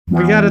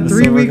We got a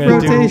 3-week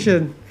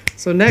rotation.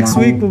 So next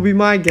week will be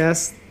my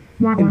guest.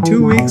 In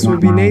 2 weeks will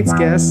be Nate's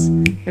guest.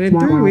 And in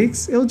 3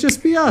 weeks, it'll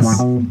just be us.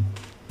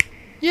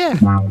 Yeah.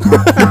 It'll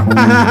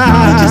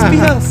just be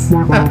us.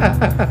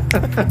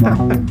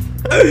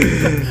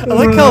 I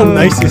like how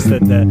nice you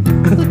said that.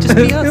 It'll just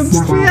be us. It'll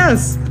just be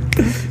us.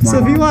 So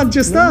if you want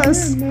just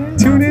us,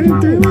 tune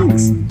in 3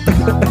 weeks.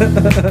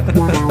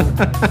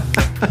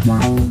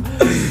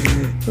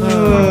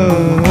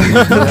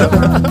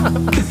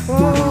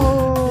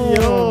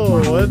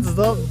 Yo, what's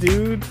up,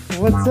 dude?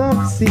 What's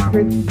up,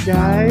 secret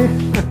guy?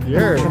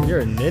 You're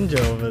a ninja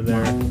over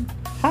there.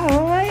 How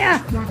are ya?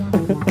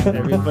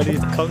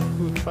 Everybody's kung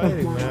fu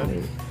fighting,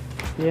 man.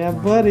 Yeah,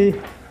 buddy.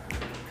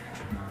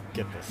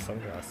 Get the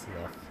sunglasses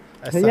off.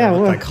 I Yeah,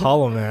 look what? like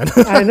Hollow Man.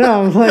 I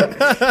know. I'm like,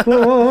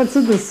 what's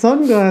with the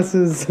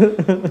sunglasses?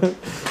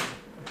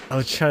 I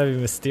was trying to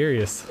be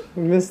mysterious.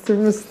 Mr.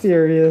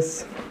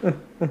 Mysterious.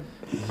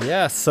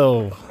 Yeah,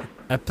 so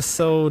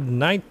episode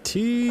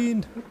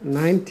 19.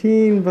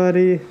 19,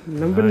 buddy.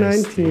 Number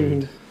Nice, 19.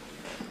 dude.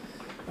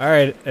 All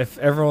right, if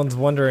everyone's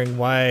wondering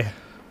why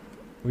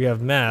we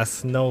have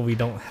masks, no, we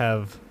don't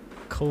have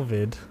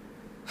COVID.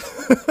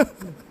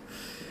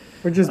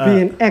 We're just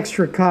being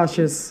extra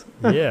cautious.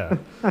 Yeah.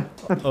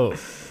 Oh,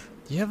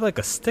 you have like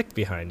a stick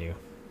behind you.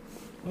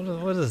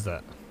 What is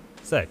that?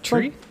 Is that a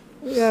tree?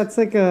 Yeah, it's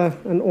like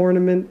an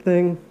ornament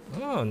thing.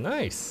 Oh,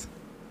 nice.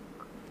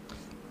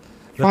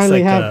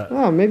 Finally like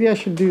have. Maybe I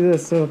should do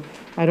this so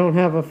I don't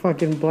have a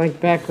fucking blank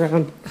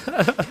background.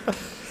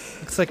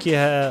 Looks like you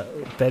have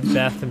Bed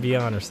Bath and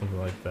Beyond or something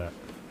like that.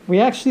 We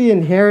actually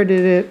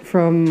inherited it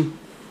from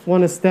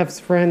one of Steph's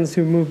friends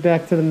who moved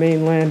back to the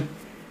mainland.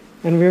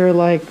 And we were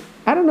like,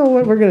 I don't know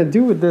what we're going to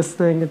do with this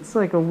thing. It's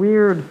like a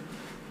weird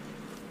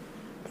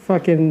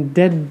fucking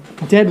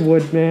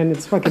deadwood, man.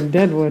 It's fucking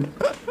deadwood.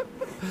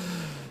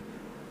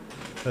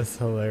 That's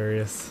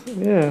hilarious.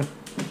 Yeah.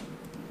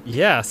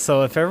 Yeah,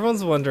 so if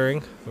everyone's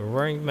wondering, we're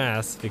wearing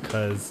masks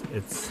because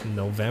it's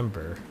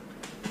November.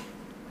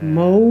 And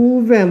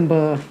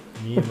Movember.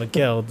 me and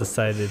Miguel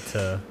decided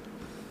to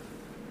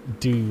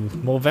do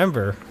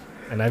Movember,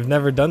 and I've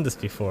never done this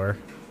before.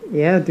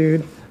 Yeah,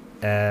 dude.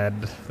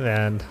 And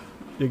man,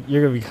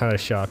 you're gonna be kind of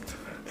shocked.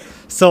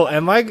 So I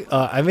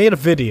made a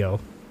video.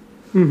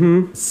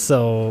 Mm-hmm.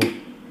 So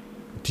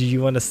do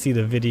you want to see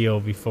the video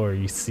before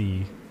you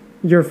see?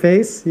 Your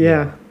face?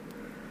 Yeah.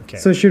 Okay.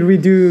 So should we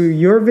do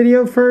your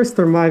video first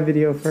or my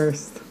video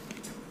first?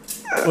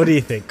 What do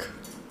you think?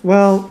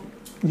 Well,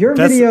 your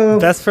video...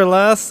 Best for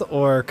last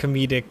or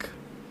comedic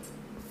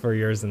for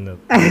yours in the...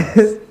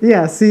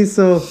 Yeah, see,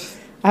 so...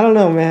 I don't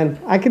know, man.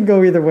 I could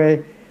go either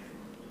way.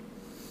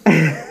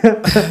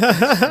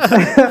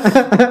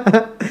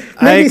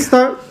 Maybe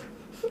start...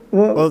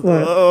 What?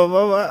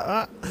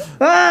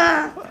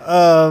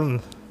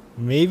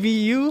 Maybe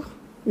you?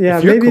 Yeah,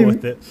 if you're maybe... cool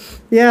with it.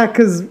 Yeah,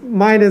 because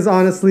mine is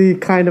honestly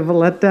kind of a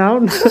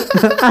letdown.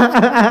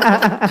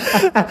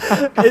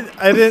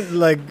 I didn't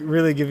like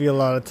really give you a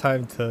lot of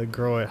time to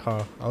grow it,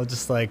 huh? I was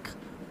just like,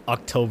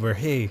 October,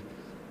 hey,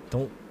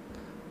 don't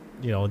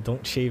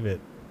shave it.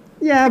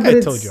 Yeah, but I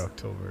told you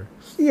October.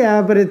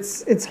 Yeah, but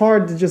it's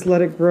hard to just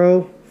let it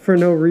grow for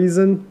no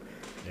reason.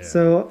 Yeah.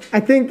 So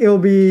I think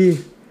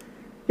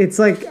it's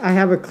like I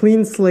have a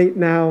clean slate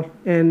now,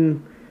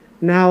 and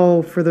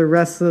now for the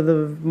rest of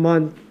the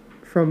month,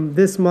 from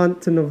this month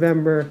to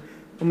November,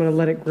 I'm going to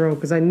let it grow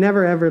because I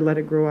never ever let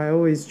it grow. I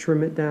always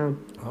trim it down.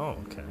 Oh,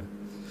 okay.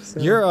 So.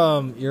 Your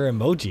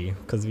emoji,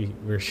 because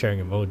we're sharing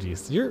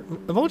emojis. Your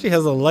emoji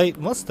has a light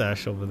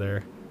mustache over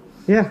there.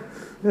 Yeah.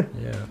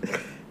 Yeah.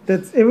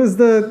 It was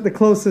the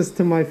closest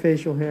to my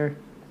facial hair.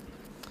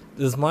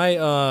 Does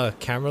my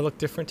camera look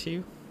different to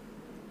you?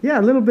 Yeah,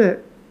 a little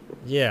bit.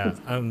 Yeah,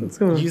 I'm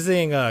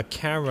using a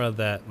camera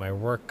that my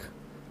work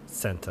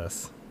sent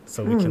us,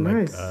 so we can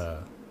nice.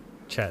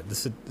 chat.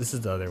 This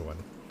is the other one.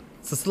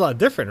 So it's a lot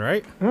different,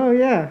 right? Oh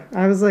yeah,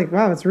 I was like,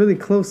 wow, it's really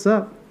close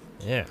up.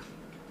 Yeah,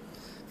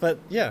 but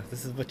yeah,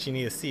 this is what you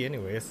need to see,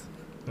 anyways.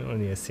 You don't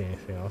need to see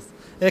anything else.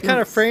 It kind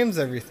of frames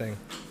everything.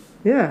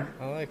 Yeah.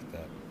 I like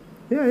that.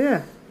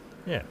 Yeah.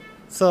 Yeah.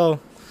 So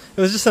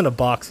it was just in a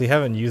box. We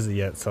haven't used it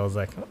yet, so I was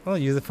like, I'll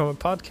use it from a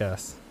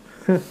podcast.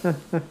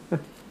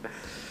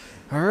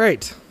 All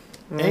right.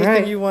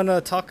 Anything you want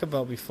to talk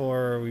about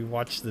before we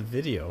watch the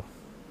video?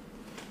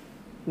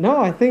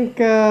 No, I think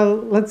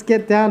let's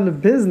get down to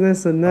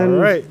business, and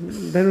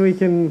then we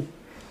can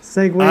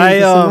segue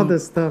into some other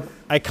stuff.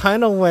 I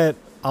kind of went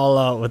all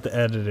out with the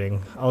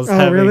editing. I was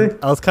really?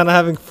 I was kind of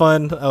having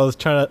fun. I was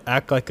trying to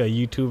act like a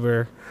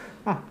YouTuber,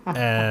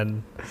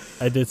 and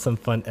I did some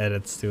fun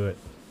edits to it.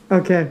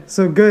 Okay,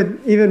 so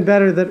good. Even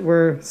better that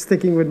we're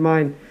sticking with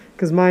mine,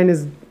 because mine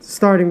is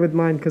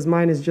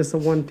just a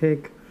one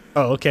take.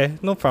 Oh, okay,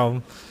 no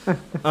problem.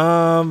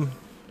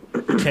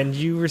 Can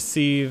you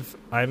receive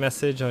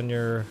iMessage on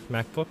your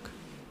MacBook?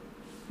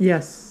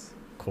 Yes.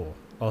 Cool.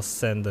 I'll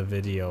send the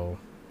video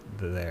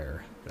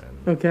there then.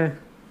 Okay.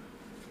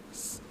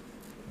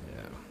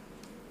 Yeah.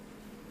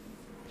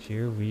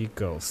 Here we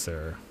go,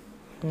 sir.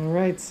 All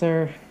right,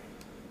 sir.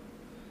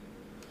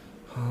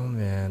 Oh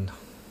man.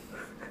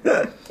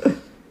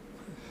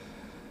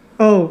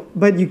 Oh,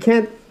 but you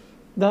can't.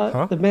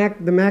 Huh? The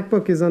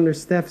MacBook is under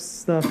Steph's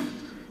stuff.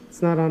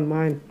 It's not on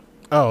mine.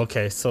 Oh,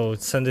 okay. So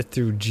send it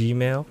through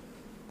Gmail.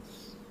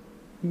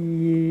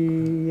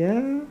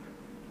 Yeah.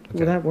 Okay.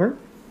 Will that work?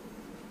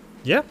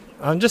 Yeah.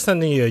 I'm just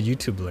sending you a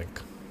YouTube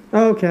link.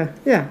 Oh, okay.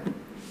 Yeah.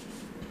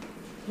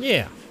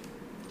 Yeah.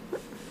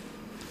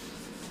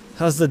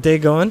 How's the day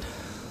going?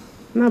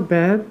 Not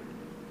bad.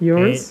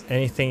 Yours?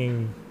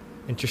 Anything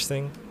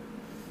interesting?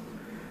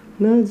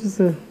 No, it's just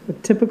a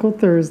typical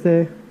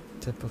Thursday.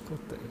 Typical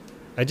thing.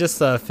 I just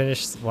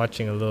finished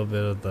watching a little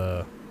bit of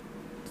the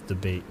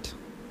debate.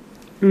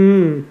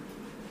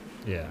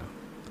 Yeah.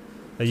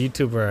 A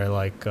YouTuber I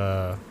like,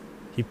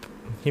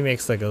 he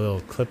makes like a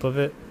little clip of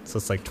it, so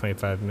it's like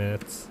 25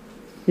 minutes.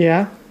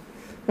 Yeah.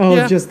 Oh,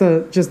 Yeah. just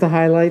the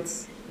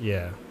highlights.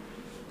 Yeah.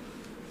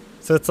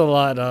 So it's a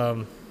lot,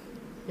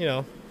 you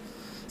know,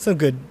 some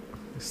good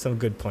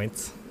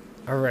points.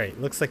 All right,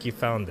 looks like you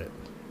found it.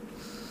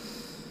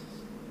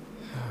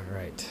 All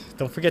right,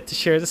 don't forget to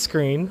share the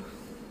screen.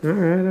 All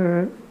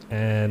right.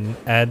 And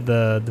add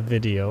the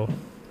video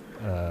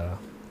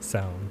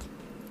sound.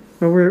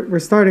 Well, we're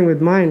starting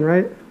with mine,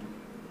 right?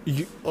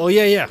 Oh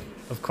yeah,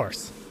 of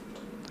course.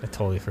 I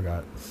totally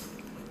forgot.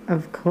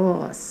 Of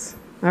course.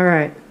 All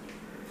right.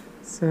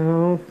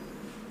 So,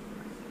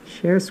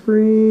 share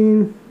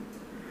screen.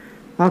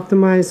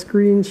 Optimize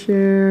screen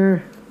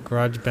share.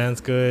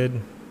 GarageBand's good.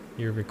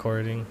 You're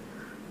recording.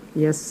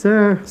 Yes,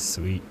 sir.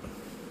 Sweet.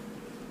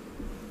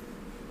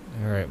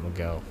 All right,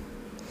 Miguel.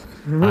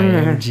 All right.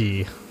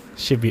 IMG.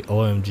 Should be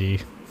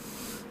OMG.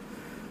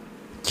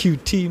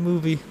 QT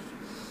movie.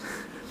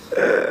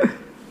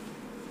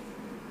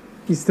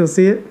 You still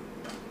see it?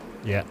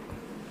 Yeah.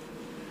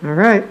 All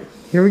right.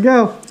 Here we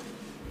go.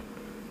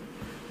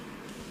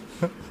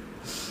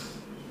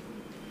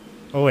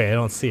 Oh wait, I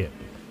don't see it.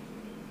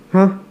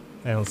 Huh?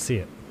 I don't see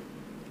it.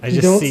 I You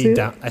just don't see see it?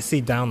 I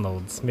see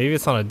downloads. Maybe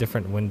it's on a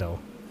different window.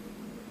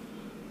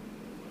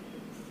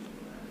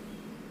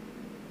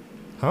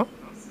 Huh?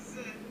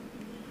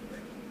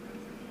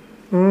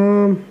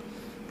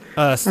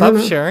 Stop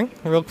know. sharing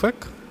real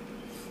quick.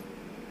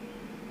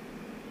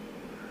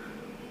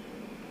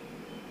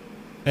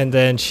 And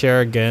then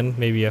share again.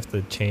 Maybe you have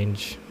to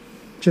change.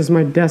 Just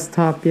my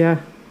desktop,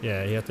 yeah.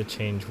 Yeah, you have to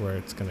change where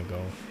it's gonna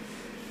go.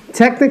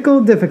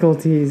 Technical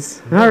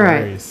difficulties. No All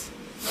right. worries.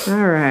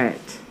 All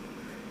right.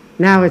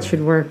 Now it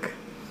should work.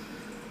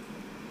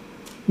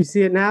 You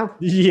see it now?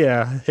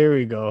 Yeah, here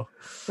we go.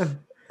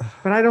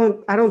 But I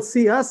don't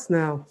see us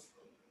now.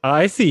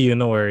 I see you.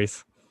 No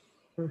worries.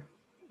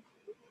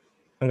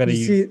 I'm gonna You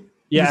use. see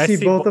Yeah, you I see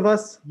see both of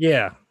us?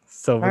 Yeah.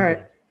 So All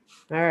right.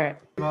 All right.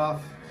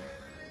 Off.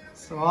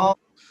 So all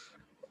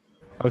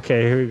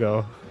Okay, here we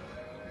go.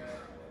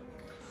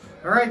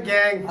 right,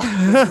 gang. This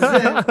is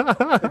it.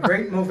 The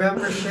great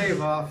Movember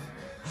shave off.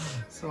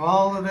 So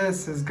all of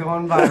this is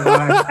going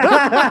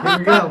bye-bye. Here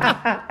we go.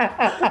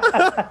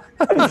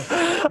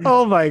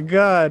 Oh my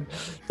god.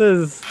 This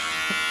is.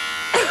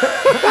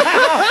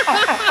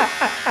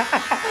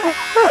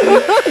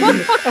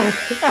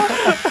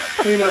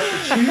 Clean up the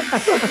cheeks.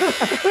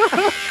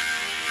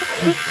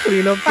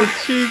 Clean up the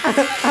cheeks.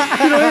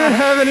 You don't even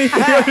have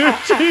anything on your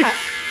cheeks.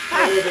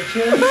 Over the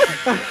chin.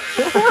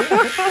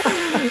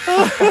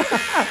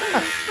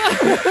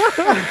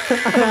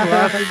 I'm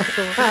laughing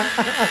so much.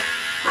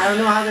 I don't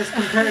know how this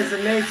compares to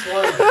Nate's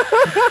one. I'm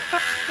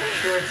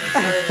sure it's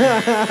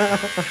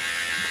exciting.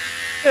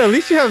 Yeah, at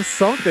least you have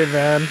something,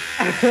 man.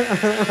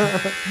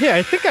 Yeah,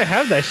 I think I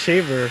have that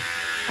shaver.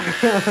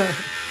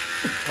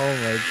 Oh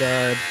my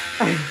god.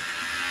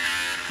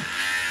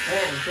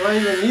 Oh, do I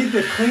even need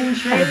the clean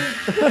shave?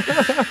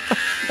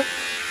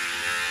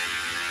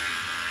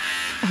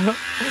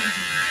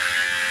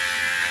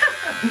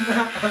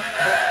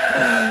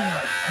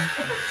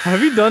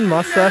 Have you done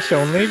mustache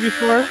only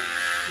before?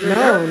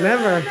 No,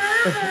 never.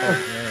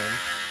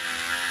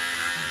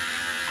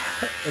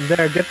 And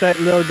there, get that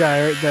little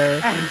guy right there.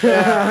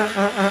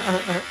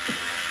 Yeah.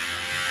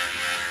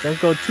 Don't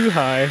go too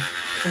high.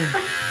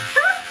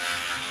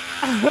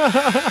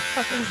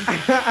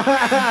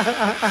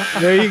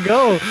 There you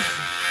go.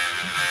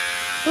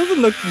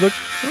 Doesn't look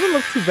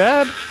too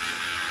bad.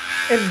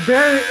 It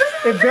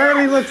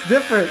barely looks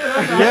different.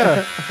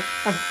 Yeah.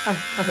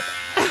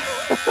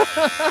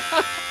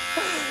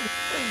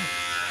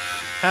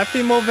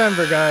 Happy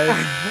Movember, guys.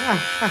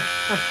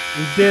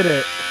 We did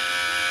it.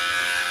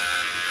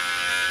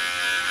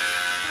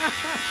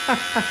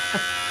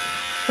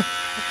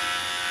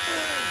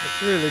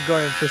 Really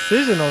going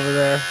precision over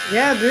there.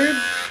 Yeah, dude.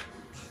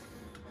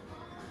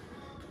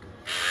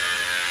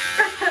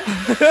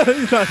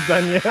 He's not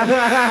done yet.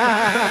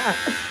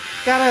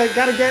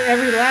 Gotta get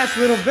every last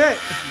little bit.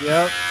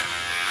 Yep.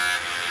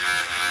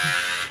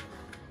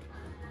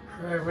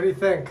 All right, what do you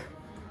think?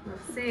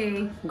 Let's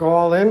see. Go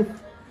all in?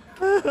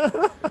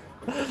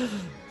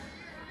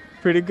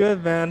 Pretty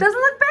good, man. Doesn't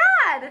look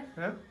bad.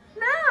 Yeah.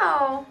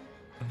 No.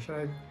 Should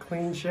I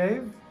clean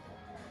shave?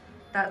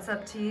 That's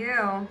up to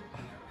you.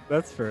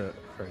 That's for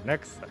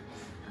next time.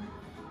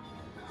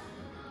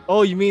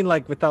 Oh, you mean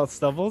like without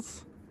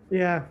stubbles?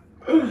 Yeah.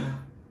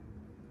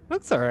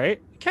 That's all right.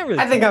 You can't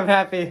really. I think I'm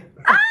happy.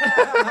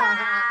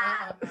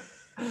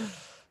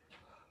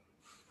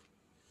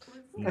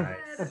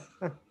 Nice.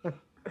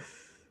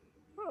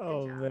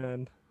 Oh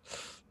man.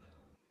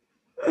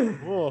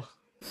 Whoa.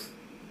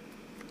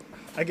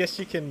 I guess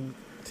you can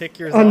take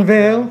yours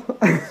Unveil.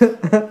 off now.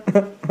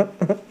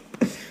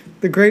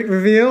 The great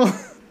reveal.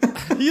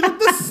 You look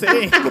the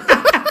same.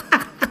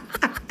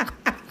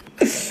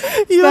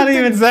 You not look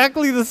even-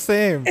 exactly the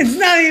same. It's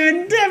not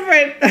even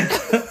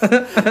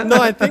different.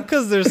 No, I think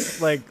because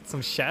there's like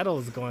some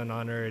shadows going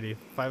on already.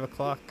 5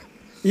 o'clock.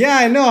 Yeah,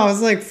 I know. I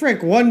was like,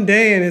 frick, one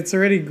day and it's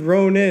already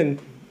grown in.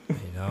 I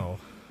know.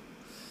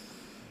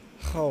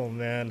 Oh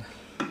man,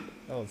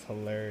 that was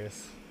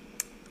hilarious.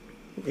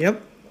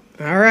 Yep.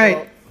 All right.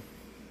 Well,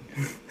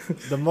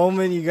 the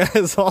moment you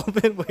guys all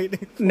been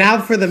waiting for. Now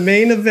for the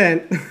main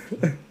event.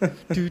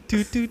 Do.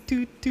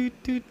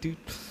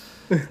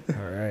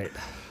 All right.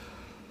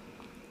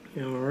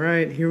 All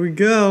right, here we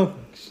go.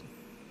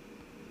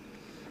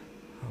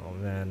 Oh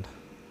man.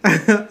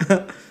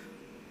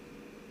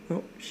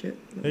 Oh shit.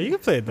 Yeah, you can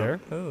play it there.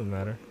 That doesn't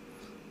matter.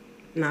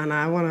 Nah,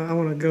 I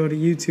wanna go to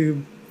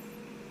YouTube.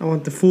 I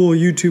want the full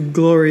YouTube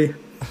glory.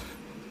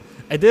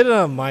 I did it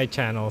on my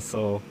channel,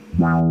 so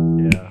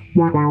yeah.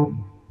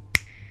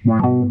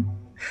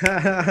 Hey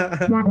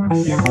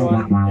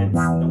everyone, it's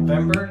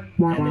November,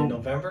 and in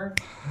November,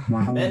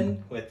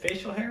 men with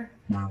facial hair,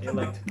 they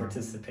like to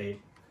participate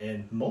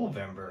in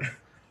Movember,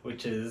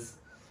 which is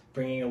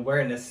bringing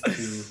awareness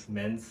to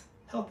men's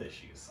health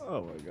issues.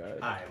 Oh my god.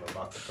 I am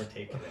about to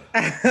partake in it.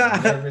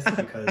 I'm nervous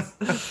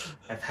because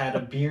I've had a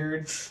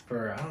beard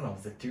for, I don't know,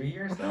 was it 3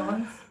 years now,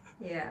 Hans?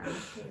 Yeah.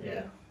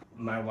 Yeah.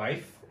 My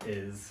wife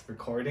is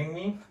recording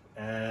me,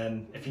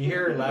 and if you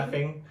hear her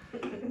laughing,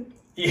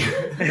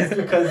 it's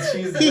because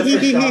she's just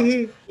as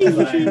shocked as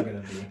I am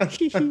going to be.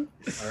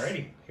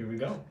 Alrighty, here we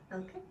go.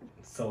 Okay.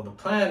 So the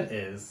plan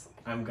is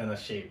I'm going to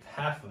shave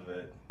half of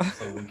it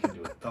so we can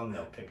do a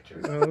thumbnail picture.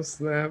 Oh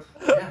snap.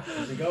 Yeah,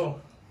 here we go.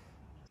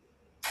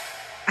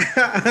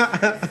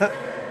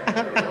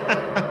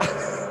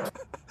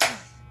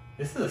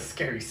 This is a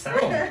scary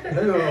sound.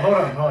 No, hold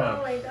on.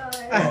 Oh my god.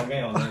 Oh,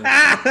 man,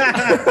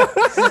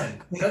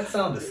 that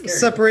sound is scary.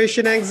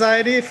 Separation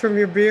anxiety from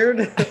your beard.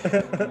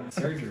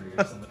 Surgery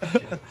or some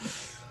shit.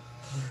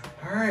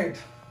 Alright.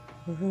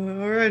 All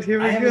right, here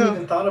I we haven't go.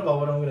 even thought about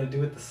what I'm going to do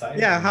with the side.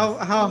 Yeah, how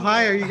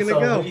high are you gonna So,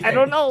 what go? do you I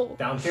don't think? know.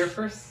 Down here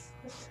first?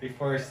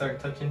 Before I start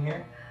touching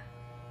here?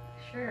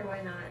 Sure,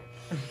 why not?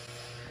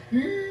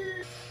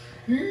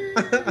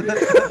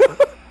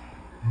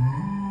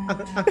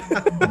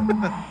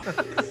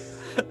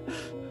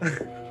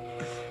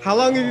 How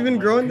long have you been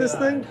growing this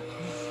thing?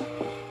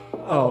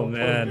 Oh poor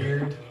man.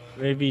 beard.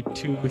 Maybe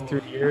 2 or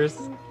 3 years.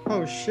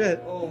 Oh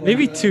shit, Oh my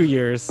Maybe God. 2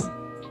 years.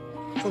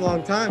 it's a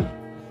long time.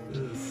 This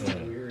is so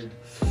weird.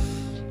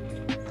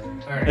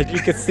 Alright. As you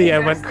can see, I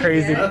went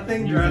crazy.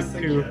 Nothing Music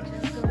drastic too.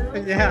 yet. Just a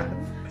little? Yeah,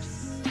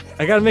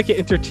 I gotta make it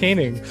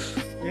entertaining.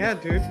 yeah,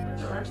 dude.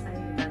 When's the last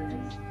time you've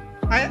done this?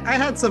 I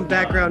had some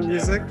background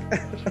music,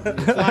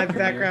 live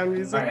background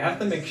music. Alright, I have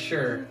to make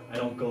sure I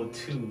don't go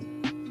too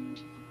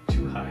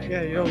high.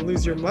 Yeah, you don't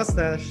lose your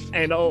mustache.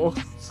 I know.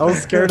 I was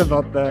scared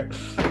about that.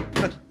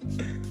 Gotta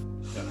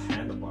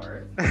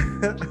handlebar it.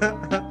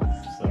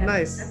 So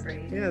Nice.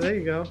 Separate. Yeah, there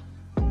you go.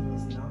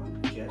 does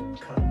not get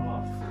cut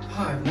off.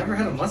 Oh, I've never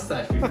had a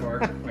mustache before.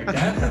 My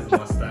dad has a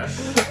mustache.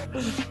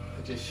 I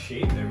just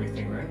shaved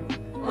everything, right?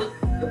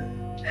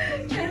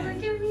 Can I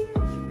look at me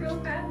real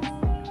fast?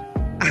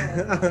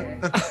 Oh, okay.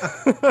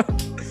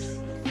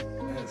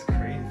 That's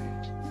crazy.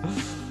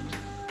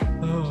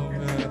 Oh That's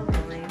man.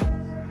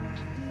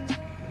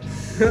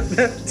 so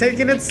lame.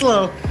 Taking it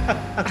slow.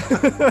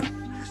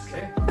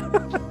 Okay.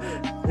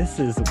 This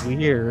is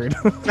weird.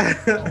 Oh man,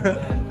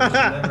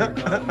 I've never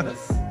done this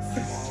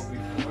small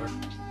before.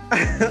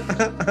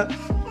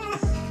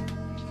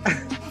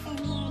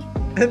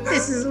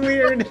 This is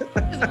weird.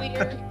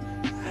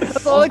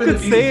 That's all I For the could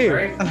views, say.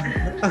 right?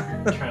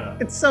 Trying to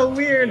It's so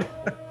weird.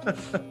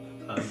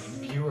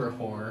 viewer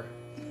whore.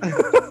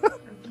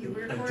 You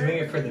were I'm for doing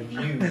it? it for the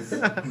views. The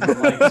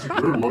likes.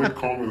 Sure, like,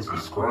 comment,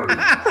 subscribe. Oh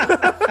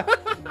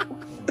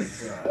my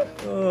god.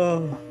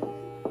 Oh.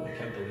 I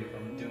can't believe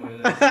I'm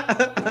doing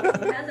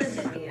It hasn't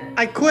hit me yet.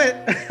 I quit.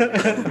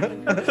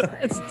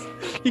 It's,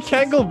 you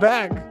can't go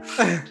back.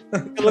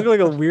 You look like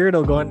a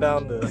weirdo going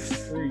down the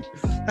street.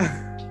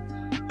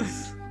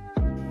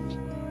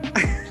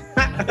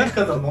 I think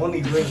because I'm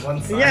only doing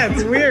one side. Yeah,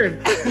 it's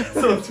weird.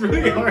 So it's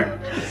really hard.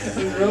 It's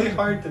really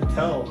hard to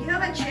tell. You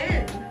have a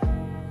chin.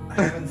 I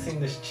haven't seen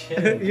this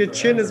chin. in Your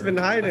chin has forever.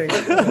 been hiding.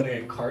 I feel like I'm gonna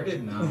get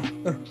carded now.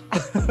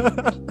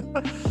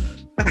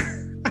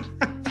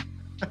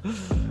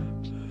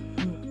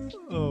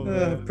 Oh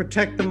man.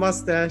 Protect the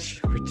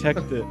mustache. Protect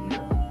it.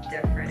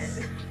 Different.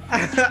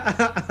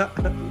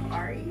 Who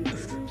Are you?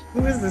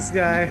 is this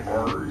guy?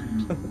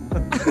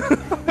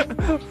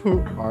 Who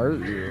are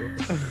you?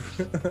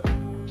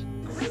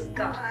 Oh my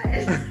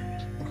god.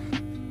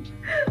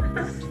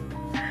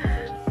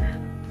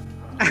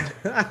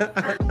 All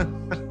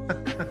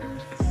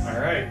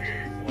right.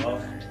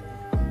 Well,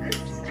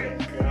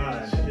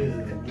 gosh, this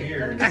is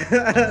weird.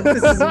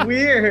 This is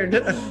weird.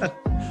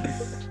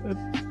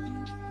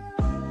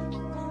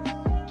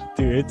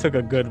 Dude, it took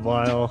a good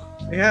while.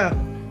 Yeah. All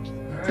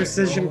right,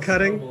 Precision rolls,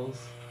 cutting. rolls.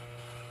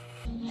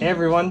 Hey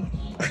everyone,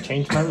 I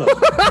changed my look.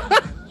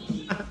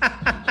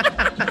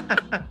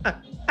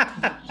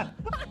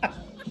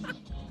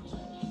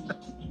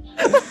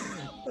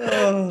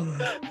 Oh.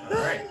 All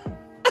right,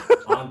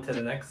 on to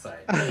the next side.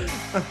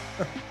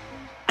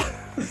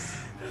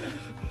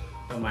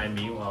 Don't mind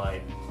me while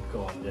I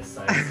go on this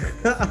side.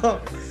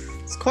 Oh,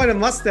 it's quite a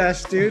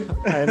mustache, dude.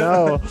 I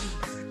know.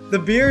 The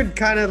beard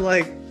kind of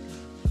like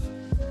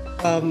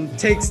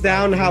takes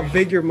down how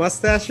big your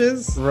mustache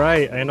is.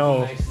 Right, I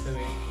know. Nice to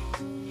me.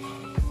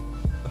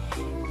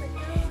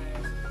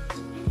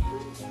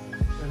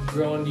 I've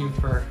grown you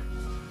for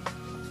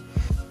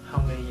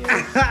how many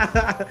years?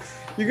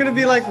 You're gonna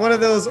be like one of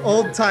those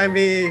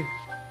old-timey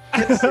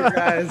hipster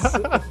guys.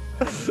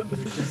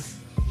 You're just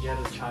yet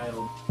a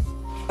child.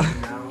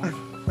 Now you're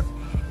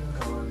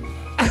gone.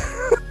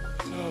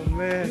 Oh Maybe I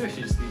man.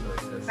 should just leave it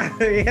like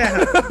this.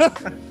 Yeah.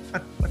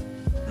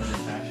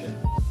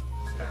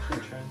 Fashion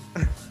trend.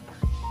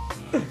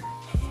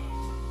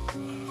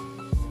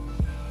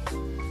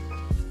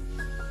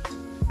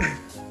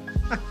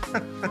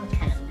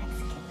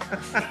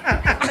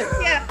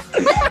 Yeah.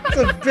 It's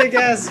a big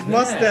ass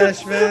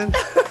mustache, man.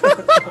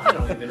 I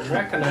don't even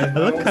recognize I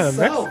look kind of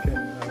myself.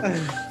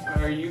 Mexican.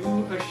 Are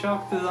you as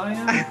shocked as I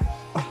am?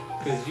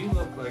 Because you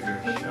look like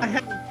you're I shocked.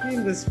 haven't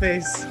seen this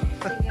face.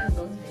 Thinking of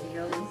those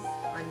videos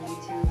on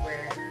YouTube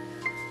where,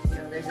 you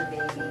know, there's a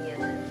baby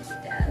and then the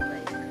dad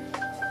like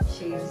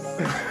shaves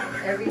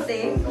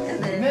everything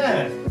and then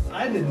Man,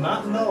 I did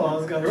not know I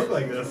was gonna look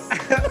like this.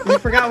 You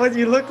forgot what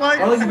you look like?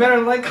 Well, you better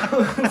like,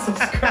 comment, and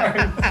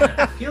subscribe.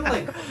 I feel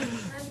like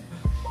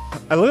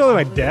I look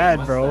like my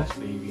dad, bro. mustache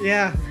baby.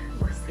 Yeah.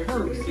 You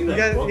ever see You that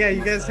guys, book, yeah,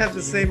 you guys have the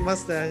Mustache same Baby?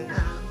 mustache. I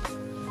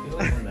feel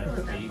like I'm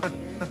that baby.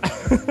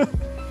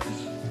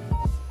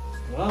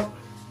 Well,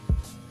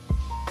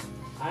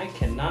 I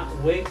cannot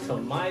wait till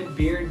my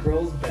beard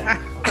grows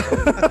back.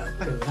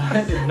 Because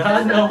I did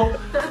not know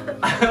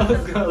I was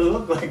gonna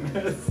look like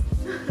this.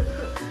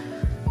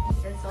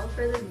 it's all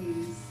for the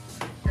views.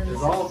 And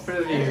It's all for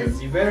the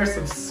views. You better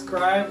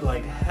subscribe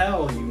like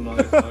hell, you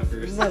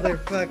motherfuckers.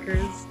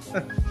 Motherfuckers.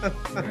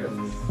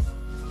 Really.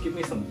 Give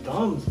me some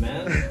thumbs,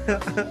 man. This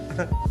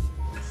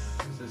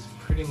is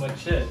pretty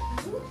much it.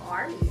 Who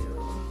are you?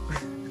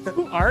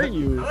 Who are I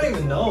you? don't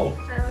even know.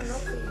 I don't know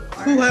who you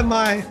are. Who am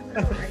I?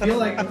 I feel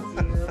like- you.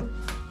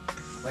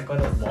 Like one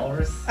of those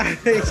walrus.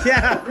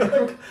 Yeah.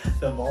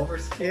 The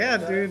walrus kid. Yeah,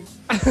 dude.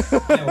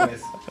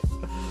 Anyways,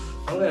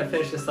 I'm gonna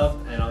finish this up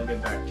and I'll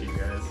get back to you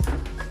guys.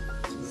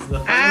 This is the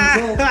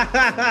final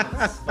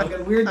result. It's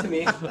fucking weird to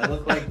me. I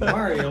look like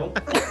Mario.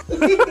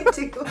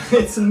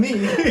 It's me,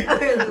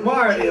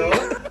 Mario.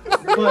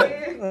 But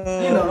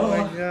Oh You know.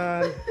 my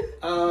god.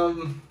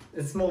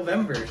 it's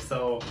Movember,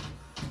 so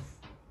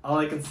all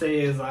I can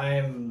say is I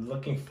am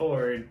looking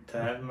forward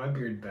to having my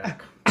beard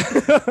back.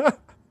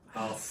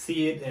 I'll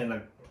see it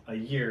in a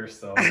year or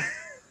so.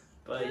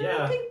 But I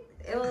yeah, think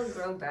it will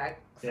grow back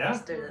Yeah?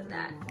 faster than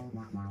that.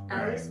 At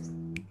Alright. least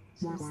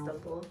some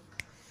stubble.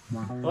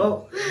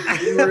 well,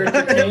 if you were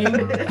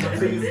entertained,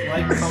 please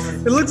like,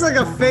 comment. It looks like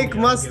a fake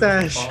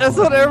mustache. That's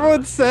what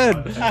everyone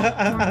said.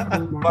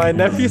 My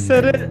nephew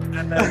said it,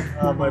 and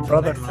then my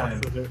brother Next time.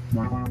 said it.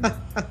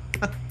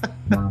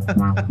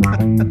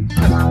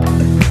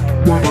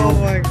 Oh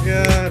my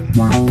god.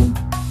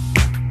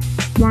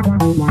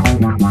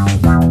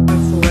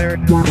 That's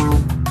hilarious.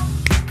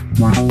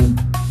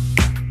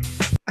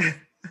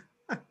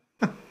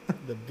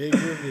 The big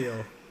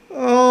reveal.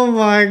 Oh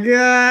my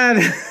god.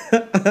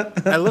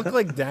 I look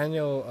like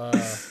Daniel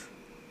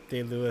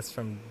Day-Lewis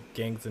from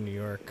Gangs of New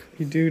York.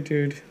 You do,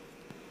 dude.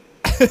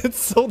 It's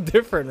so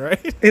different,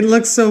 right? It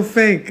looks so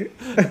fake.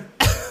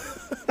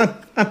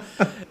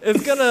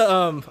 It's gonna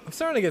I'm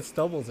starting to get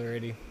stubbles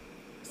already.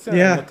 It's starting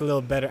Yeah. to look a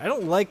little better. I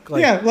don't like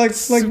yeah, like me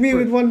super-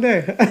 with one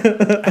day.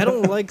 I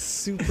don't like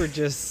super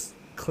just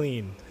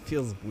clean. It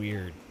feels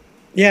weird.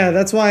 Yeah,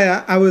 that's why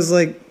I was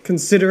like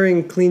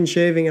considering clean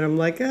shaving, and I'm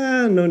like,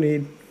 no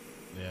need.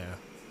 Yeah.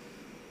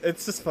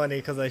 It's just funny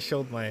because I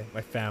showed my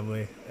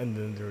family and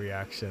then the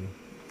reaction.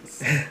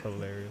 It's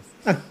hilarious.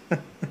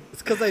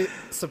 It's because I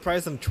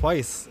surprised them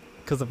twice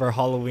because of our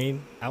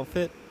Halloween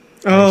outfit.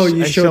 Oh, I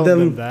you I showed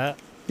them. that.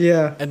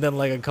 Yeah, And then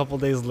like a couple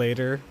days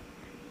later,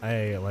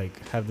 I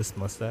like have this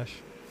mustache.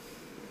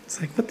 it's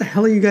like, what the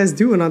hell are you guys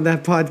doing on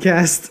that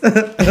podcast?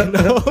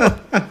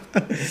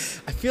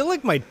 I feel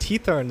like my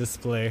teeth are on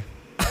display.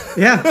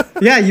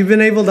 yeah, you've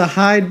been able to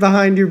hide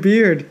behind your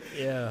beard.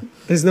 Yeah.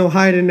 There's no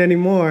hiding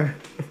anymore.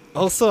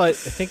 Also, I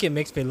think it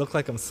makes me look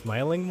like I'm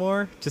smiling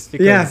more just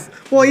because. Yeah,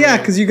 well, yeah,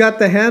 because you got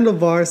the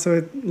handlebar, so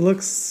it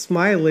looks But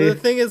smiley. the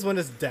thing is, when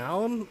it's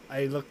down,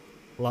 I look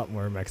a lot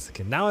more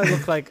Mexican. Now I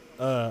look like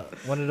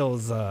one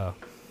of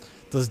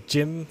those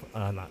gym,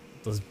 not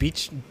those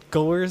beach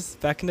goers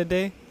back in the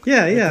day.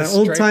 Yeah, With yeah, the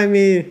stripe-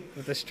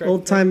 with the stripe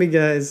old timey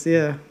guys.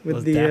 Yeah, with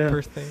those the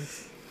dapper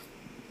things.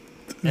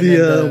 And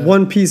then the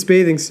one piece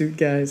bathing suit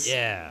guys.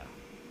 Yeah,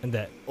 and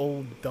that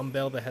old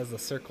dumbbell that has the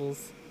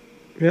circles.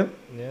 Yep,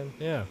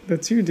 Yeah.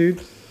 that's you,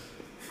 dude.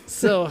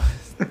 So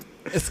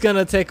it's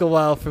gonna take a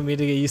while for me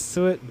to get used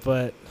to it,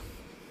 but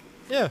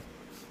yeah.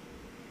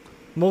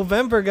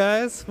 Movember,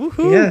 guys.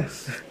 Woohoo!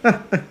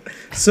 Yeah.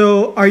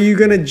 So, are you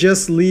gonna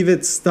just leave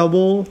it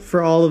stubble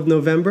for all of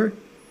November?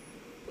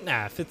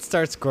 Nah, if it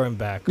starts growing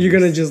back, You're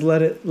gonna just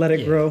let it Yeah.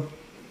 grow.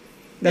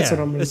 That's yeah,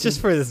 what I'm gonna. It's do.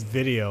 just for this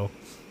video.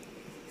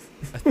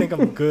 I think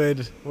I'm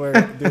good where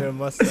doing a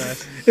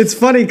mustache. It's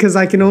funny because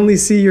I can only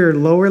see your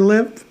lower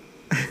lip.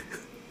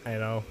 I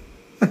know.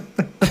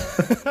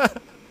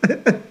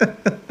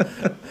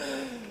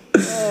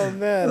 Oh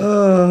man.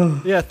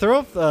 Oh, Yeah, throw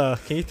up.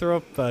 Can you throw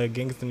up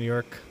Gangs of New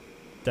York,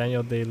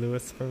 Daniel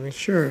Day-Lewis for me,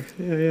 sure.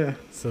 Yeah.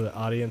 so the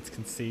audience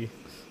can see?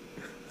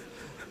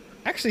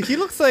 Actually, he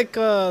looks like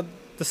the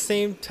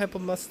same type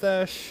of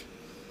mustache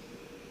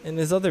in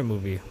his other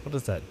movie. What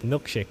is that? The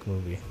Milkshake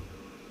movie.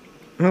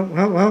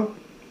 Oh.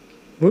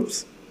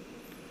 Whoops.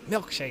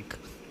 Milkshake.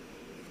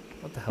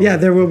 What the hell? Yeah,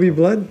 is there that will be called?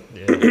 blood.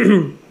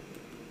 Yeah.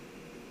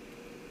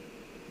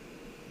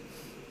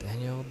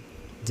 Daniel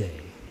Day.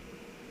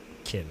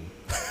 Kim.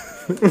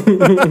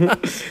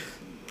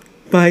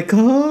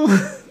 Michael.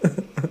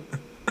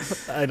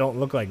 I don't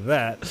look like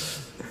that.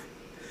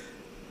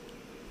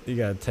 You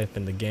gotta type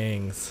in the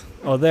gangs.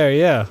 Oh, there,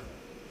 yeah.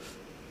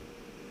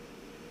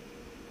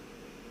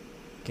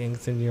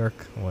 Gangs in New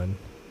York 1.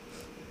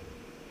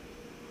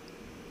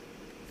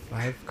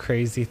 5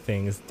 crazy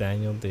things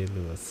Daniel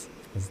Day-Lewis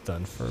has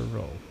done for a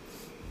role.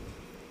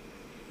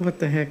 What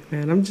the heck,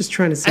 man? I'm just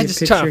trying to see I a just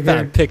picture trying to find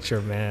a here.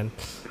 picture, man.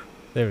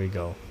 There we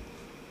go.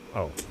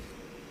 Oh,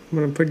 I'm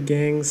gonna put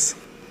gangs.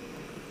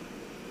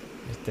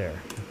 right there.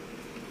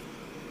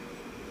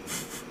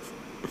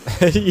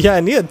 Yeah, I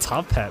need a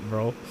top hat,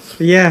 bro.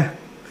 Yeah.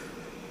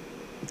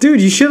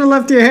 Dude, you should have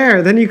left your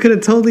hair. Then you could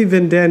have totally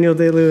been Daniel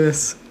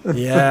Day-Lewis.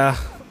 Yeah.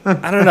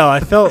 I don't know. I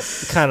felt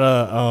kind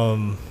of,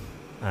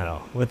 I don't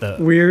know, with a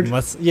Weird.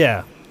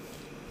 Yeah.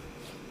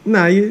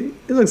 Nah, it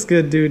looks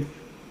good, dude.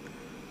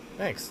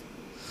 Thanks.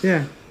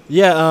 Yeah.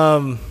 Yeah.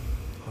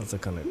 What's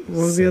it gonna?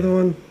 What was the other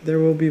one? There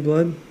Will Be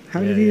Blood.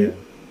 How did he?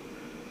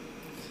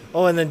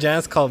 Oh, and then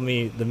Janice called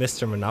me the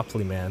Mr.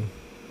 Monopoly Man.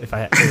 If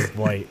I was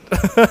white,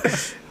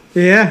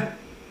 Yeah.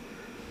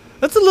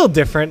 that's a little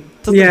different.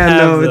 Doesn't Yeah. have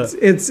No, the-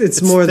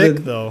 it's more thick,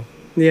 the though.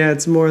 yeah.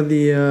 It's more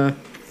the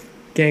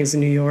gangs in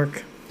New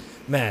York.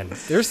 Man,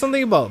 there's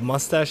something about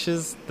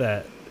mustaches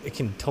that it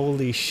can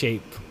totally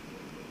shape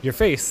your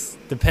face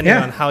depending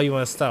Yeah. on how you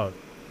want to style it.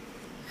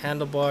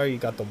 Handlebar, you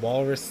got the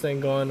walrus thing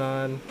going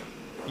on.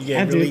 You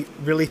Yeah, get dude.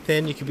 really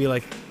thin. You could be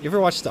like, you ever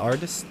watch The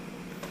Artist?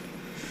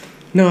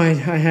 No, I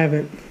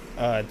haven't.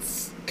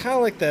 It's kind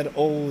of like that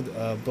old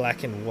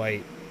black and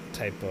white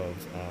type of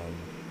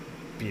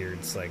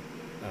beards like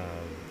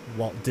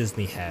Walt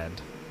Disney had.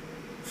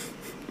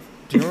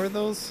 Do you remember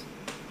those?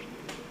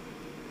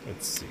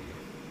 Let's see.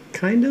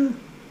 Kinda.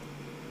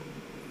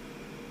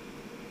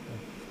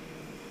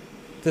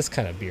 This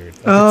kind of beard.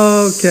 Like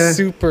Oh, it's okay.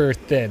 Super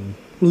thin.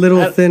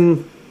 Little I-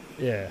 thin.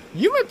 Yeah.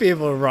 You might be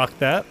able to rock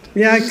that.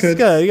 Yeah, I You just could.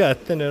 You gotta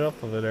thin it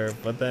up over there.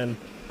 But then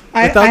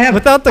I without, have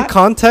without the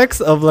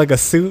context of like a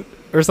suit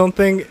or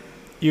something,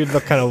 you'd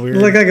look kind of weird.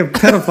 look like a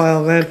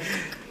pedophile, man.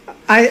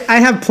 I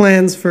have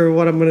plans for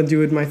what I'm gonna do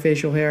with my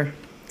facial hair,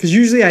 because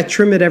usually I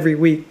trim it every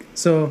week.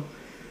 So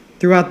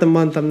throughout the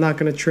month, I'm not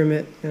gonna trim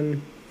it,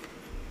 and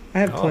I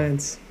have Oh.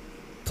 plans.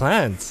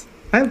 Plans.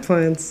 I have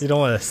plans. You don't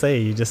want to say.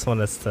 You just want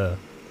us to.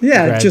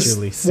 Yeah,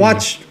 gradually just see.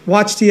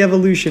 watch the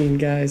evolution,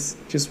 guys.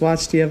 Just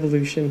watch the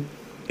evolution.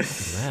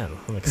 Man,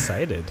 I'm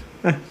excited.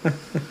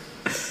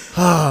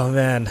 Oh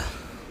man,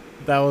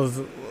 that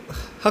was.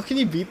 How can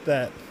you beat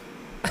that?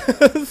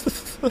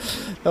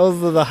 That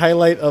was the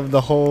highlight of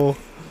the whole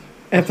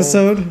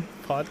Episode.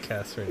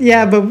 podcast, right?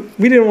 Yeah, now. but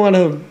we didn't want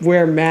to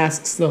wear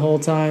masks the whole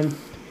time.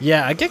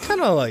 Yeah, I get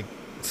kind of like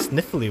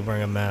sniffly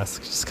wearing a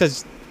mask, just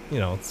because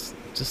it's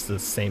just the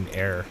same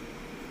air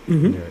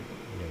in your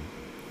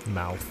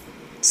mouth.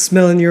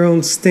 Smelling your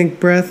own stink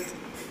breath.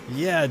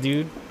 Yeah,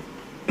 dude.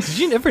 Did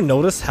you never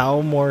notice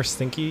how more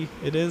stinky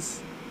it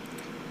is?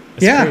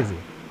 It's Yeah. crazy.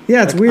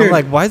 Yeah, it's Like, weird. I'm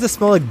like, why does it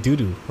smell like doo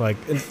doo? Like,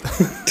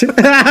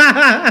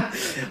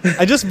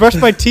 I just brushed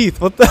my teeth.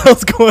 What the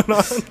hell's going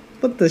on?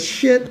 What the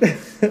shit?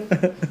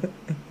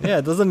 Yeah,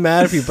 it doesn't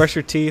matter if you brush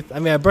your teeth. I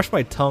mean, I brush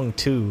my tongue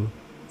too.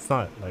 It's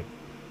not like,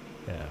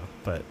 yeah,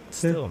 but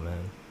still, man.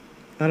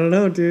 I don't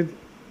know, dude.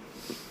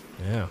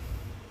 Yeah.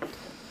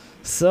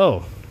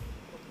 So,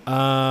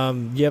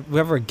 yep, we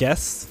have our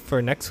guests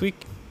for next week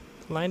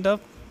lined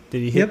up. Did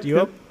he hit Yep, you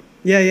yep. up?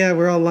 Yeah,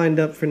 we're all lined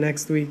up for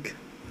next week.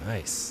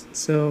 Nice.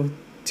 So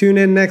tune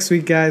in next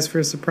week, guys, for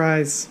a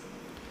surprise.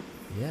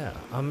 Yeah,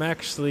 I'm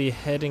actually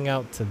heading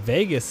out to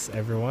Vegas,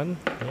 everyone.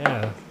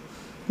 Yeah.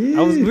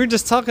 Yeah. We were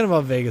just talking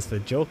about Vegas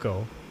with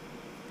Joko.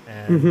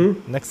 And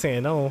Mhm. next thing I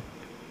know,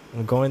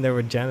 I'm going there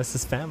with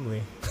Janice's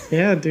family.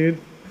 Yeah, dude.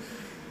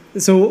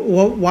 So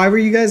why were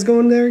you guys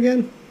going there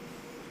again?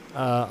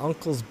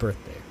 Uncle's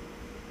birthday.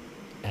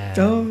 And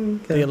Oh,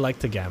 okay. they like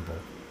to gamble.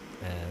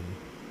 And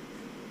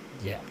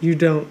yeah, You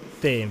don't.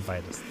 they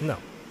invite us. No,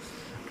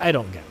 I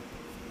don't gamble.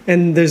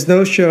 And there's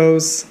no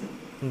shows,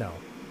 No.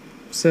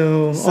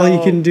 so all you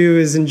So- can do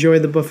is enjoy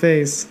the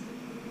buffets.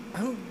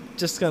 I'm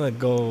just gonna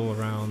go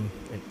around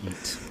and eat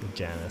with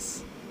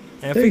Janice.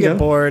 And if There we you get go.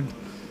 bored,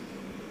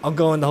 I'll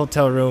go in the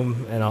hotel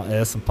room and I'll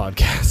edit some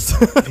podcasts.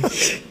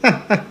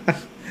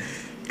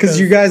 Because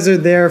you guys are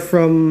there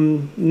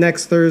from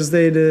next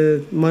Thursday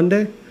to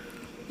Monday?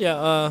 Yeah,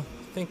 I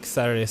think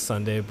Saturday,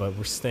 Sunday, but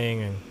we're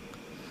staying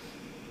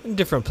in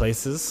different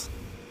places.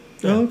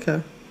 Yeah. Oh,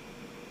 okay.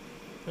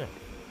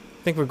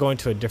 I think we're going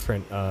to a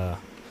different. I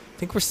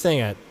think we're staying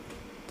at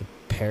the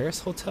Paris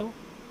Hotel.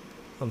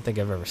 I don't think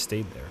I've ever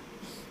stayed there.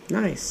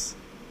 Nice.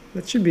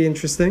 That should be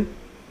interesting.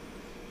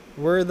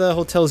 Where are the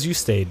hotels you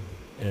stayed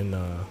in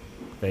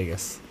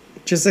Vegas?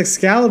 Just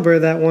Excalibur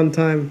that one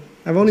time.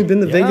 I've only been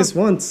to Yeah? Vegas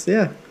once.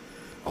 Yeah.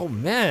 Oh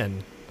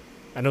man,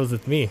 I know it was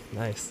with me.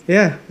 Nice.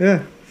 Yeah.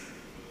 Yeah.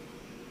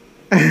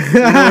 You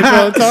know what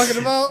I'm talking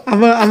about? I'm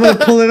gonna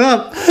pull it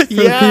up for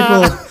Yeah.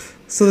 the people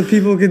so the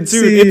people can Dude,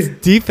 see. it's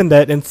deep in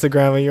that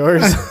Instagram of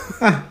yours.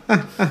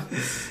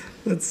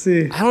 Let's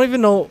see. I don't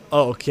even know.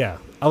 Oh, yeah.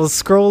 I was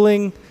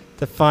scrolling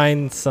to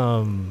find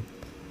some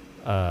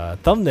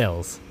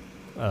thumbnails,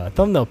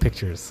 thumbnail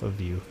pictures of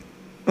you.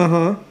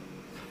 Uh-huh.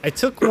 I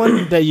took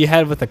one that you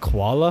had with a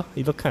koala.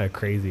 You look kind of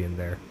crazy in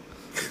there.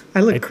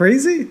 I look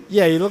crazy?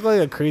 Yeah, you look like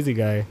a crazy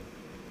guy.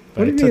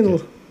 What do I you took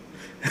mean?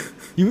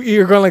 it.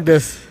 You're going like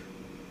this.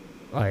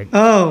 Like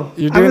Oh,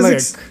 you're I doing was like.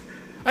 ex-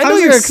 I I know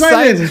was you're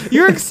excited. excited.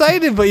 You're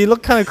excited, but you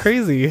look kind of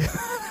crazy.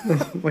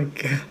 Oh my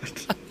god.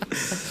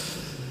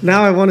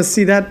 Now I want to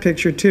see that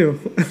picture too.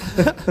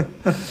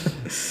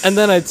 And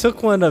then I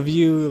took one of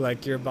you,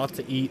 like you're about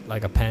to eat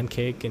like a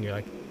pancake, and you're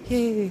like,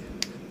 "Yay!"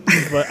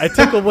 But I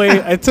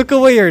took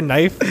away your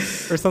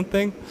knife or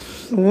something.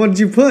 What did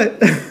you put?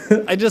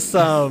 I just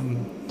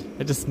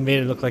made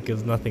it look like it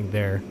was nothing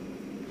there.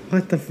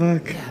 What the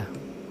fuck? Yeah,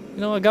 you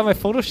know, I got my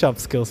Photoshop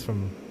skills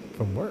from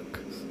work.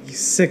 You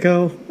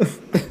sicko.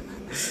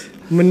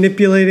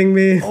 Manipulating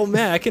me. Oh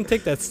man, I can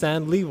take that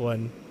Stan Lee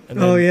one. And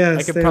Oh, then yeah,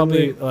 I could Stan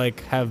probably Lee.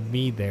 like have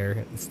me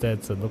there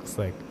instead, so it looks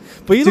like.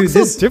 But you Dude, look so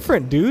this-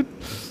 different, dude.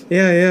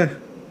 Yeah, yeah.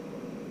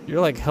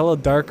 You're like hella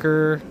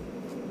darker.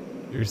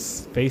 Your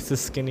face is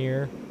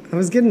skinnier. I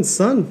was getting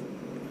sun.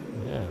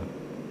 Yeah.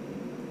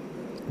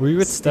 Were you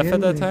with Steph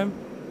at that Stanley.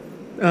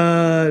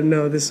 time?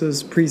 No, this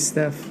was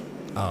pre-Steph.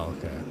 Oh,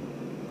 okay.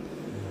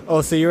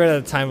 Oh, so you were at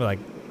a time like,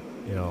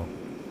 you know,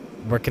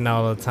 working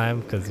out all the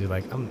time because you're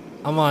like, I'm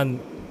on.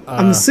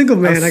 I'm a single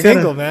man. I'm I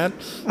single, gotta. man.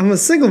 I'm a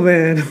single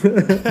man.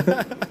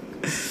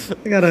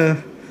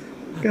 I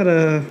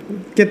gotta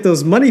get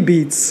those money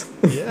beats.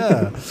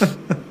 Yeah.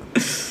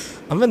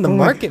 I'm in the Oh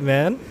my- market,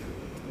 man.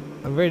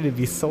 I'm ready to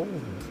be sold.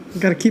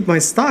 Gotta keep my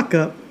stock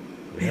up.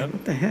 Yep.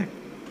 What the heck?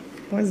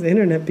 Why is the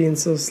internet being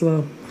so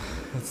slow?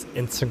 That's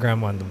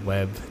Instagram on the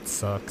web. It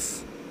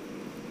sucks.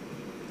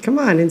 Come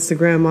on,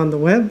 Instagram on the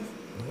web.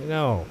 I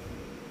know.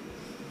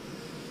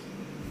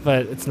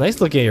 But it's nice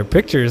looking at your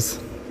pictures.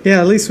 Yeah,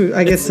 at least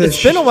I get to.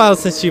 It's been a while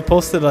since you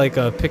posted like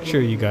a picture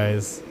of you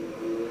guys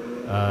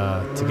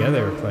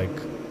together, like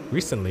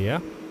recently, yeah?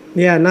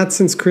 Yeah, not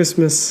since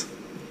Christmas.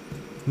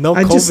 No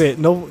I just- COVID,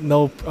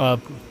 no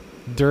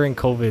during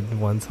COVID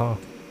ones, huh?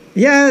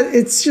 Yeah,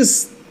 it's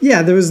just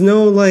there was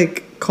no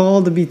like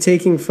call to be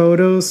taking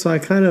photos, so I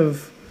kind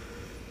of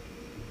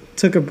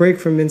took a break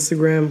from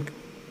Instagram.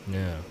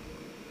 Yeah.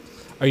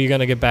 Are you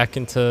gonna get back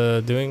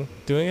into doing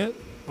it,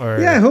 or?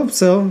 Yeah, I hope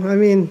so. I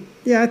mean,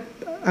 yeah,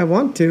 I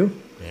want to.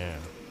 Yeah.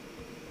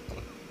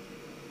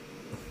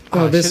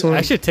 Oh, this I should, one.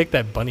 I should take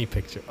that bunny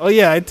picture. Oh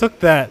yeah, I took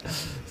that.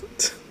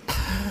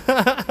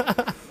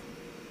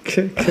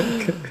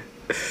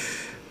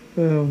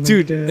 Oh my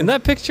Dude, God. in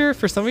that picture,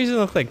 for some reason, it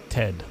looked like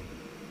Ted.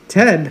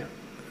 Ted.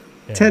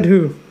 Yeah. Ted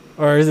who?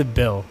 Or is it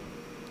Bill?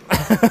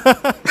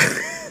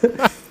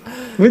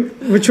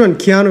 Which one?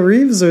 Keanu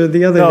Reeves or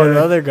the other No, guy?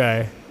 the other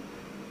guy.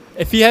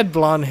 If he had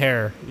blonde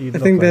hair, he'd I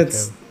look think like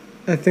that's. him.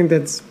 I think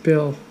that's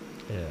Bill.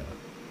 Yeah.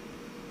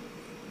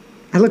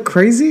 I look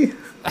crazy.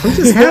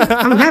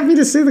 I'm happy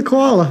to see the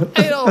koala.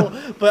 I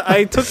know, but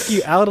I took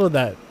you out of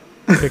that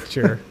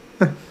picture,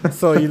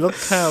 so you look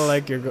kind of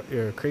like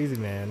you're a crazy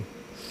man.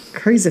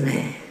 Crazy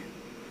man.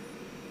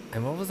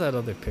 And what was that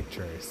other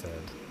picture I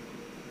said?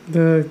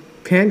 The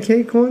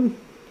pancake one?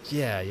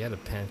 Yeah, you had a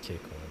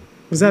pancake one.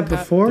 Was Did that we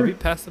before? Did we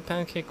pass the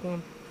pancake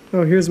one?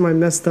 Oh, here's my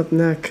messed up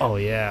neck. Oh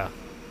yeah.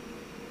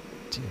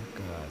 Dear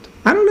God.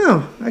 I don't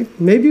know.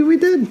 Maybe we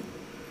did.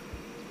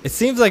 It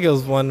seems like it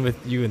was one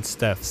with you and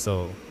Steph.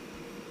 So.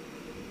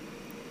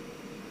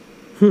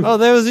 Oh,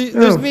 there's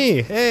Oh.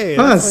 me. Hey,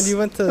 Us. that's when you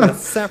went to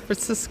San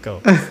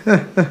Francisco.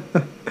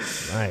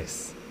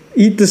 Nice.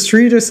 Eat the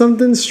street or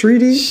something?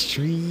 Street eat?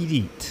 Street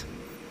eat.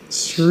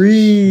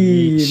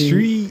 Street. eat.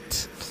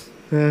 Street.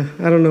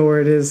 I don't know where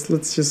it is.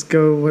 Let's just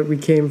go what we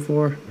came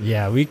for.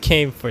 Yeah, we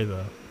came for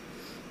the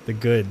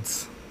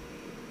goods.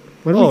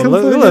 What did we come for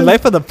look at the again?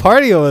 life of the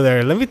party over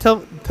there. Let me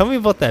tell me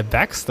about that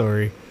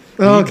backstory.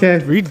 Oh,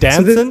 okay. Were you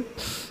dancing?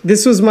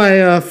 This was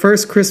my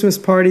first Christmas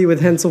party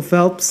with Hensel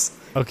Phelps.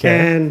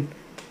 Okay. And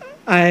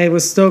I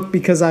was stoked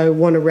because I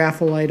won a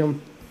raffle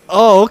item.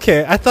 Oh,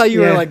 okay. I thought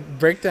you were Yeah. like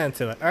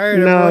breakdancing. Like, all right,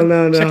 No,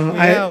 everyone, no, check no. me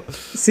out.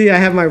 See, I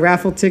have my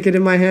raffle ticket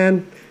in my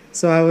hand.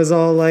 So I was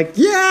all like,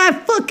 yeah, I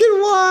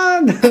fucking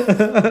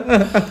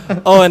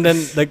won. Oh, and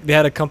then like they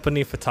had a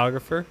company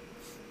photographer.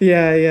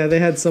 Yeah, they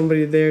had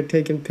somebody there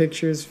taking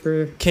pictures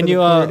for. Can for you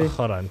the party.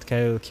 hold on?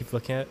 Can I keep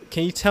looking at it?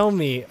 Can you tell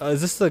me,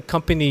 is this the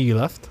company you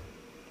left?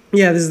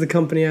 Yeah, this is the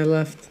company I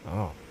left.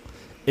 Oh.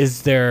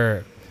 Is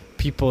there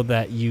people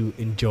that you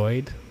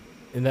enjoyed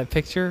in that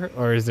picture,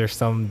 or is there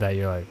some that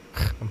you're like,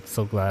 I'm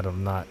so glad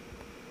I'm not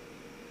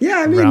Yeah,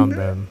 I around mean,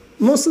 them?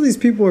 most of these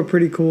people were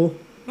pretty cool.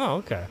 Oh,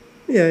 okay.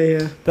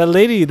 Yeah. That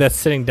lady that's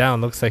sitting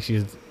down looks like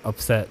she's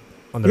upset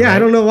on the right. Yeah, I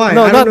don't know why.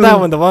 No, I not don't that know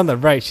one. The one on the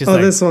right. She's Oh,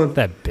 like, this one.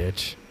 that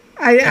bitch.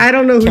 I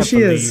don't know who Can't she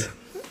is.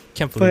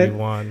 Can't believe you But-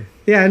 won.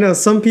 Yeah, I know.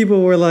 Some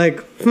people were like,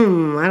 I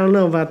don't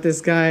know about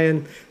this guy.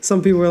 And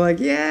some people were like,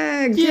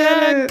 yeah, get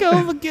Yeah, it.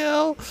 go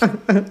Miguel.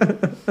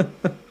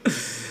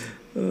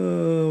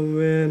 Oh,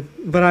 man.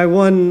 But I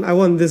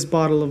won this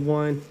bottle of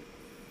wine.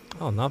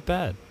 Oh, not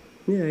bad.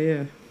 Yeah.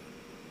 Yeah.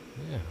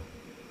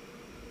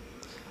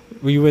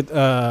 Were you with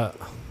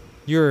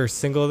you're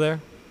single there?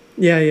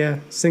 Yeah.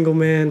 Single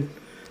man.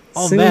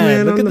 Oh Single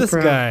man, look on at the this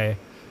prowl. guy.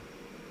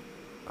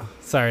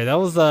 Sorry, that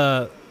was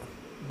that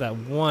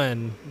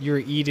one you were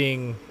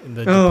eating in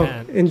the Oh,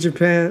 Japan. in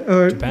Japan.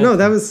 Or Japan no,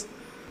 that town. was,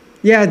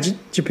 yeah,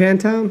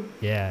 Japantown.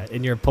 Yeah,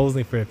 and you're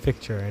posing for a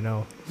picture, I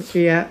know.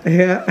 Yeah.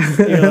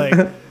 You're like,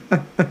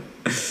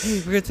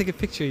 hey, we're gonna take a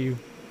picture of you.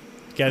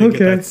 Gotta get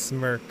Okay. that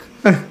smirk.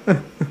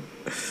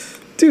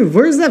 Dude,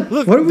 where's that?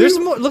 Look, what are there's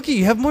we, more. Look,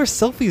 you have more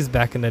selfies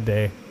back in the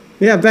day.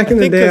 Yeah, back in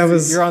the think day, I 'cause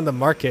was You're on the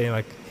market. And you're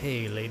like,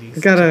 hey, ladies.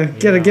 gotta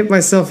check me out. get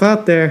myself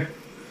out there.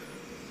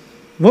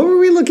 What were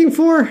we looking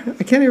for?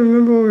 I can't even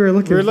remember what we were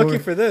looking We were for. looking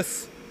for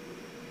this,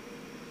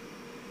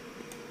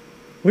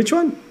 Which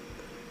one?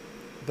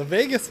 the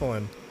Vegas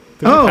one.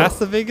 Did Oh. we pass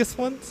the Vegas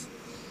ones?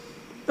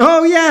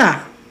 Oh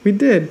yeah, we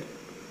did.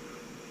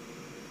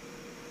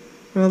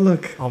 Oh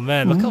look, Oh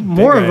man, look how big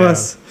more I of am.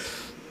 us.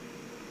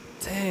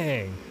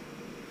 Dang,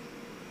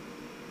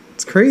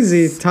 It's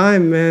crazy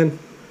time, man.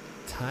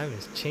 time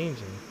is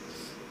changing.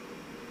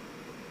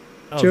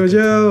 That was a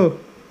good Jojo.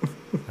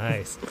 time.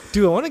 Nice,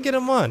 dude. I want to get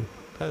him on.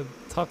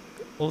 Talk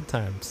old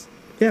times.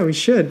 Yeah, we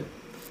should.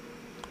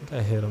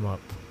 I hit him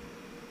up.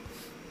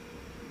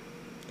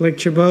 Like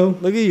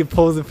Chabot. Look at you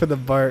posing for the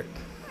Bart.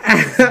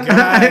 This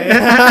guy.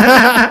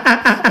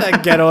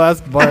 That ghetto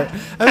ass Bart.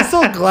 I'm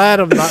so glad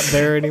I'm not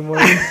there anymore.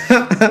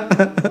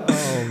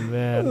 Oh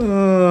man,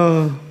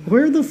 Oh,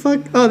 where the fuck?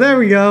 Oh, there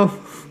we go.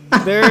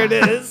 there it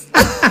is.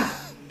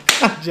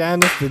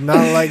 Janice did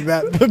not like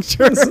that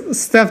picture.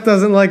 Steph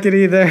doesn't like it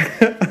either.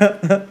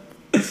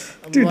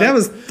 Dude, that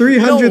was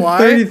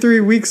 333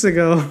 weeks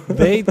ago.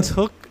 They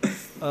took,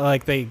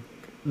 they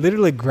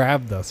literally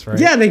grabbed us, right?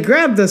 Yeah, they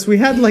grabbed us. We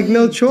had like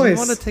no Do you choice.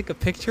 want to take a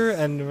picture?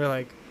 And we're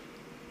like,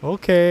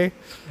 okay.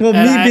 Well,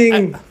 And me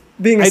I-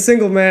 being a I-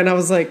 single man, I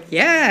was like,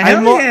 yeah,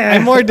 hell yeah. I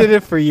more did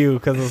it for you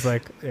because I was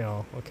like,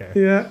 okay.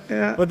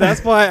 Yeah. But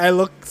that's why I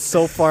look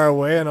so far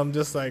away, and I'm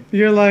just like,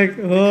 You're like,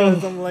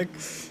 because oh, I'm like,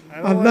 I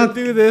I'm don't want not-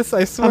 to do this.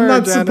 I swear, I'm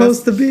not Janice.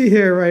 supposed to be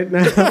here right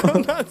now.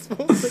 I'm not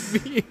supposed to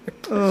be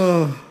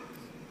here.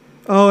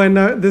 Oh, and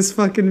this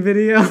fucking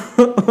video.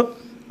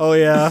 Oh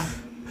yeah,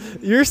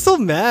 you're so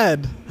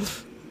mad.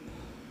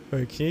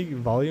 Wait, can you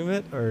volume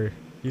it or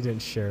you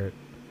didn't share it?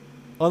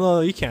 Oh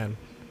no, you can.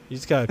 You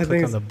just gotta I click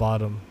think on the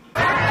bottom.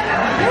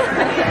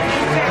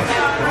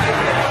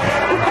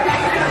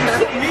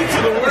 Me to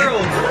the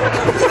world.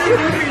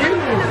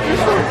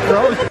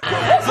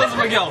 Says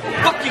Miguel,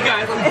 fuck you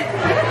guys.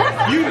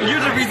 You're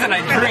the reason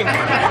I drink.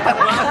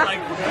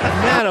 Like,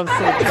 Man, I'm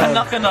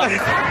so enough.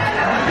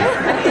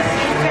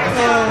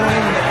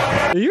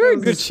 You're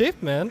in good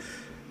shape, man.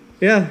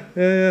 Yeah.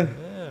 Yeah.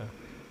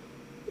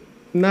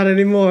 Not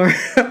anymore.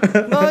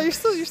 No, you're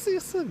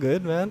still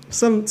good, man.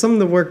 Something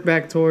to work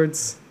back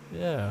towards.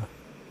 Yeah.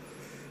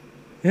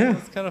 Yeah.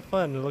 It's kind of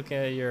fun looking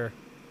at your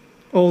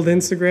Old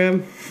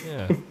Instagram.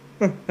 yeah.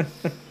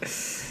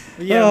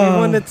 But yeah, we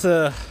wanted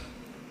to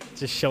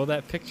just show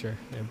that picture.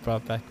 It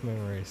brought back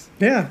memories.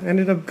 Yeah.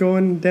 Ended up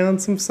going down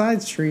some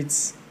side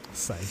streets.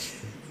 Side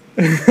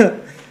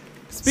streets.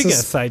 Speaking So-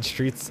 of side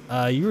streets,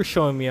 you were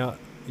showing me out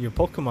your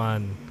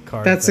Pokemon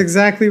cards. That's that-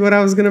 exactly what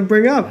I was gonna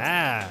bring up.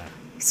 Ah.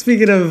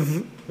 Speaking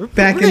of We're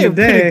back in pretty- the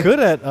day. pretty good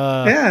at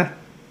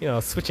Yeah.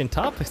 switching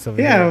topics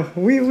over Yeah.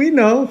 here. We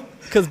know.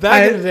 Because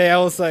back in I- the day, I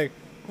was like,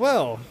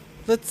 well,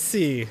 let's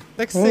see.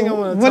 Next thing I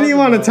want to. What do you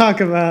want to talk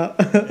about?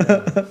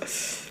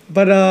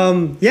 But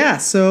yeah.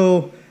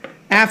 So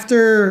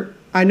after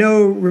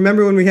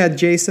remember when we had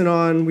Jason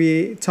on,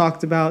 we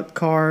talked about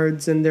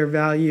cards and their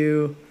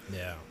value,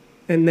 Yeah.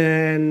 and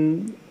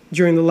then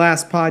during the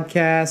last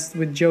podcast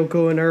with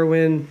Joko and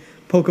Erwin,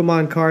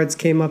 Pokemon cards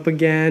came up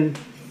again,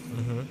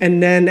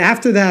 and then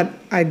after that,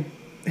 I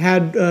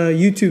had a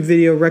YouTube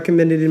video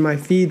recommended in my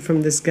feed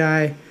from this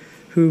guy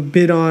who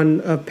bid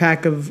on a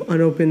pack of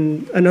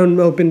an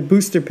unopened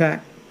booster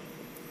pack,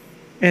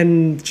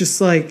 and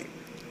just like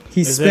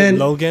he Is spent it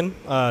Logan?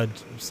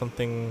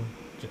 Something.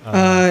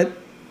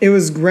 it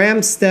was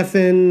Graham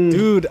Stephan.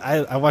 Dude,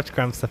 I watch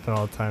Graham Stephan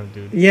all the time,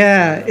 dude.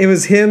 Yeah, it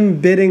was him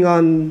bidding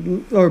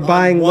on or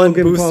buying one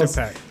Logan booster Paul's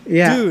pack.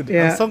 Yeah, Dude,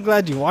 yeah. I'm so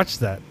glad you watched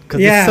that because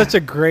Yeah. it's such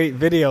a great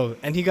video,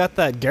 and he got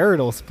that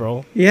Gyarados,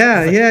 bro.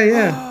 Yeah,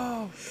 yeah.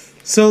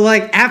 So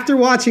like after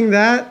watching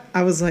that,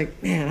 I was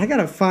like, man, I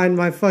gotta find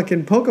my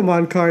fucking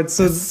Pokemon cards.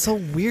 So It's so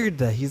weird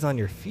that he's on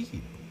your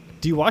feed.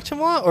 Do you watch him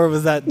a lot, or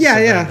was that? Just yeah,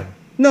 a yeah. random?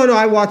 No,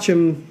 I watch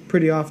him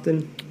pretty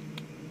often.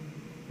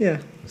 Yeah,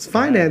 it's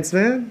finance,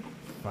 man.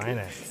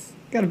 Finance.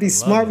 Gotta be Love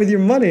smart it. with your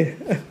money.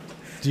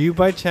 Do you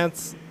by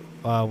chance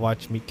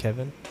watch Meet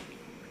Kevin?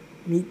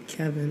 Meet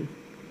Kevin.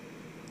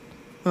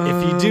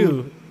 If you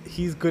do,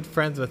 he's good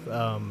friends with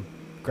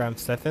Graham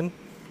Stephan,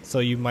 so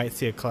you might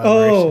see a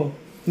collaboration.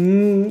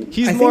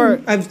 He's I think more.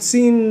 I've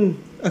seen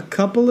a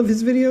couple of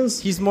his videos.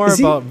 He's more Is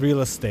he- about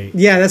real estate.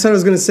 Yeah, that's what I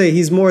was gonna say.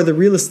 He's more the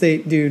real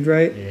estate dude,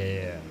 right?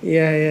 Yeah,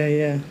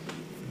 Yeah.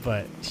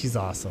 but he's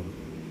awesome.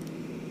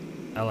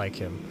 I like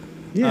him.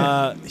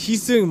 Yeah.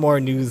 He's doing more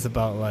news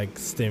about like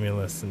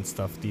stimulus and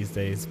stuff these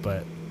days,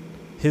 but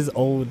his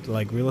old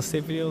like real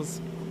estate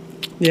videos,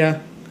 Yeah.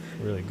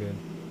 really good.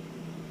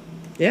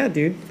 Yeah,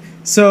 dude.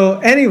 So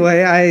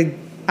anyway,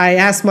 I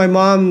asked my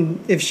mom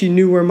if she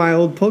knew where my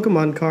old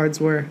Pokemon cards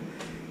were,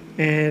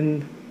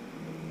 and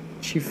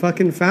she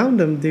fucking found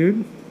them,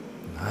 dude.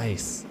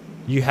 Nice.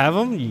 You have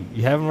him?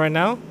 You have him right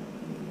now?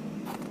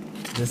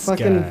 This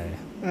Fucking- guy.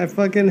 I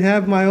fucking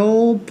have my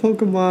old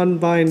Pokemon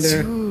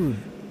binder. Dude,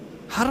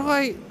 how do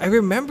I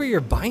remember your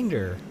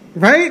binder.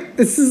 Right?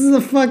 This is a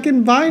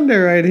fucking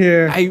binder right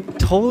here. I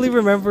totally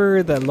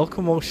remember that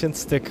locomotion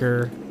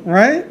sticker.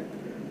 Right?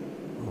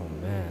 Oh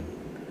man,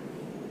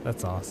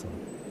 that's awesome.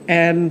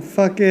 And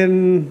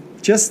fucking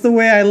just the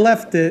way I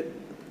left it,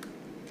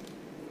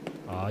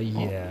 Oh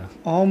yeah.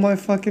 all my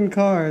fucking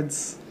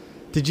cards.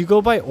 Did you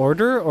go by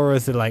order, or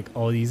is it like,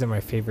 oh, these are my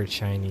favorite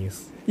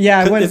shinies? Yeah,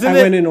 I 'Cause went. isn't I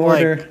went it in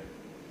order. like-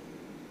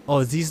 Oh,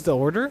 is these the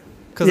order?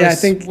 Because Yeah, I I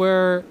think-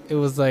 swear it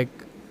was like,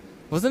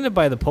 wasn't it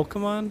by the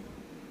Pokemon,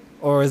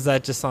 or is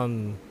that just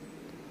on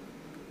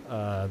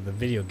the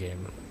video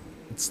game?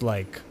 It's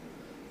like,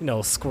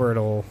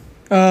 Squirtle.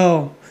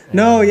 Oh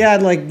no, And- yeah,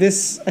 like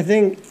this. I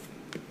think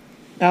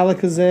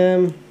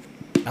Alakazam.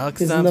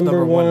 Alakazam's number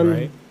number one, one.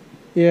 right?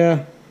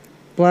 Yeah,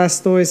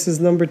 Blastoise is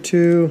number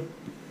 2.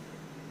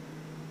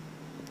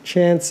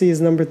 Chansey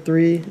is number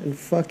 3, and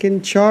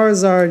fucking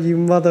Charizard, you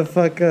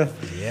motherfucker.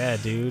 Yeah,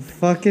 dude.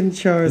 Fucking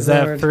Charizard. Is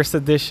that first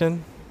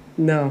edition?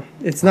 No,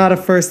 it's not a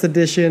first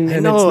edition, I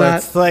and know,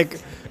 it's not. like,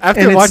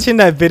 after and it's- watching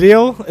that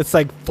video, it's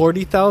like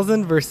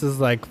 40,000 versus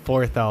like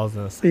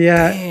 4,000. It's like,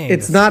 Yeah, dang,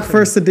 it's that's not crazy.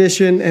 first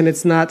edition, and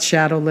it's not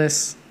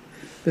shadowless.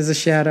 There's a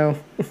shadow.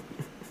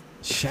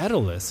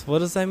 Shadowless. What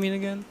does that mean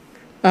again?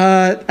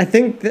 I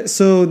think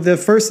so. The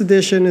first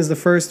edition is the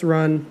first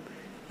run,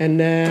 and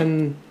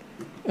then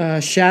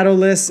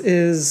shadowless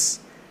is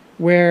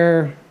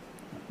where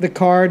the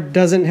card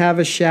doesn't have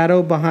a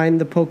shadow behind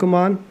the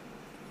Pokemon.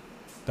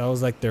 That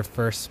was like their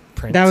first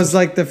print. That was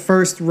like the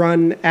first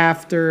run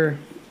after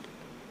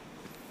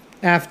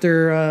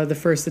the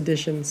first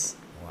editions.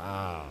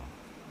 Wow.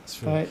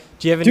 That's really- Right.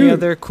 Do you have any Dude.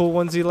 other cool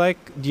ones you like?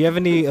 Do you have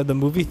any of the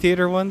movie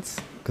theater ones?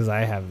 Because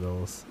I have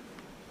those.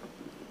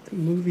 The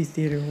movie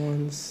theater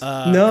ones.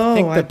 I No,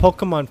 think the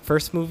Pokemon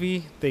first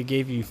movie, they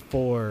gave you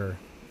 4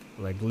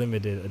 like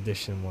limited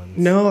edition ones.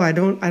 no, I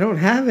don't. I don't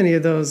have any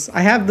of those.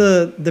 I have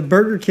the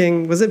Burger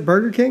King. Was it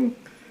Burger King?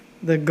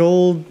 The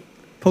gold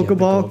Pokeball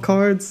gold.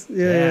 cards. I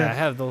Yeah,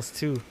 have those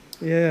too.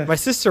 yeah. My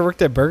sister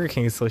worked at Burger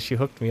King, so she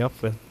hooked me up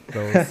with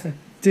those.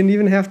 Didn't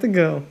even have to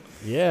go.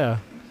 Yeah.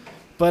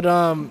 But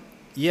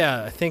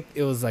yeah, I think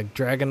it was like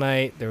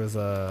Dragonite, there was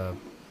a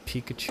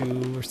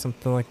Pikachu or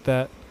something like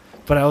that.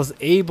 But I was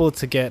able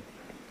to get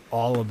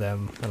all of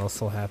them and I was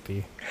so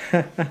happy.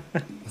 I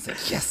was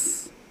like,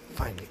 yes,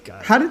 finally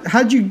got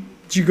it.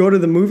 Did you go to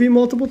the movie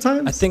multiple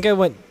times? I think I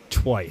went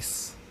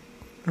twice.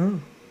 Oh.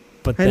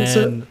 But And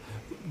so- then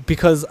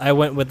because I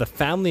went with a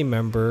family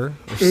member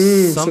or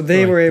So something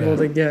they were like able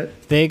that, to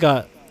get. they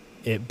got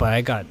it, but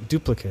I got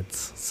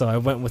duplicates. So I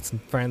went with some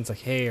friends like,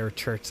 hey, or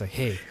church, like,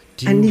 hey,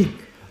 do you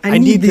I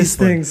need this these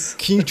one. things.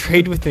 Can you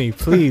trade with me,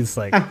 please?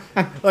 Like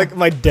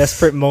my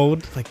desperate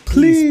mode. Like,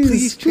 Please,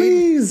 please,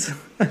 please.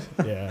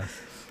 Yeah.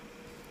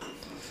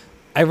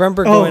 I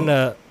remember Oh. going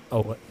to.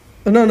 Oh, what?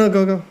 Oh, no,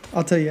 go.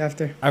 I'll tell you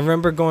after. I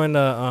remember going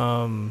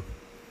to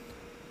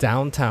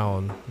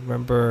downtown.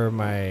 Remember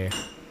my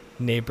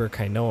neighbor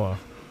Kainoa.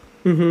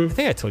 Mm-hmm. I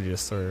think I told you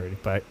this story already,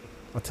 but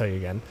I'll tell you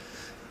again.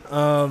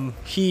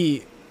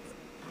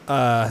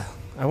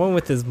 I went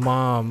with his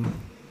mom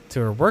to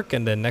her work,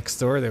 and then next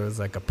door there was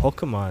like a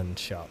Pokemon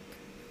shop,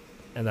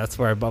 and that's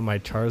where I bought my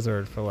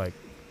Charizard for like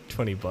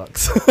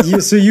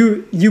 $20. So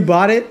you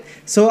bought it.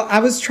 So I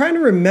was trying to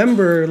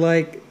remember.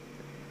 Like,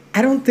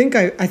 I think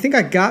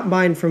I got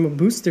mine from a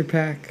booster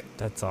pack.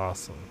 That's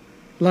awesome.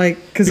 Like,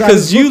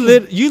 because you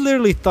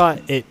literally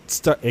thought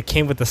it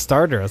came with the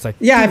starter. I was like,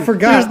 yeah, I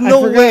forgot. There's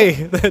no way.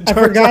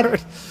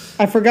 That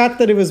I forgot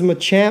that it was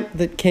Machamp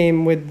that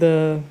came with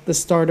the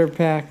starter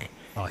pack.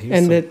 Oh, he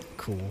was so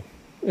cool.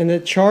 And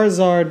that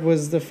Charizard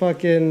was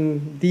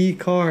the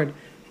card.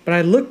 But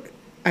I looked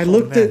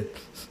at.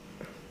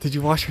 Did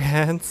you wash your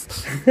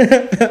hands?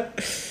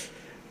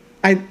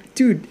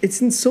 Dude,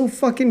 it's in so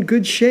fucking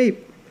good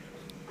shape.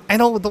 I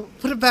know.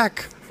 Put it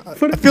back. I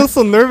feel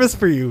so nervous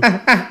for you.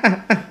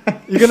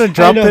 You're gonna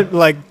drop it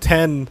like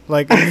 10.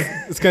 Like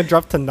it's gonna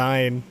drop to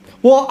 9.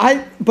 Well,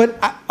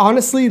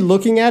 honestly,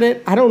 looking at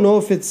it, I don't know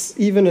if it's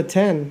even a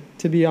 10,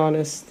 to be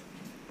honest,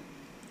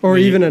 or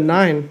even a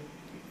 9.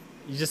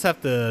 You just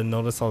have to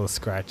notice all the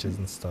scratches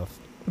and stuff.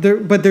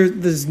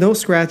 There's no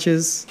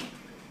scratches,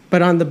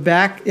 but on the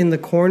back in the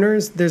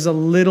corners, there's a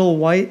little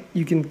white.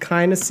 You can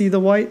kind of see the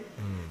white.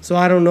 So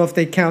I don't know if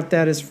they count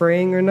that as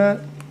fraying or not.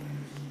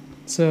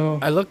 So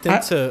I looked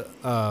into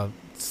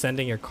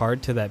sending your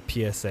card to that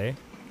PSA.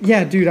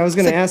 Yeah, dude, I was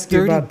gonna ask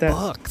you about that.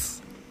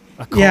 $30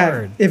 a card.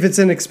 Yeah, if it's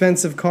an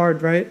expensive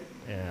card, right?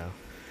 Yeah.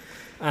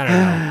 I don't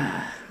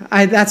know.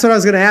 That's what I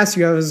was gonna ask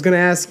you. I was gonna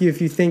ask you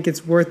if you think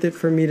it's worth it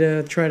for me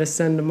to try to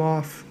send them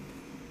off.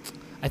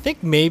 I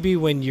think maybe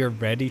when you're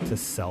ready to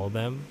sell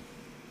them,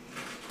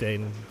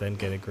 then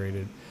get it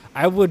graded.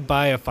 I would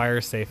buy a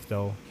fire safe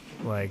though.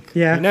 Like,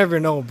 you never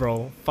know,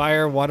 bro.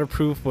 Fire,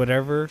 waterproof,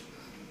 whatever.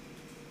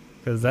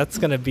 Because that's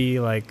gonna be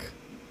like,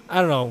 I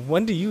don't know.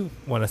 When do you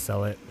want to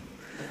sell it?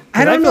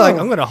 I don't know. Like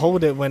I'm gonna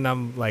hold it when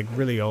I'm like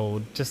really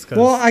old, just because.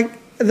 Well,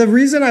 the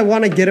reason I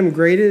want to get them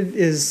graded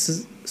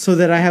is so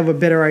that I have a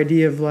better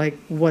idea of like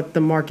what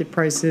the market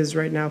price is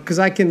right now. Because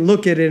I can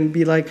look at it and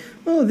be like,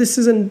 oh, this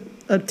isn't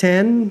a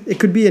 10. It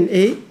could be an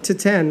 8 to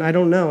 10. I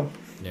don't know.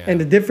 Yeah. And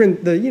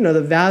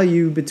the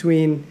value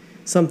between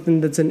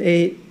something that's an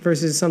 8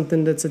 versus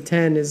something that's a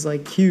 10 is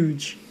like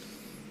huge.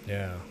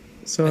 Yeah.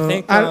 So I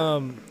think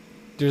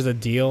there's a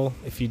deal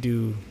if you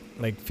do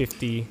like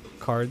 50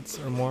 cards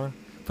or more,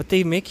 but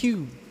they make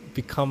you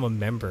become a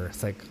member.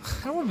 It's like,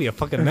 I don't want to be a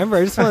fucking member.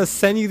 I just want to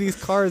send you these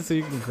cards so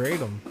you can grade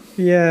them.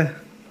 Yeah.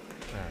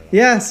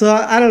 Yeah, so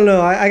I don't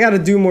know. I got to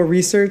do more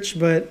research,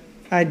 but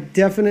I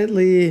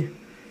definitely,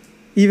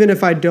 even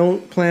if I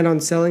don't plan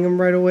on selling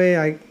them right away,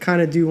 I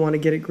kind of do want to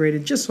get it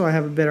graded just so I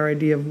have a better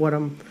idea of what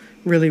I'm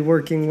really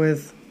working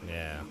with.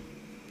 Yeah.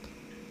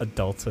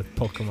 Adults with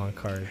Pokemon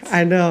cards.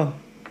 I know.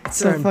 It's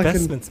so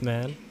investments,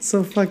 man.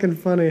 So fucking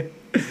funny.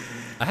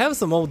 I have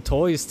some old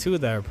toys too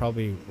that are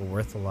probably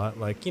worth a lot.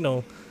 Like,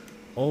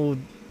 old.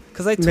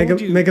 Because I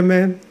told you. Mega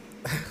Man?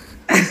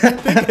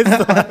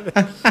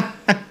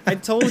 I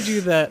told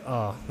you that.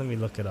 Oh, let me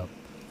look it up.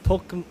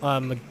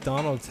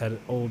 McDonald's had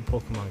old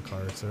Pokemon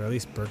cards, or at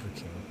least Burger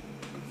King.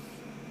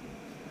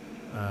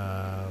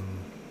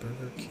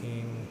 Burger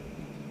King.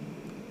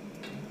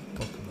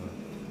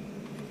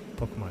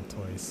 Pokemon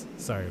toys.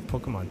 Sorry,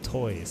 Pokemon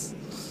toys.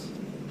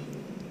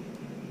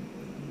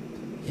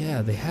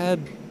 Yeah, they had.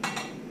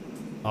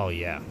 Oh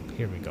yeah,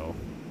 here we go.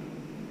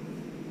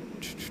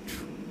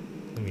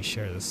 Let me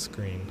share the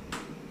screen.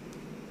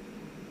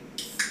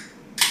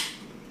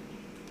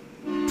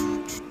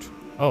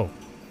 Oh,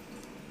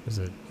 is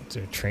there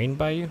a train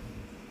by you?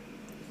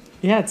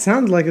 Yeah, it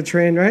sounds like a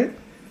train, right?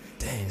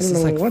 Dang, this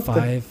is like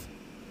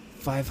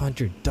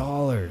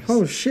 $500.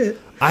 Oh shit!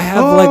 I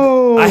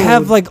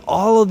have like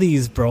all of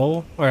these,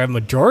 bro, or a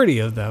majority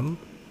of them.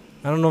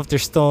 I don't know if they're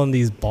still in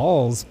these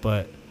balls,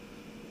 but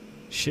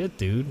shit,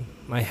 dude,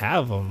 I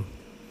have them.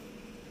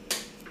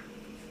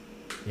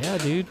 Yeah,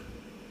 dude.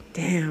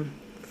 Damn.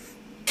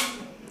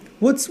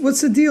 What's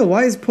the deal?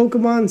 Why is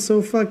Pokemon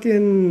so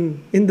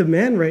fucking in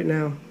demand right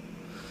now?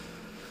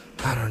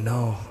 I don't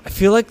know. I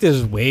feel like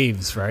there's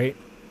waves, right?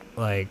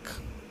 Like,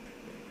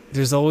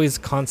 there's always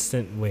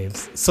constant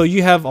waves. So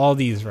you have all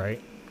these,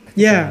 right?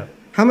 Yeah.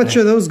 How much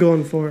are those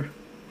going for? I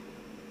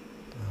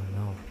don't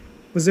know.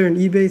 Was there an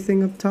eBay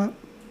thing up top?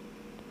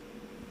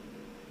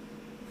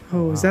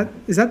 Oh, wow.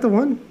 Is that the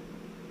one?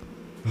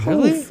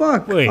 Really? Oh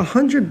fuck! Wait,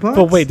 $100.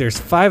 But wait, there's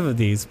 5 of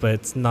these, but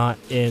it's not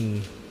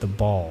in the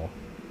ball.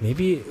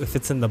 Maybe if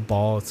it's in the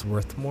ball, it's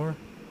worth more.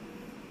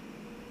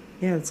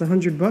 Yeah, it's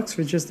 $100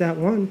 for just that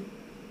one.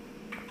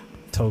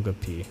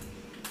 Togepi.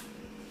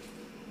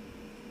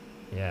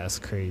 Yeah, it's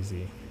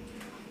crazy.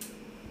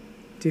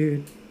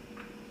 Dude.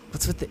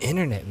 What's with the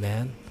internet,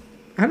 man?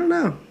 I don't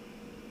know.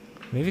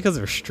 Maybe because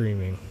we're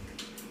streaming.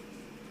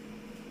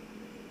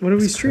 What are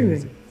we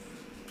streaming? Crazy.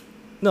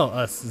 No,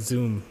 us.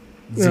 Zooming.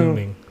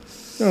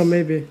 Oh,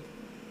 maybe.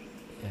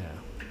 Yeah.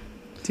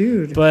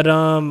 Dude. But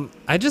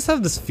I just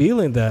have this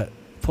feeling that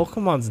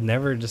Pokemon's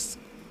never just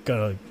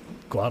gonna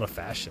go out of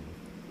fashion.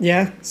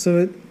 Yeah,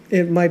 so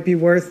it might be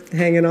worth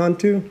hanging on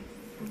to?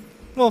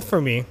 Well, for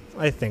me,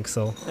 I think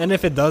so. And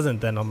if it doesn't,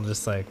 then I'm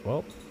just like,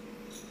 well,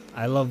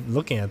 I love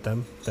looking at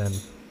them, then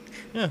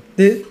yeah.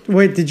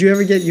 Did you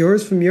ever get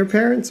yours from your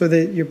parents, or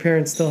your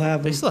parents still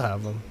have them? They still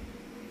have them.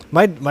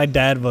 My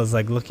dad was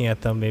like looking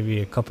at them maybe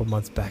a couple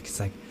months back. He's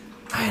like,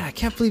 man, I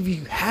can't believe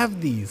you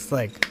have these.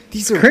 Like,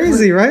 these are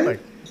crazy, right? Like,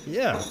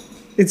 yeah.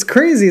 It's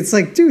crazy. It's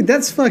like, dude,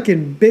 that's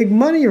fucking big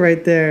money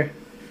right there.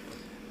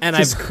 And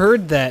I've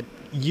heard that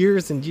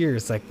years and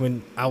years. Like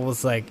when I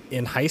was like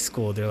in high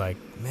school, they're like,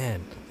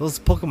 man, those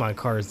Pokemon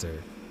cards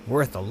are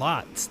worth a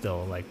lot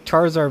still. Like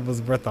Charizard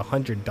was worth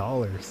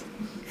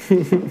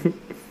 $100.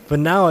 But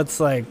now it's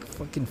like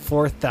fucking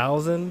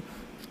 4,000,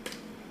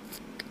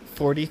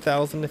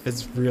 40,000 if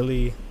it's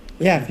really.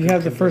 Yeah, if you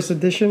have the first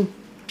edition.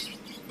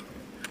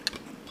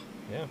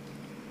 Yeah.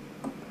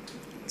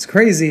 It's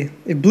crazy.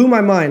 It blew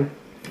my mind.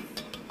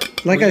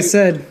 Like I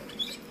said.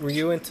 Were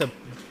you into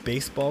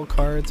baseball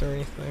cards or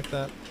anything like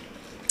that?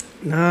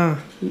 Nah.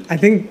 I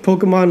think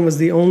Pokemon was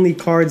the only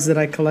cards that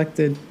I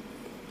collected.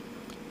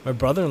 My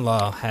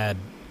brother-in-law had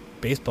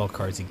baseball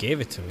cards. He gave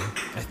it to me.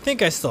 I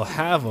think I still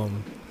have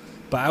them,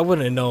 but I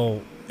wouldn't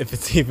know if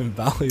it's even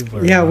valuable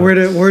or Yeah, not.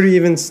 where to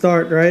even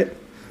start, right?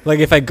 Like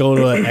if I go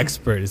to an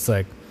expert, it's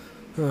like,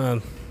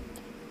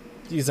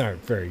 these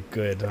aren't very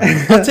good.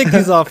 I'll take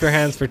these off your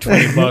hands for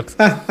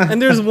 $20.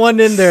 And there's one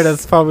in there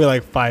that's probably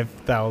like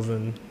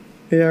 5,000.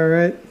 Yeah,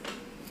 right.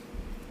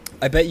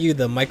 I bet you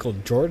the Michael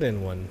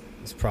Jordan one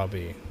is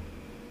probably.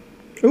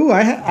 Ooh,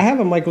 I have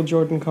a Michael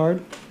Jordan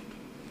card.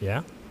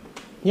 Yeah?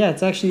 Yeah,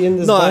 it's actually in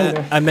this No,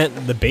 binder. I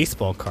meant the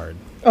baseball card.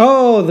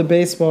 Oh, the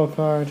baseball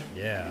card.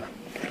 Yeah.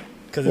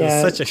 Because it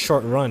was such a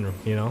short run,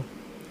 you know?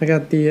 I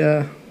got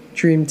the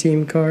Dream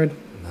Team card.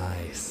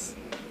 Nice.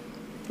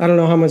 I don't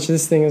know how much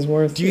this thing is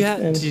worth.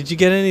 Did you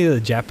get any of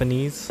the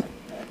Japanese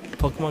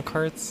Pokemon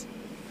cards?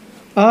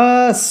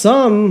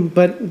 Some,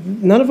 but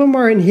none of them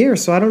are in here,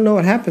 so I don't know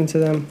what happened to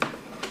them.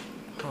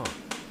 Huh.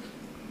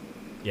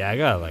 Yeah, I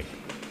got like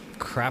a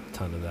crap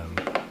ton of them.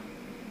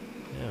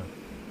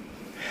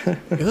 Yeah.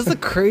 It was a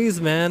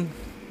craze, man.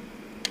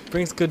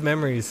 Brings good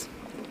memories.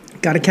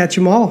 Gotta catch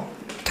them all.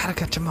 Gotta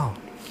catch them all.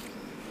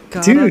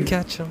 Dude.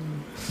 Catch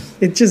them.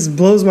 It just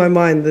blows my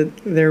mind that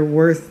they're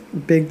worth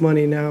big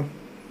money now.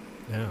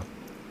 Yeah.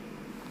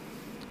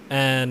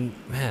 And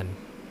man,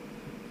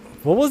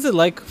 what was it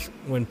like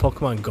when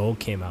Pokemon Go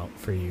came out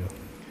for you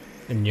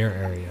in your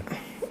area?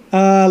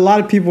 A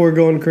lot of people were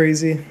going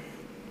crazy.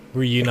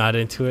 Were you not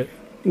into it?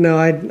 No,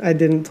 I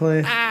didn't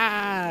play.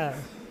 Ah!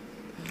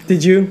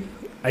 Did you?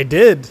 I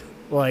did.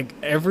 Like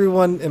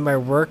everyone in my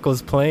work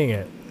was playing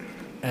it.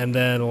 And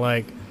then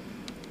like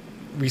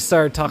we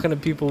started talking to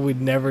people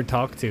we'd never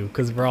talk to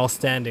because we're all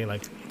standing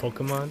like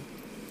Pokemon.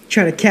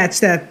 Trying to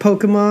catch that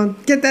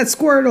Pokemon. Get that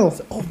Squirtle.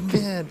 Oh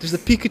man, there's a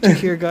Pikachu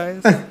here,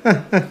 guys.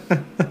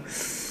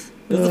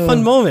 It was a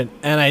fun moment,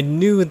 and I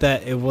knew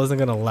that it wasn't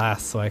gonna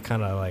last, so I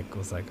kind of like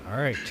was like, all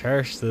right,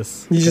 cherish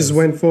this. You just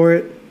went for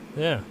it.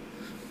 Yeah,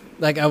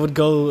 like I would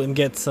go and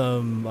get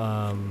some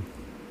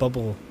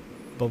bubble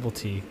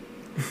tea,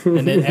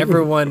 and then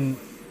everyone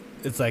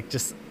is like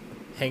just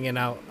hanging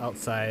out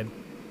outside,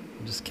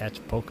 and just catch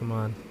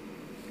Pokemon.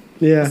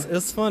 Yeah, it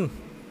was fun.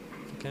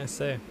 What can I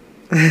say?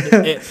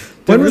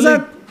 When was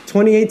that?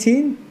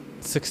 2018?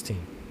 16.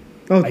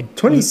 Oh,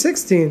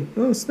 2016.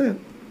 Oh, snap.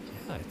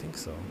 Yeah, I think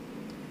so.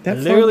 That I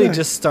literally back.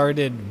 just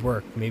started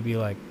work maybe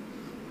like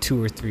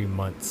 2 or 3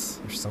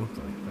 months or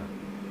something like that.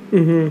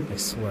 Mm-hmm. I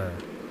swear.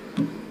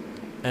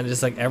 And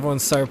just like everyone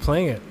started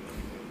playing it.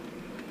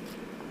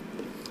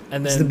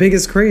 And then it's the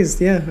biggest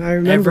craze. Yeah, I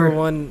remember.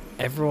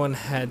 Everyone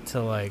had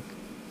to like,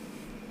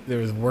 there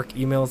was work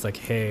emails like,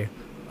 hey,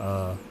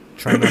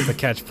 try not to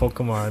catch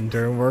Pokemon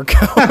during work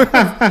hours.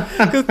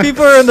 Because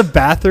people are in the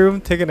bathroom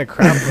taking a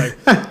crap, like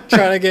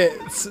trying to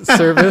get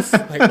service.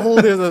 Like,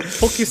 oh, there's a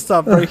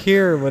Pokestop right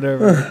here or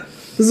whatever.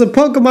 There's a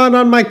Pokemon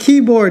on my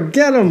keyboard.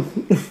 Get him.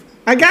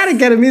 I gotta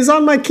get him. He's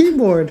on my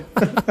keyboard.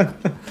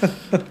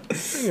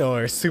 You know,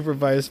 our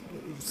supervisors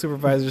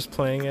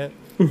playing it.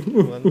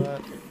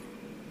 Whatnot.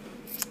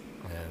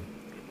 Man.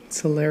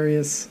 It's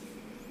hilarious.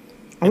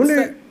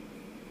 I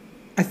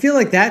feel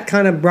like that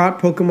kind of brought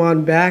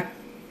Pokemon back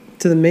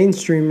to the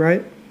mainstream,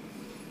 right?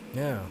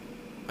 Yeah,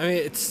 I mean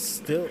it's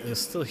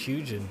still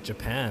huge in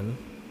Japan.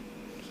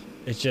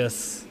 It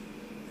just,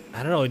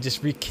 I don't know, it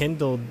just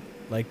rekindled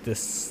like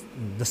this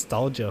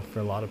nostalgia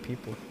for a lot of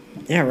people.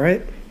 Yeah,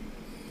 right.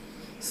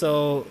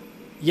 So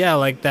yeah,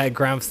 like that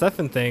Graham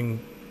Stephan thing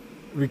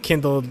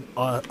rekindled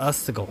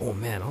us to go, oh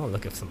man, I want to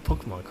look at some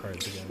Pokemon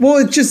cards again. Well,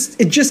 it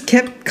just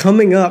kept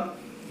coming up,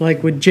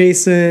 like with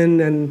Jason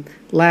and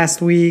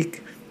last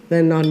week.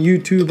 Then on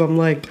YouTube, I'm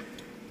like,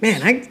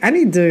 man, I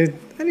need to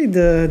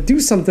do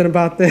something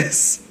about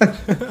this. I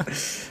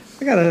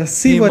gotta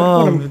see what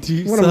I'm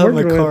working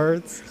with.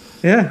 Cards?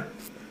 Yeah,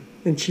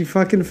 and she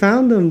fucking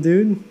found them,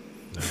 dude.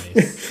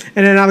 Nice.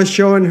 And then I was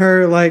showing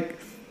her like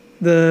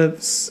the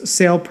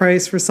sale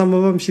price for some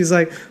of them. She's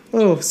like,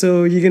 "Oh,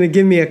 so you're gonna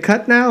give me a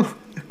cut now?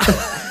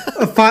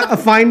 a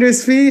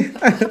finder's fee?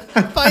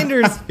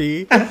 Finder's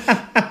fee?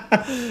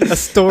 A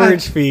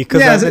storage fee?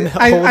 Because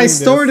I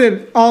stored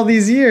it all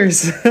these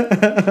years."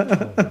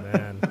 Oh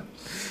man.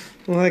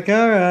 I'm like,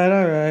 all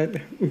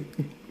right.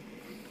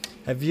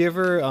 Have you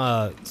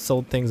ever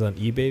sold things on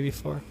eBay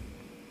before?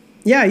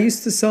 Yeah, I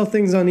used to sell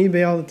things on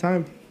eBay all the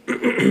time.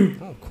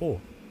 Oh,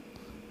 cool.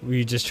 Were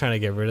you just trying to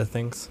get rid of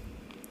things?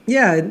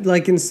 Yeah,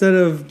 like instead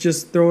of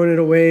just throwing it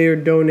away or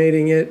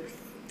donating it,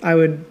 I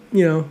would,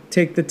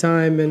 take the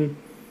time and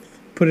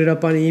put it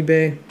up on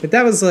eBay. But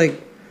that was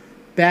like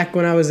back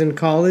when I was in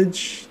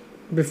college,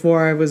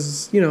 before I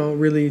was,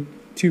 really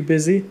too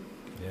busy.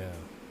 Yeah.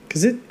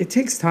 Because it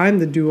takes time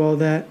to do all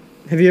that.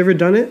 Have you ever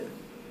done it?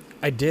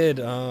 I did.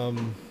 I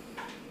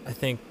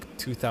think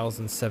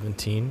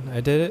 2017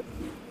 I did it.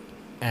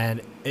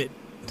 And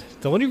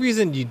the only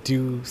reason you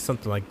do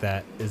something like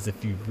that is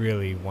if you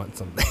really want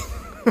something.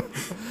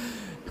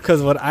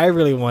 Because what I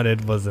really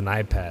wanted was an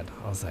iPad.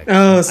 I was like,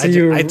 oh,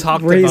 so I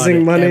talked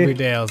raising about it money every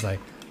day. I was like,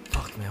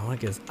 fuck, man, I want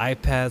to get this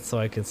iPad so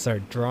I can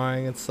start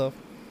drawing and stuff.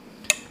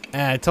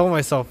 And I told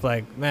myself,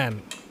 like,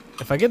 man,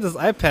 if I get this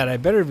iPad, I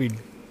better be,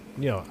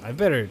 I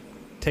better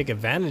take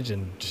advantage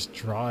and just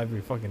draw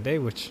every fucking day,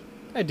 which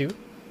I do.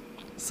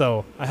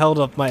 So I held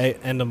up my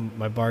end of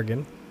my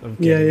bargain of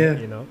getting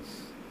it,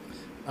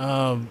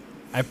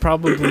 I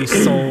probably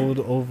sold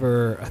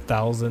over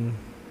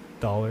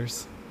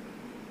 $1,000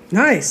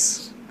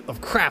 Nice.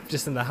 of crap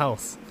just in the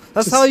house.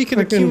 That's Just how you can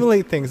fucking-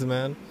 accumulate things,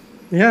 man.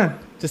 Yeah.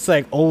 Just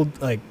like old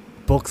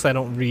books I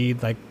don't read,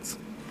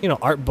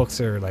 art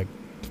books are like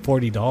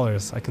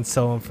 $40. I can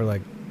sell them for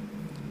like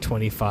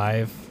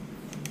 25,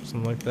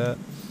 something like that.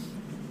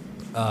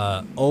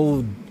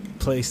 Old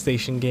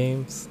PlayStation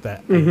games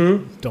that I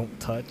don't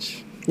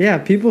touch. Yeah,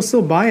 people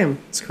still buy them.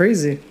 It's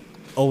crazy.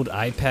 Old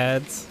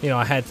iPads.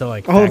 I had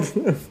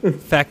to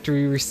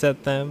factory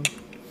reset them.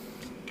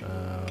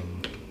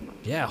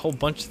 Yeah, a whole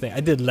bunch of things. I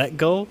did Let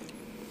Go.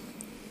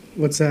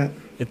 What's that?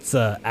 It's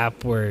a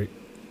app where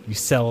you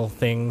sell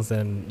things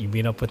and you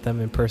meet up with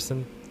them in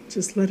person.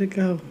 Just let it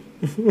go.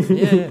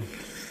 Yeah.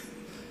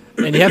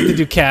 And you have to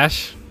do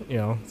cash.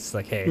 It's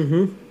like, hey,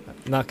 I'm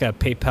not gonna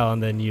PayPal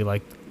and then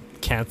you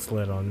cancel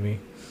it on me.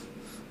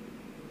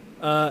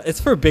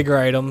 It's for bigger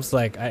items.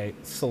 Like I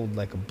sold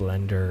a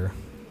blender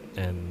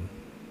and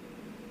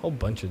a whole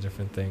bunch of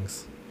different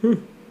things.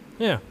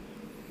 Yeah.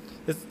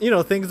 It's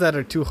things that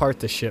are too hard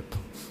to ship.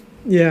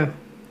 Yeah.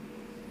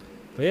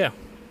 But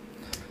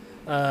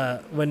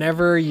yeah.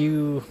 Whenever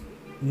you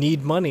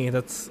need money,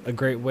 that's a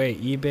great way.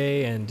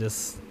 eBay and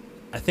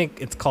I think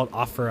it's called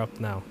OfferUp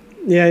now.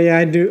 Yeah,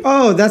 I do.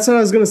 Oh, that's what I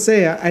was going to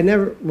say. I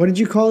never, what did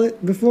you call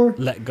it before?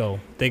 Let Go.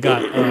 They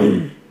got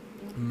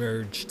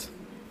merged.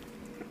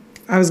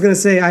 I was going to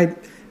say,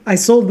 I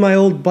sold my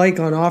old bike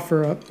on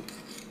OfferUp.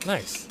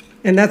 Nice.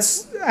 And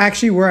that's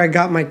actually where I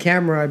got my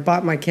camera. I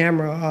bought my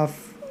camera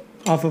off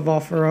of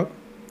OfferUp.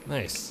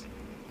 Nice.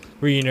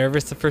 Were you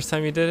nervous the first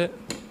time you did it?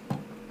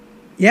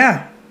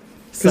 Yeah.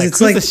 It's like,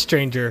 who's a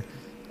stranger?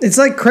 It's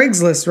like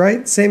Craigslist,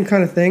 right? Same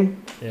kind of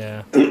thing.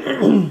 Yeah.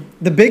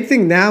 The big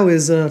thing now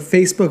is a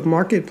Facebook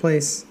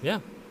Marketplace. Yeah.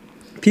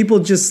 People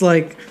just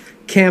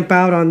camp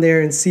out on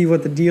there and see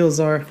what the deals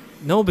are.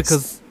 No,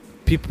 because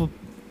people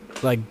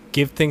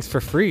give things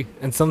for free,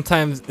 and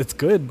sometimes it's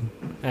good.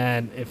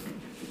 And if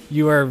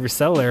you are a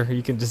reseller,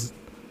 you can just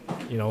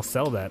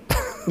sell that.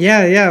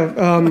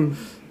 Yeah.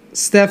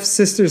 Steph's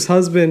sister's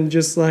husband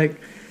just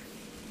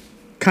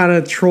kind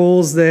of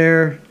trolls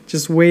there,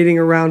 just waiting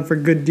around for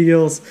good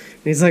deals.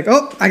 And he's like,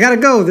 oh, I gotta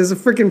go. There's a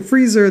freaking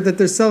freezer that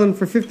they're selling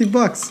for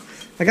 $50.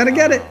 I gotta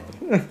get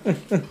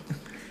it.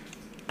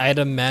 I'd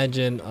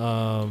imagine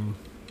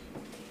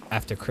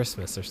after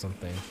Christmas or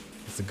something,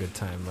 it's a good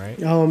time, right?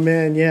 Oh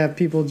man, yeah.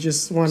 People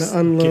just want to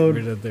unload.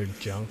 Get rid of their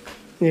junk.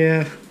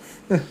 Yeah.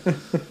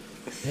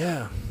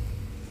 Yeah.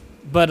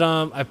 But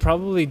I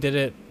probably did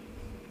it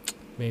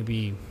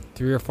maybe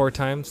 3 or 4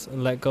 times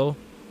and Let Go.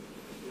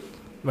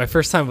 My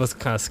first time was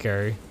kind of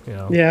scary,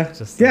 Yeah.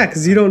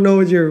 Because you don't know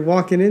what you're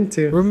walking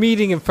into. We're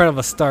meeting in front of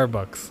a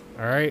Starbucks,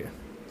 all right?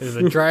 There's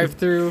a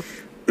drive-through.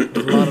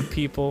 There's a lot of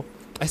people.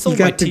 I sold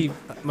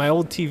my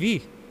old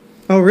TV.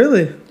 Oh,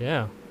 really?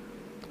 Yeah.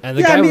 And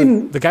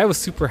the guy was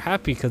super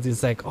happy because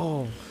he's like,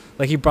 oh,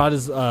 he brought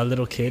his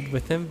little kid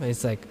with him. And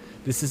he's like,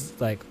 this is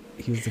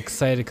he was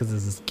excited because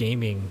it's this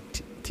gaming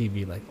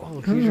TV.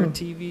 Here's your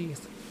TV.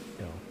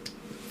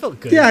 Felt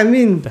good. Yeah,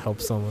 to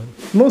help someone.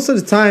 Most of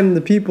the time,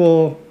 the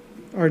people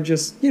are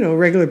just,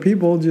 regular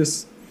people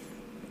just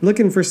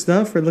looking for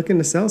stuff or looking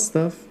to sell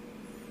stuff.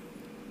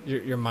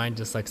 Your mind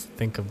just likes to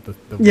think of the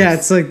yeah,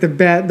 worst. it's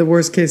the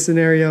worst case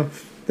scenario,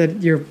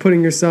 that you're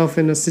putting yourself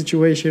in a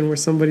situation where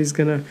somebody's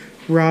gonna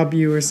rob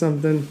you or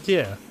something.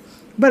 Yeah.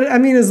 But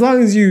as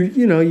long as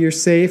you're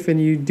safe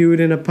and you do it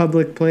in a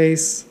public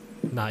place,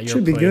 not your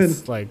should place. Be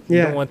good.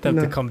 You don't want them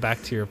to come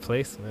back to your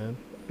place, man.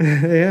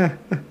 Yeah.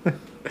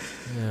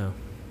 Yeah.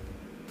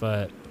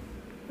 But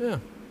yeah.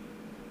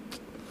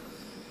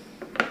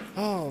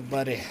 Oh,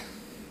 buddy.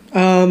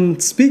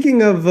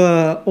 Speaking of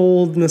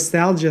old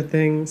nostalgia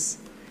things,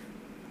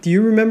 do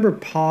you remember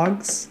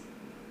Pogs?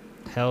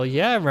 Hell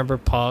yeah, I remember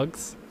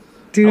Pogs.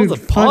 Dude, I was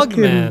a Pog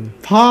man.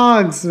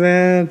 Pogs,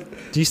 man.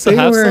 Do you still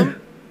have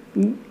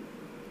some?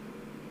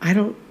 I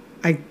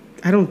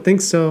don't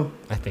think so.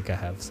 I think I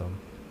have some.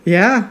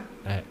 Yeah?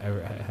 I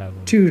have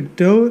them. Dude,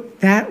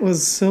 that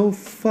was so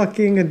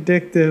fucking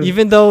addictive.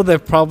 Even though they're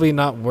probably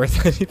not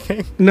worth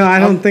anything. No, I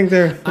don't think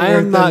they're I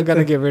am not going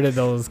to get rid of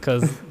those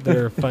because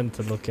they're fun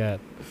to look at.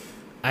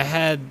 I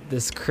had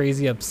this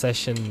crazy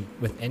obsession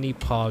with any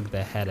pog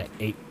that had an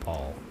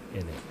 8-ball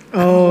in it.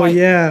 Oh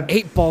yeah,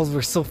 8-balls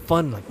were so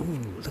fun. Like, ooh,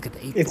 look at the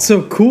 8-ball. it's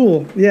so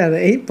cool. Yeah, the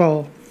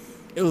 8-ball.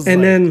 It was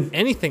and like then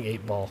anything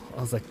 8-ball.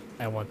 I was like,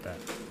 I want that.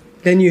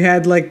 Then you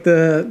had like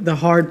the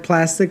hard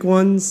plastic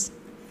ones.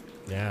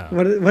 Yeah.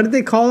 What did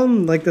they call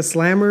them? Like the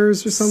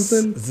slammers or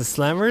something? Is the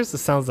slammers? It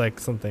sounds like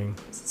something.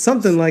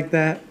 Something like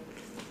that.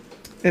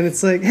 And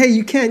it's like, hey,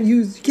 you can't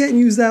use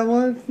that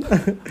one.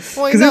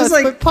 Why it not? was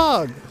It's like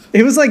pog.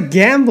 it was like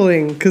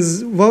gambling.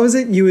 Because what was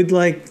it? You would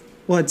like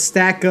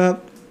stack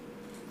up.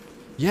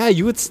 Yeah,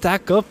 you would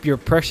stack up your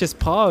precious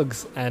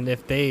pogs, and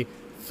if they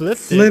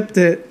flipped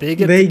it, they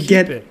get to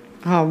keep it.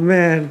 Oh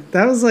man,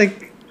 that was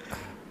like.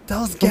 That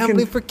was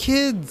gambling for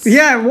kids.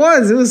 Yeah, it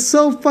was. It was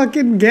so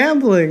fucking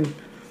gambling.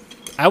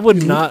 I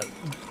would not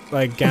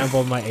like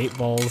gamble my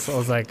 8-balls. I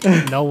was like,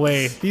 no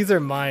way. These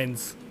are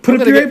mines. Put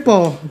up your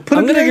 8-ball.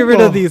 I'm gonna get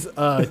rid of these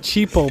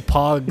cheapo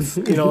pogs.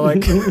 You know,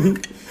 like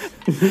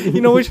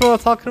you know which one I'm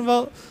talking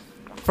about?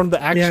 From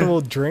the actual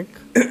drink.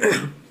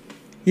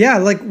 Yeah,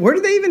 like where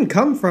do they even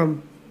come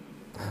from?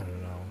 I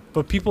don't know.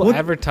 But people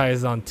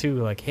advertise on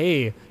too, like,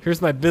 hey,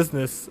 here's my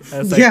business.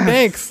 And it's like,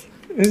 thanks.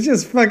 It's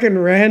just fucking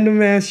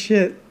random ass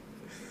shit.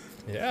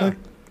 Yeah.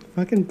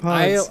 Fucking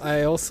pods.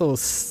 I also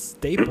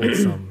stapled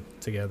some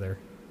together.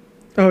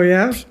 Oh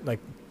yeah? Like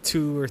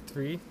 2 or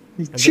 3.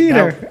 You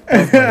cheater.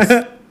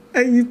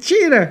 You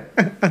cheater.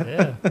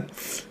 Yeah.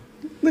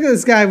 Look at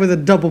this guy with a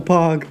double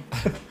pog.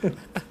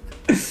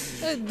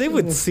 They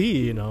would see,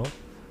 you know.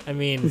 I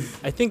mean,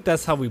 I think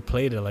that's how we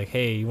played it. Like,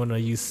 hey, you want to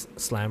use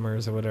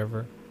slammers or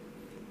whatever?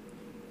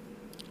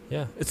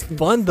 Yeah. It's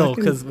fun, though,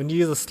 because when you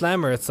use a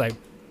slammer, it's like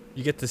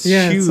you get this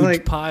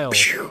huge pile.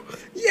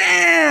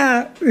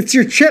 Yeah! It's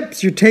your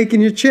chips. You're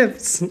taking your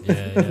chips.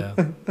 Yeah.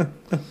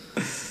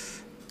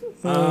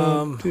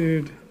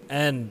 Dude.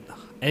 And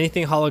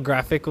anything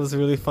holographic was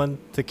really fun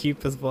to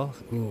keep as well.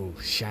 Ooh,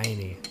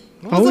 shiny.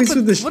 What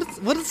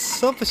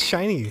is up with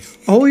shinies?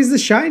 Always the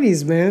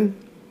shinies, man.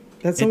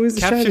 That's always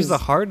the shinies. It captures the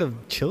heart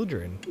of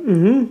children.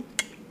 Mm-hmm.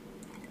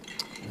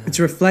 It's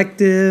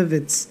reflective.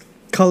 It's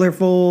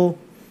colorful.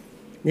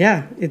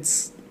 Yeah,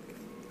 it's...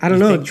 I don't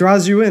know. It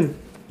draws you in.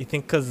 You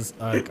think because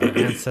our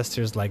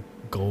ancestors like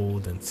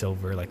gold and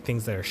silver, like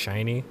things that are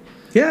shiny?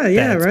 Yeah,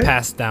 it's right?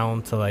 passed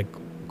down to like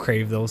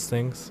crave those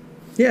things?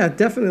 Yeah,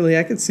 definitely.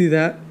 I could see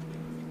that.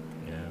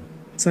 Yeah.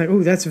 It's like,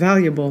 ooh, that's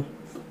valuable.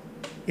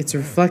 It's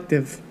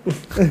reflective.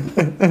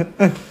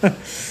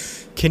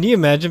 Can you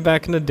imagine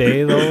back in the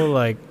day, though,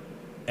 like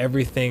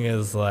everything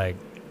is like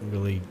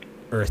really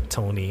earth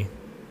tony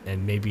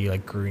and maybe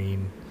like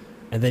green,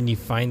 and then you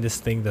find this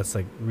thing that's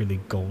like really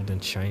gold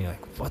and shiny,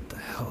 like, what the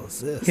hell is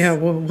this? Yeah,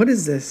 well, what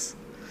is this?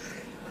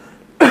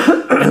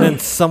 And then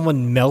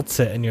someone melts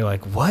it and you're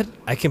like, what?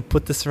 I can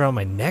put this around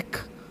my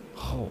neck?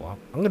 Oh,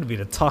 I'm gonna be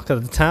the talk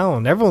of the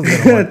town. Everyone's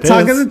gonna want this.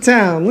 Talk of the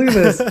town. Look at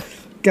this.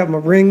 Got my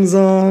rings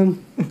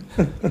on.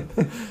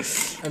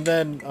 And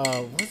then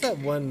what's that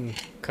one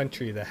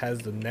country that has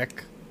the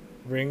neck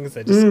rings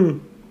that just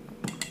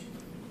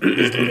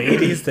these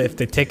ladies that if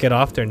they take it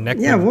off their neck?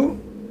 Yeah,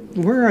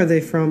 where are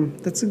they from?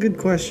 That's a good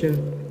question.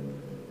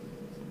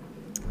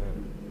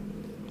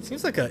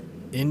 Seems like a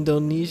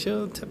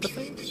Indonesia type of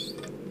thing,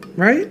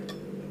 right?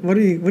 What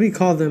do you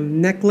call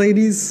them? Neck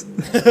ladies?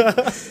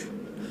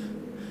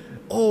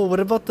 Oh, what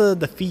about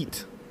the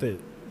feet?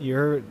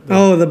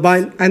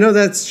 I know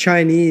that's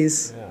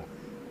Chinese. Yeah.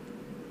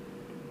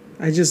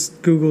 I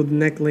just googled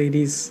neck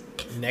ladies.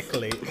 Neck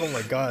lady. Oh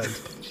my god.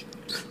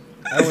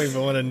 I don't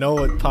even want to know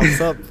what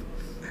pops up.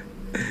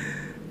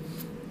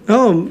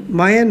 Oh,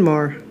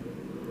 Myanmar.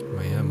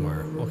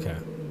 Okay.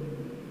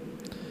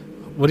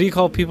 What do you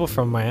call people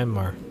from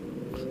Myanmar?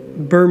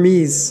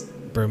 Burmese.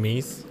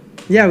 Burmese?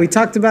 Yeah, we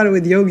talked about it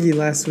with Yogi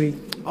last week.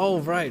 Oh,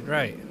 right.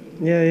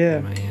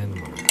 Yeah.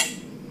 Myanmar.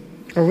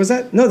 Or was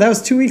that? No, that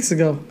was 2 weeks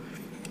ago.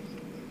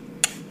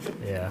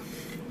 Yeah.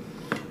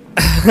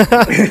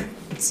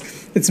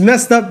 It's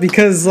messed up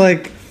because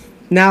like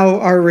now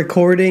our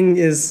recording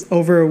is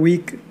over a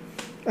week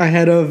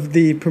ahead of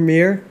the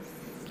premiere.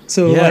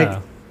 So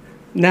like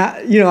now,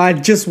 I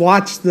just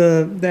watched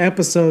the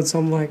episode, so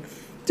I'm like,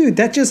 dude,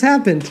 that just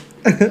happened.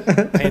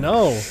 I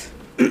know.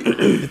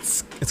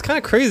 It's kind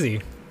of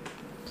crazy.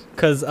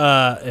 Cuz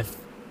if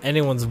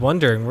anyone's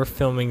wondering, we're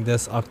filming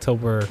this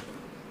October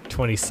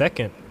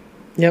 22nd.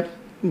 Yep.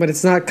 But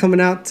it's not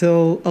coming out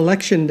till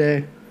election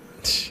day.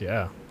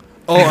 Yeah.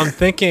 Oh, I'm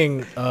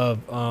thinking of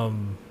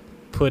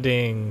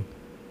putting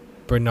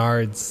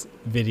Bernard's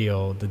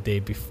video the day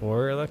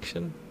before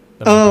election.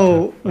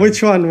 Oh,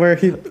 which one?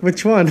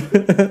 Which one?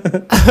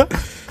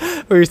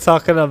 Where you're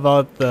talking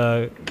about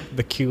the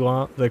Q.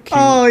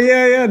 Oh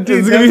yeah, dude.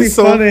 It's gonna be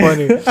so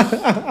funny.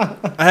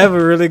 I have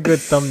a really good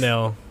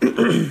thumbnail.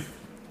 Do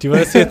you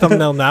want to see a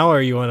thumbnail now,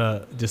 or you want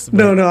to just?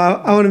 No.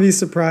 I want to be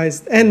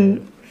surprised.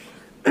 And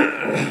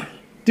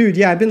dude,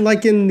 yeah, I've been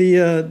liking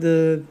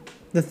the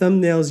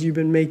thumbnails you've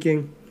been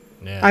making.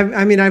 Yeah.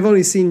 I mean, I've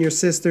only seen your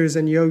sisters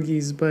and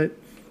Yogi's, but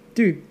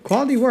dude,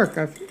 quality work.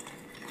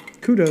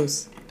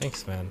 Kudos.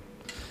 Thanks, man.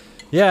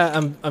 Yeah,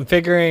 I'm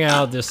figuring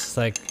out just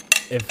like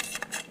if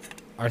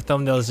our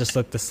thumbnails just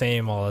look the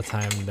same all the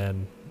time,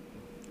 then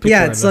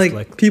Yeah, are it's less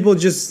like people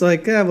just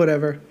like,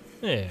 whatever.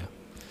 yeah.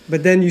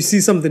 But then you see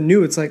something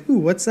new, it's like, ooh,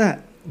 what's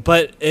that?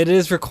 But it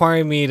is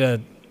requiring me to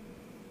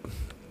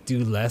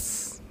do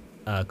less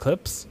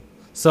clips,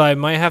 so I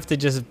might have to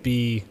just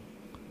be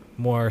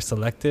more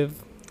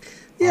selective.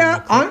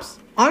 Yeah, on the clips.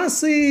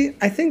 honestly,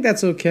 I think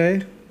that's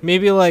okay.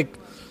 Maybe like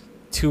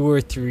 2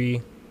 or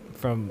 3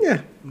 from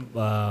Yeah.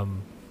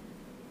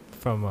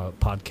 from a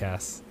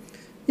podcast.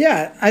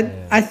 Yeah,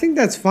 I think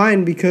that's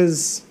fine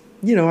because,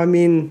 I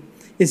mean,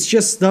 it's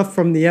just stuff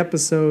from the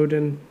episode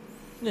and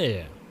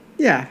Yeah.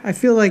 yeah, I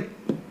feel like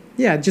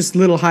just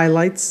little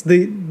highlights,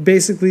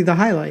 basically the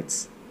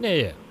highlights.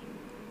 Yeah.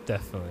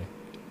 Definitely.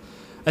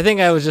 I think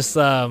I was just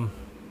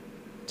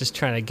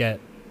trying to get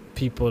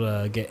people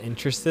to get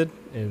interested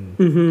in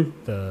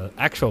the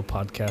actual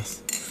podcast.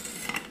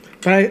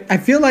 But I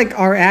feel like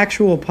our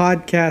actual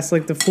podcast,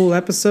 like the full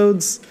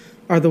episodes,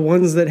 are the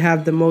ones that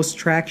have the most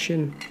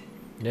traction.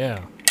 Yeah.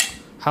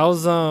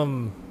 How's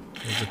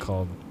what's it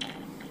called?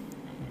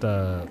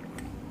 The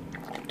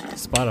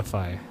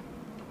Spotify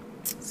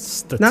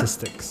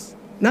statistics.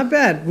 Not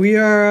bad.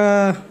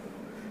 We're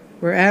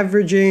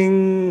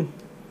averaging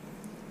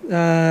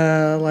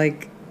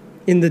like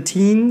in the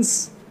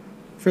teens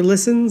for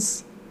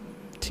listens.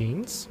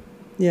 Teens?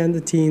 Yeah, in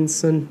the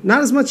teens, and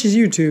not as much as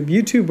YouTube.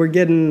 YouTube, we're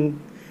getting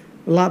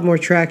a lot more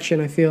traction.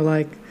 I feel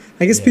like.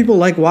 I guess Yeah. people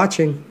like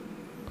watching.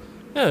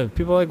 Yeah,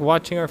 people like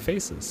watching our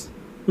faces.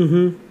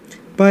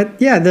 But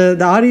yeah, the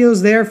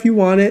audio's there if you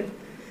want it.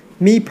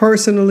 Me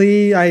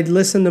personally, I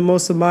listen to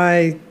most of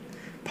my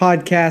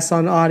podcasts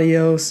on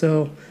audio,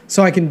 so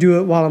I can do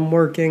it while I'm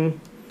working.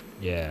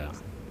 Yeah.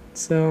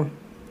 So,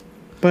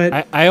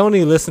 but I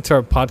only listen to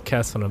our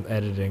podcast when I'm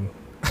editing.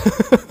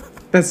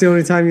 that's the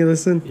only time you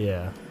listen.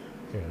 Yeah.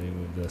 Here, let me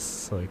move this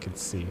so I can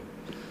see.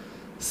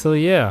 So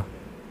yeah.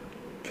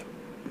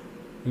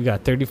 We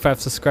got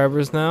 35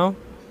 subscribers now.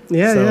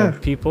 Yeah, so yeah.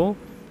 people,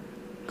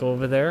 go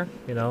over there,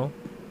 Yeah,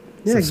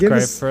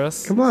 subscribe for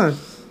us. Come on.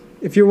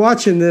 If you're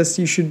watching this,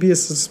 you should be a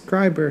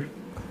subscriber.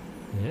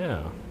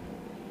 Yeah.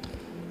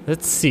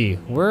 Let's see.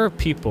 Where are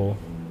people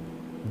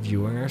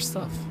viewing our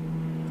stuff?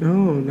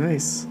 Oh,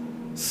 nice.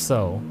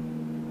 So,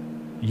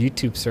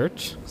 YouTube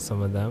search,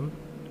 some of them.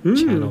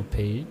 Channel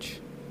page.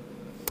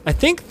 I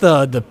think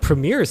the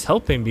premiere is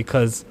helping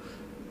because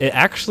it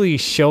actually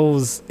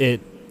shows it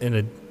in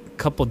a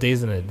couple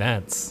days in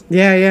advance.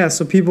 Yeah.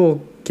 So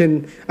people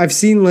can. I've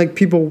seen like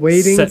people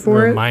waiting Set for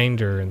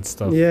reminder and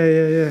stuff.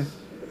 Yeah.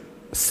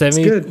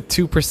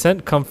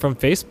 72% come from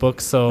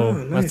Facebook, so Oh,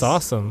 nice. that's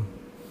awesome.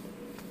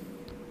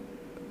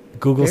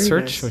 Google Very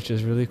search, nice. which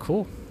is really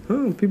cool.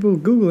 Oh, people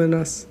Googling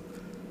us.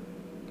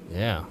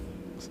 Yeah.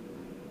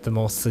 The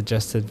most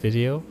suggested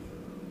video.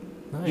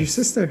 Nice. Your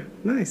sister.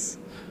 Nice.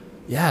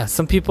 Yeah,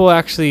 some people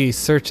actually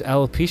search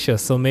alopecia,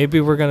 so maybe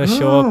we're going to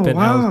show up Oh, in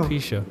wow.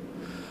 alopecia.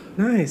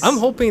 Nice. I'm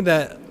hoping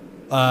that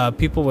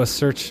people will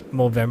search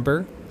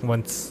Movember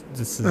once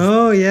this is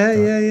Oh, yeah,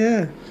 done.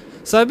 yeah.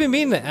 So I've been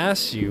meaning to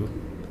ask you,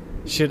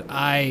 should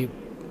I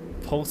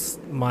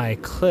post my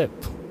clip?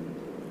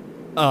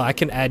 Oh, I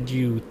can add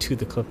you to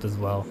the clip as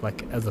well,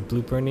 like as a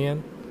blooper in the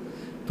end.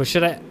 But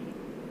should I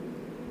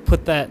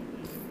put that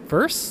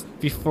first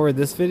before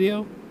this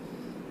video?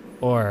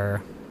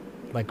 Or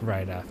like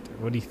right after?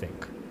 What do you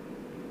think?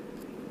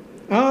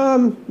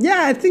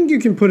 Yeah, I think you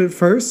can put it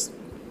first.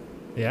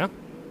 Yeah?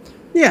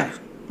 Yeah.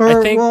 Or,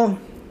 I think- well,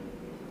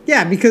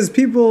 yeah, because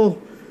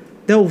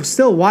they'll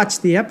still watch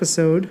the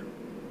episode.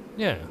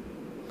 Yeah.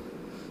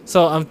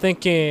 So I'm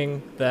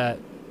thinking that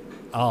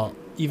I'll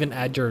even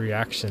add your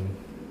reaction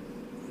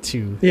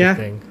to Yeah. the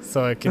thing,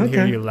 so I can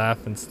hear Okay. you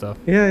laugh and stuff.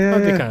 Yeah.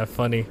 That'd be kind of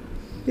funny.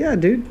 Yeah,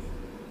 dude.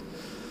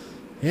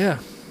 Yeah.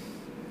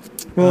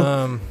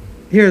 Well,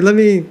 here, let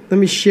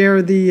me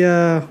share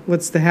the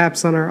what's the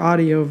haps on our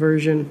audio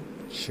version.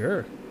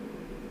 Sure.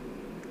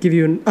 Give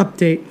you an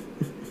update.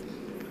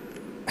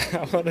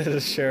 I wanted to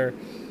share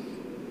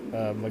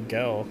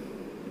Miguel.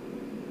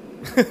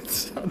 Huh?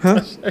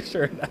 I'll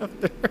share it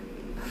after.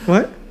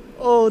 What?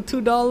 Oh,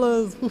 $2.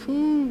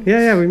 Woohoo.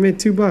 Yeah, we made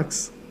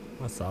 $2.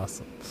 That's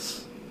awesome.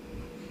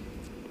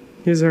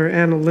 Here's our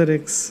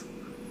analytics.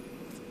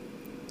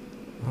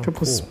 Oh, Couple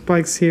cool.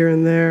 spikes here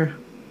and there.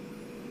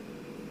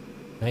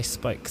 Nice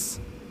spikes.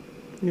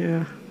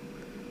 Yeah.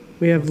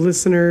 We have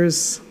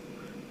listeners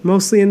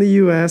mostly in the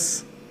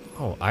US.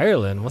 Oh,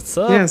 Ireland. What's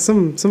up? Yeah,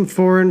 some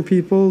foreign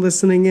people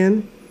listening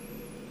in.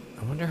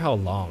 I wonder how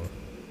long.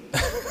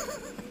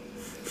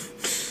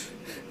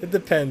 It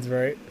depends,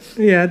 right?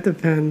 Yeah, it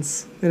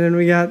depends. And then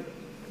we got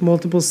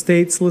multiple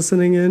states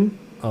listening in,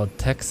 Oh,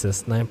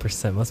 Texas,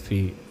 9% must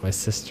be my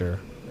sister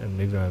and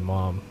maybe my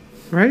mom.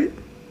 right?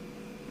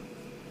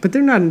 But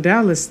they're not in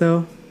Dallas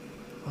though.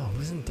 Oh,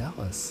 who's in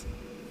Dallas?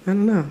 I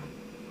don't know.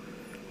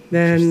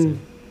 Then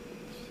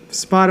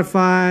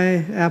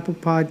Spotify, Apple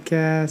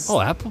Podcasts. Oh,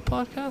 Apple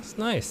Podcasts?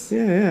 Nice.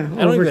 Yeah. I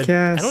don't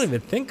Overcast.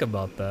 even think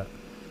about that.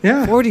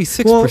 Yeah.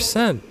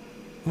 46%.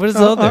 What is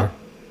the Uh, other?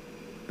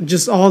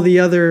 Just all the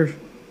other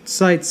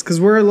sites because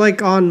we're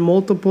like on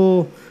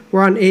multiple.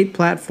 We're on 8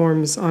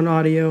 platforms on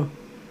audio.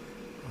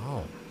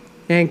 Oh,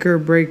 Anchor,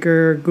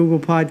 Breaker, Google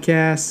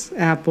Podcasts,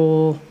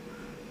 Apple,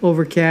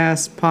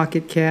 Overcast,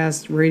 Pocket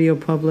Cast, Radio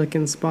Public,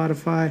 and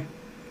Spotify.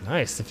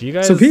 nice. If you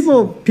guys, So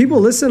people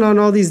listen on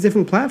all these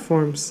different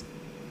platforms.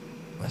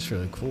 that's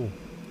really cool.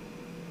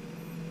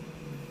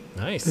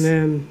 Nice. And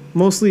then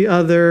mostly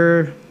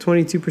other,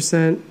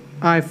 22%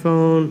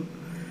 iPhone,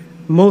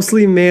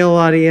 mostly male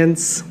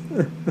audience,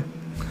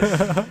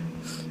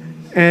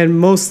 and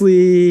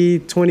mostly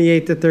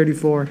 28 to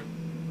 34.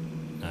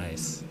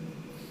 Nice.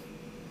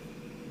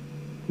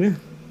 Yeah.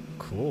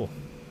 Cool.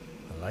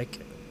 I like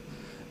it.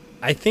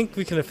 I think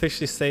we can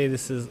officially say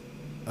this is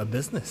a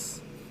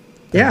business.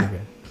 Yeah.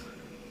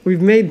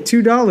 We've made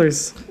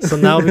 $2. So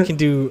now we can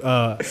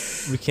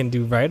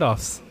do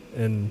write-offs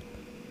and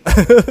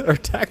our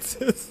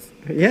taxes.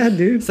 Yeah,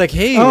 dude. It's like,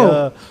 hey,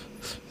 Oh.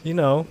 you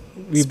know,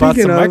 we bought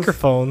Speaking some of,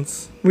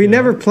 microphones. We you know.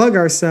 never plug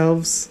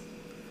ourselves.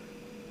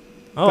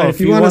 Oh, But if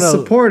you want to wanna-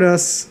 support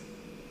us,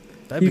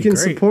 that'd you be can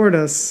great. support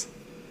us.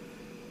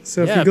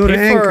 So if Yeah, you go to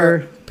pay for our-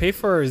 Anchor, pay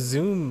for our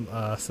Zoom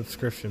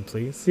subscription,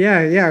 please.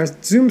 yeah, our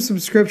Zoom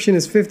subscription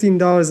is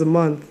 $15 a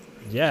month.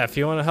 Yeah, if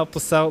you want to help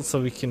us out, so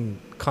we can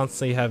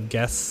constantly have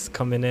guests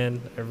coming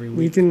in every You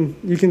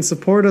week. can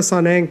support us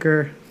on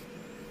Anchor.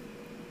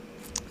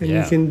 And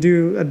Yeah. you can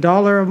do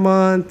 $1 a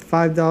month,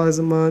 $5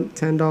 a month,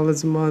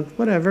 $10 a month,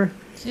 whatever.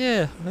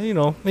 Yeah, you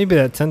know, maybe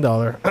that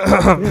 $10.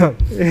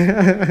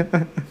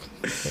 Yeah.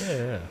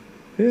 Yeah.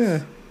 Yeah.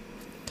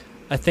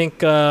 I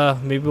think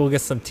maybe we'll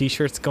get some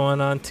T-shirts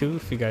going on too,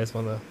 if you guys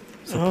want to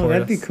support Oh,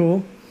 that'd be us.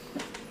 cool.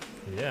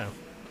 Yeah.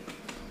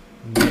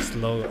 Nice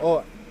logo.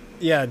 Oh,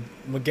 yeah.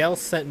 Miguel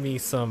sent me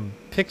some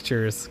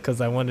pictures because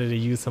I wanted to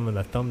use some of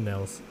the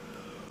thumbnails.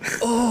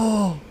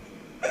 Oh.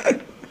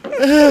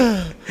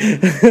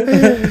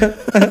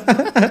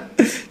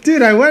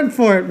 Dude, I went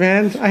for it,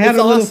 man. I had It's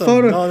a little awesome.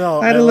 photo.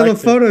 No, I had I a little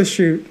liked it. photo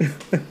shoot.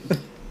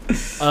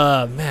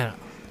 Man,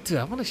 dude,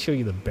 I want to show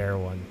you the bear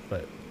one,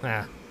 but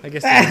I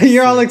guess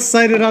You're all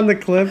excited on the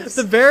clips.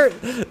 the bear.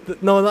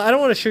 No, I don't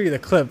want to show you the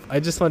clip. I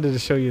just wanted to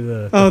show you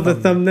the. Oh, the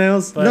thumbnail.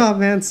 thumbnails? But- No,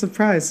 man,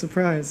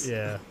 surprise.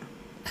 Yeah.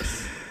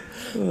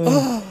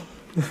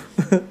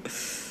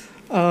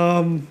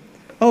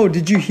 Oh,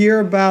 did you hear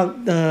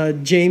about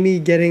Jamie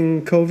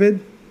getting COVID?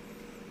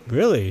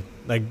 Really?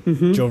 Like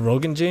Joe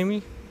Rogan,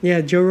 Jamie?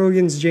 Yeah, Joe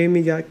Rogan's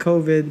Jamie got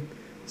COVID,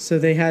 so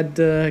they had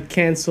to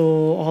cancel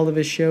all of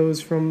his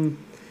shows from,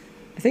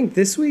 I think,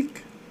 this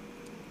week.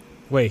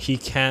 Wait, he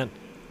can't.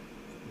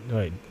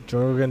 Wait, Joe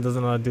Rogan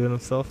doesn't know how to do it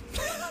himself?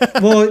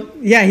 Well,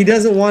 yeah, he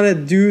doesn't want to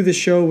do the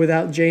show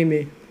without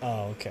Jamie.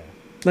 Oh, okay.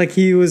 Like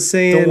he was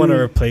saying, Don't want to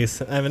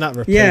replace him. I mean, not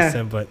replace Yeah.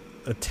 him, but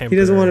a temporary. he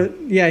doesn't want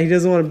to. Yeah, he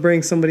doesn't want to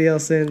bring somebody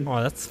else in.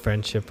 Oh, that's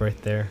friendship right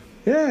there.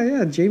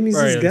 Yeah, Jamie's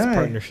Or his it's guy.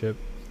 partnership.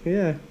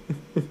 Yeah,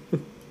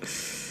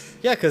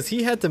 Yeah, because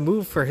he had to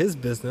move for his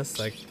business.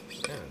 Like,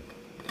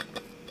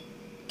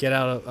 get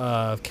out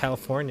of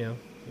California.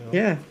 You know?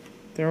 yeah,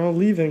 they're all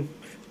leaving.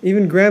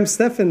 Even Graham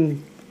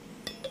Stephan.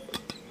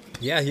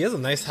 Yeah, he has a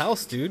nice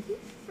house, dude.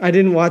 I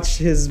didn't watch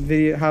his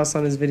video house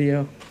on his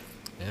video.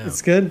 Yeah.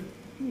 It's good.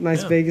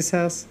 Nice Yeah. Vegas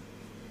house.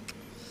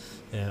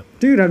 Yeah.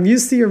 Dude, I'm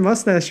used to your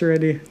mustache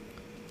already.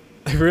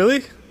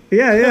 Really?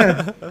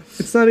 Yeah.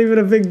 It's not even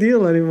a big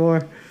deal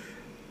anymore.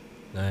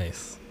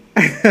 Nice.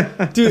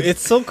 Dude,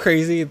 it's so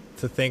crazy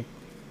to think,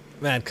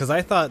 man, because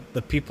I thought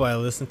the people I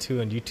listened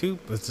to on YouTube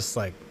was just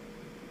like,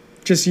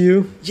 Just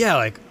you. yeah,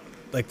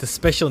 like the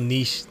special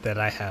niche that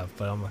I have.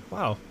 But I'm like,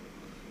 wow.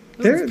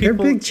 They're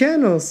big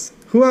channels.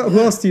 Who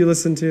else do you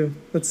listen to?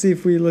 Let's see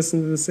if we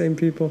listen to the same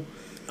people.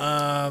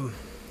 Let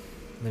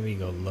me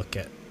go look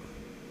at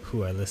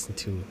who I listen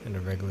to on a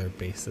regular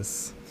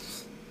basis.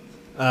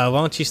 Why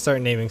don't you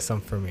start naming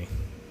some for me?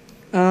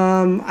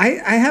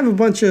 I have a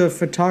bunch of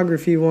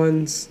photography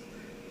ones,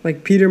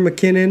 like Peter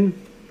McKinnon.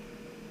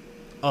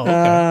 Oh,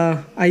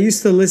 okay. I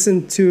used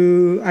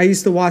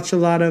to watch a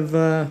lot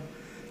of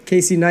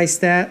Casey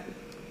Neistat.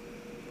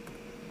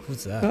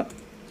 Who's that?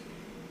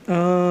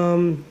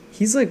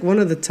 He's like one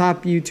of the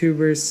top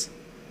YouTubers.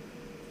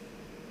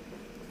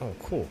 Oh,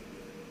 cool.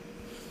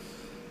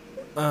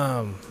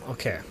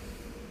 Okay.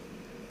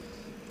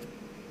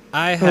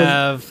 I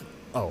have.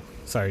 Oh,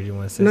 sorry. Do you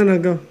want to say? No,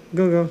 go.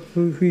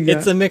 Who you got?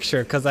 It's a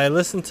mixture because I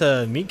listen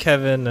to Meet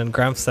Kevin and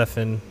Graham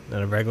Stephan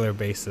on a regular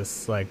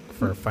basis, like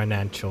for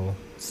financial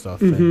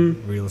stuff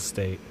and real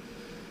estate.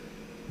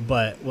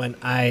 But when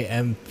I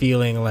am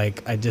feeling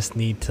like I just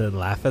need to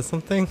laugh at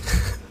something,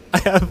 I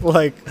have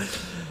like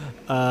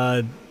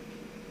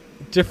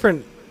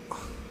different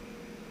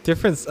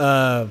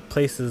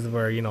places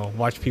where, you know,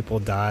 watch people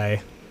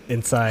die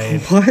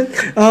inside.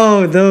 What?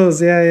 Oh,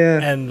 those. Yeah.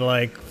 And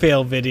like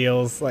fail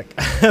videos. Like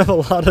I have a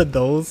lot of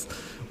those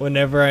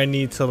whenever I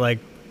need to like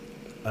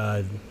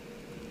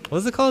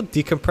what's it called?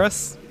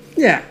 Decompress?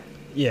 Yeah.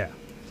 Yeah.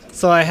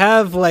 So I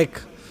have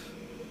like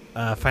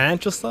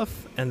financial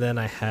stuff, and then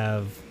I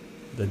have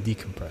the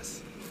decompress.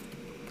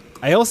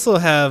 I also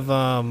have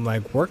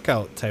like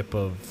workout type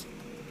of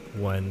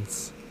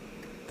ones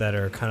that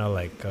are kind of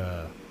like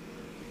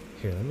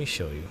Here, let me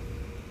show you.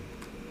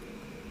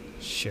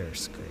 Share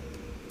screen.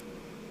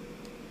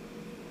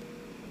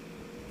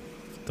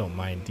 Don't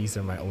mind, these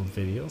are my old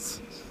videos.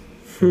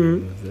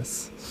 Remove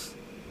this.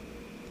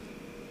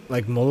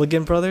 Like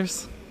Mulligan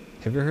Brothers.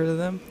 Have you heard of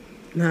them?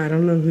 Nah, I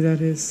don't know who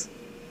that is.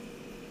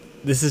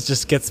 This is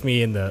just gets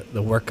me in the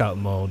workout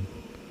mode.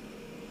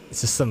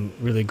 It's just some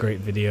really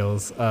great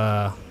videos.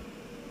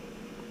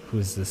 Who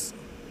is this?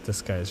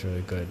 This guy is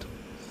really good.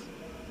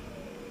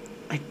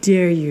 I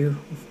dare you.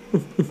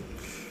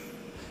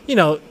 You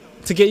know,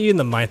 to get you in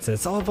the mindset.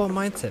 It's all about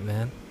mindset,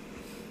 man.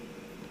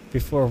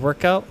 Before a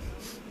workout.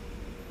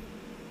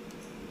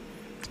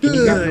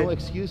 You got no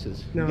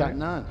excuses. No. You got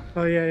none.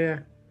 Oh, yeah.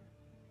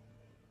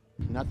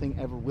 Nothing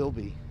ever will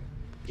be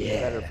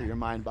better for your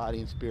mind, body,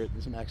 and spirit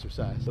than some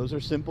exercise. Those are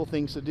simple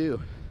things to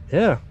do.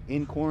 Yeah.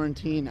 In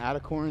quarantine, out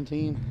of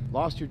quarantine,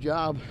 lost your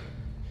job.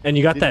 And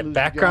you got didn't that lose your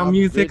background job,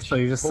 music, rich, so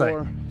you're just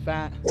poor, like,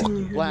 fat,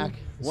 black,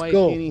 white,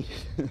 go. skinny,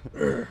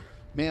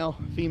 male,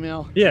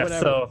 female, yeah.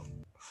 whatever. So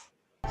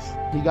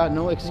You got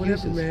no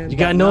excuses. Whatever, man. you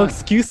got no none.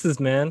 excuses,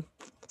 man.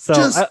 So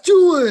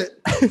do it.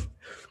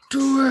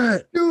 do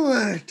it. Do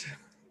it.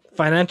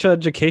 Financial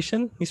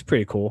education. He's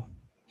pretty cool.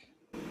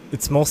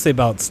 It's mostly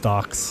about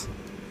stocks,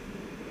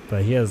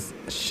 but he has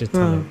a shit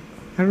ton of.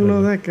 I don't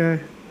know that guy.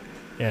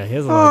 Yeah, he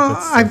has a lot of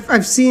good stuff.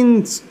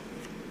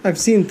 I've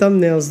seen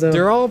thumbnails though.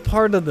 They're all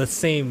part of the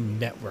same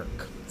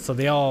network, so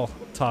they all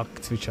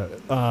talk to each other.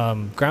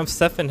 Graham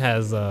Stephan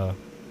has a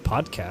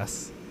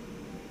podcast.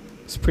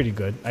 It's pretty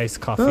good. Iced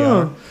Coffee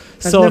Hour.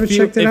 I've So never if you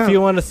checked it out.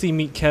 want to see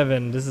Meet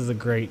Kevin, this is a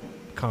great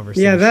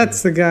conversation. Yeah,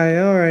 that's the guy.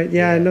 All right.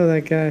 Yeah, I know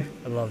that guy.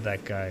 I love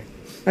that guy.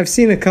 I've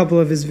seen a couple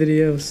of his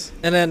videos.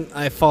 And then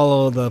I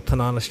follow the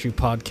Panana Street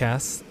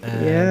podcast,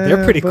 and Yeah,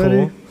 they're pretty buddy.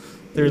 cool.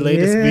 Their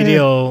latest Yeah.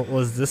 video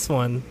was this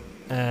one,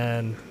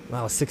 and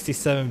wow,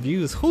 67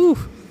 views. Whew,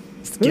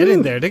 it's getting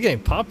Ooh. there. They're getting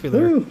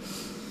popular. Ooh.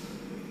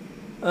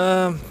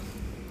 Other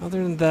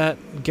than that,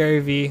 Gary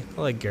V.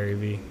 I like Gary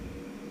V.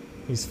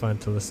 He's fun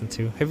to listen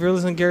to. Have you ever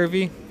listened to Gary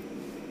V?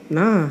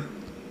 Nah.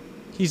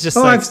 He's just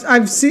Oh, like,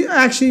 I've seen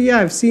actually. Yeah,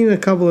 I've seen a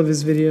couple of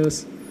his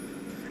videos.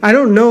 I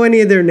don't know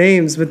any of their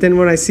names, but then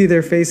when I see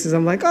their faces,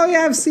 I'm like, oh yeah,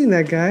 I've seen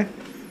that guy.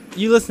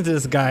 you listen to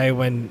this guy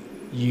when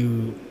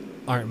you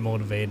aren't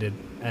motivated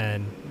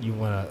and you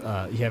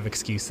wanna, you have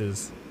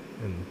excuses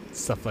and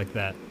stuff like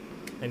that,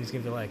 and he's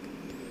gonna be like,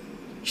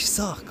 "You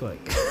suck!" Like,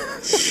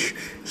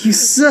 You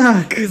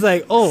suck. he's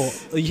like, "Oh,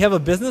 you have a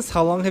business?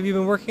 How long have you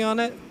been working on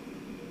it?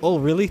 Oh,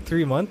 really?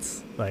 3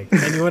 months? Like,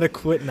 and you want to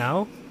quit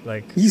now?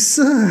 Like, You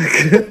suck. I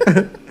did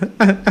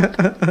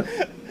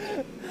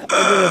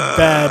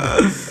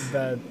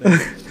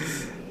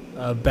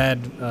a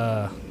bad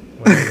thing.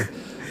 Whatever.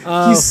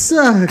 You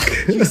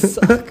suck. You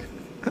suck.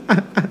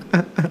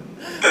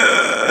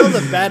 That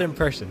was a bad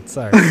impression.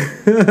 Sorry.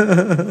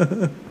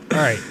 All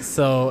right.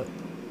 So,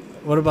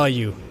 what about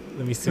you?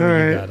 Let me see what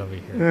you got over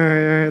here.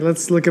 All right.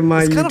 Let's look at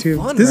my It's kinda YouTube.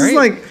 fun, this is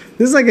right?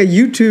 like a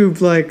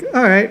YouTube. Like,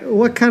 all right,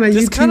 what kind of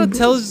This YouTube? kind of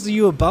tells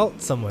you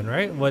about someone,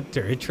 right? What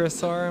their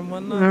interests are and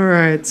whatnot. All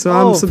right, so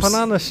Oh, I'm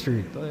Banana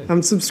Street.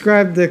 I'm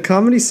subscribed to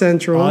Comedy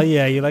Central. Oh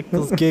yeah, you like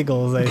those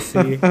giggles, I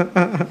see.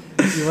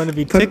 You want to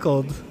be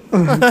tickled.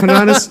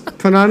 Pananas.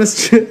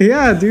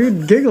 Yeah,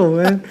 dude, giggle,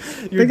 man.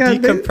 You're they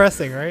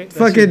decompressing, right? That's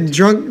fucking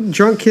your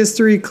drunk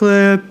history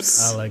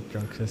clips. I like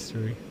drunk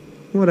history.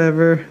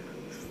 Whatever.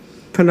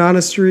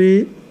 Banana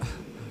Street.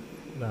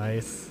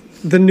 Nice.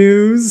 The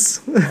news.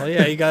 Oh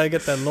yeah, you gotta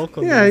get that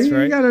local Yeah, news, you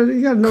right? gotta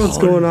know what's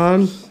going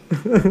on.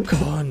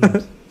 Con.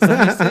 Is that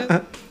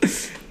how you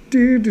say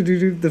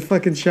it? The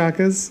fucking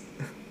shakas.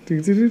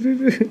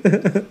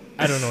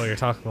 I don't know what you're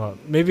talking about.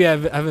 Maybe I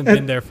haven't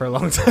been there for a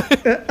long time.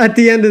 At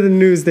the end of the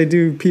news, they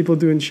do people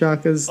doing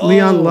shakas. Oh.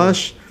 Leon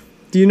Lush.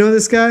 Do you know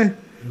this guy?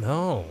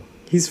 No.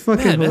 He's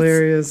fucking Man,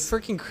 hilarious.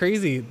 That's freaking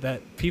crazy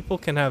that people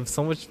can have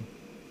so much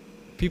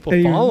people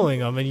And you- following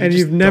them, and and just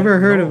you've never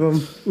don't heard know.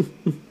 of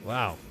him.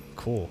 Wow,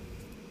 cool.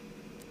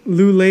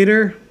 Lou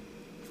Later.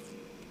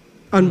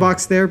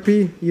 Unbox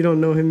Therapy. You don't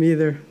know him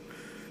either.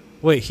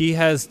 Wait, he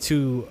has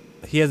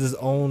his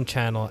own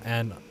channel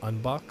and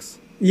Unbox.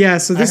 Yeah,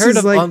 so this I heard is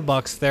of like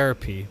Unbox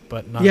Therapy,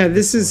 but not. yeah,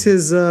 this is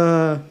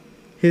one.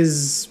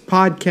 his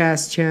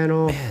podcast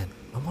channel. Man,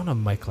 I want a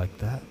mic like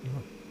that.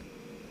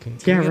 Can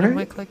Yeah, we get right? a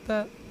mic like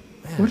that?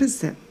 Man, What is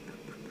that?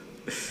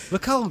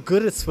 look how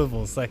good it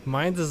swivels. Like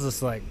mine is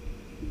just like,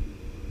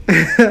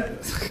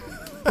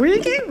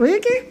 Wiki?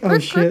 Oh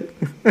shit.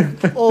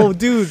 oh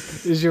dude,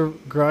 is your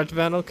garage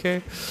band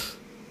okay?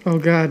 Oh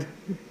god.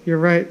 You're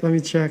right. Let me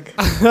check.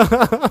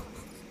 I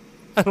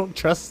don't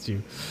trust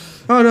you.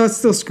 Oh no, it's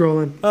still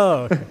scrolling.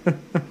 Oh, okay.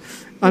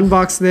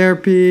 Unbox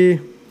Therapy.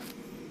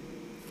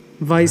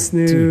 Vice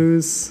Dude.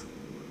 News.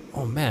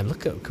 Oh man,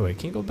 look at. Okay, wait,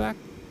 can you go back?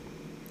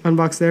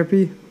 Unbox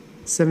Therapy.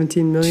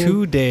 17 million.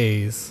 2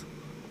 days,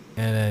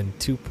 and then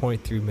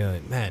 2.3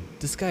 million. Man,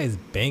 this guy is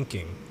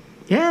banking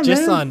Yeah,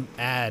 just man. on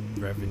ad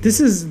revenue. This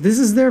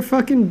is their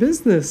fucking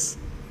business.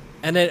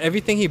 and then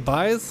everything he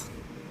buys,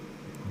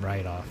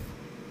 write off.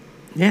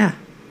 Yeah.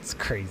 It's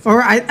crazy.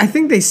 Or I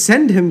think they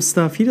send him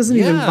stuff. He doesn't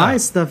even Yeah. buy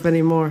stuff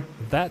anymore.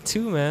 that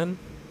too, man.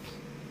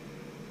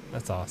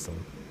 That's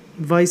awesome.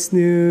 Vice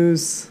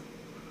News.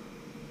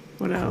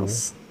 What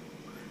else?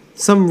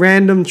 Some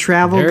random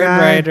travel Nerd guy.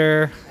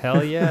 writer.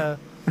 Hell yeah.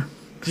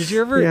 Did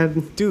you ever, Yeah.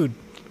 dude?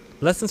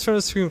 Lessons from the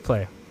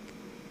Screenplay.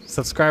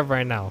 Subscribe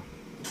right now.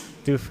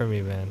 Do it for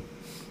me, man.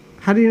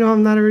 How do you know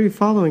I'm not already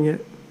following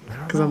it? I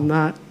don't Because know. I'm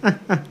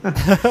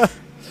not.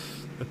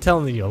 I'm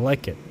telling you, you'll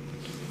like it.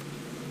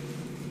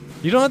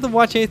 You don't have to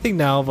watch anything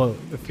now, but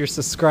if you're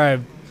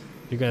subscribed,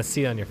 you're gonna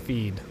see it on your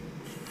feed.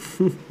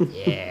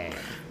 Yeah.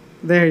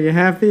 There, you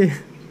happy?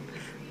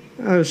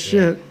 Oh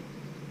shit.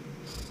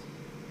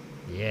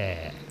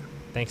 Yeah.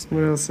 Thanks, What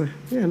man. else?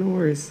 Yeah, no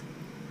worries.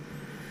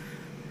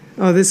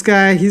 Oh, this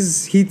guy,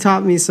 he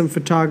taught me some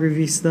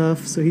photography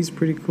stuff, so he's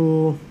pretty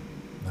cool.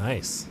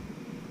 Nice.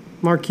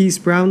 Marquise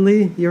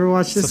Brownlee, you ever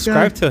watch this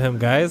Subscribe guy? to him,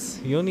 guys.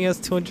 He only has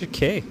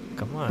 200K.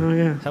 Come on. Oh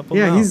yeah, Help him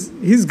yeah, out.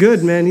 he's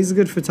good, man. He's a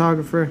good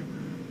photographer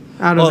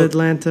out of Well,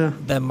 Atlanta.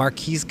 That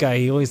Marquise guy,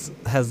 he always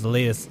has the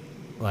latest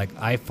like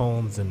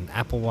iPhones and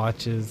Apple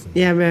Watches. And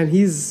Yeah, man,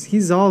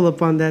 he's all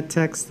up on that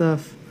tech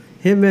stuff.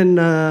 Him and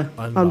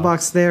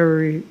Unbox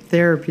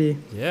Therapy.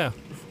 Yeah.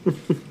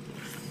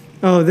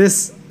 Oh,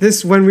 this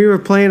when we were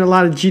playing a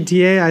lot of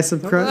GTA, I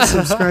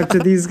subscribed to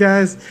these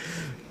guys.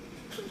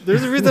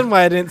 There's a reason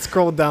why I didn't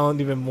scroll down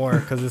even more,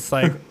 because it's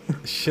like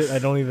shit I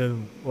don't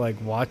even like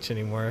watch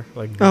anymore.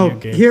 Like video Oh,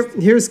 games.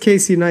 here's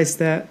Casey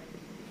Neistat.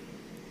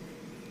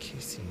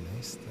 Casey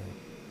Neistat.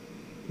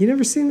 You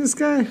never seen this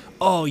guy?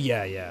 Oh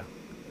yeah, yeah.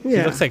 He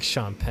Yeah, looks like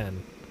Sean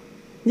Penn.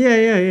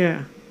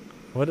 yeah.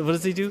 What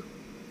does he do?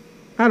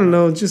 I don't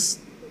know, just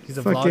He's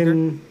a fucking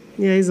vlogger.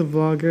 yeah, he's a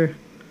vlogger.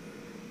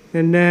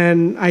 And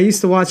then I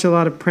used to watch a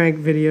lot of prank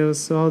videos,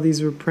 so all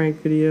these were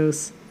prank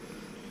videos.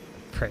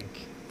 Prank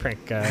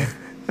guy.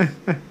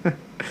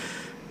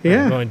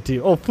 Yeah, I'm going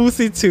to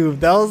Fousey Tube.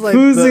 That was like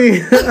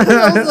Fousey.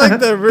 that was like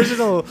the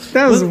original.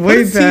 That was what way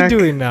is back. he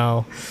doing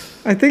now?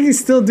 I think he's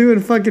still doing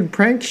fucking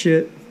prank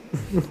shit.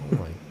 Oh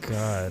my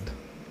god.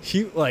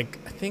 He I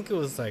think it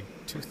was like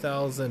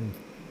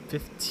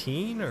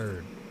 2015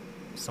 or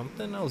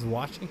something. I was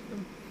watching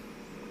him.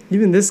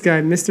 Even this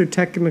guy, Mr.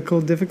 Technical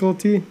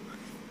Difficulty.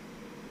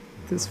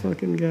 This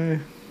fucking guy.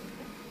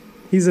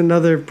 He's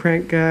another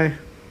prank guy.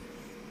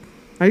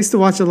 I used to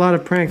watch a lot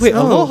of pranks. Wait,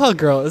 Oh, Aloha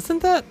Girl,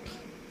 isn't that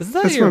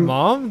That's your my-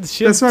 mom? Does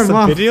she have that's my some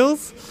mom.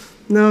 videos?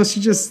 no, she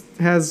just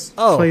has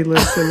Oh.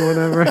 playlists and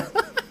whatever.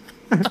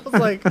 I was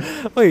like,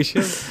 wait, she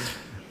has.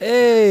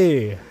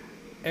 Hey,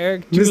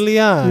 Eric Mis-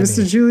 Giuliani.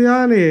 Mr.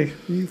 Giuliani,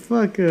 you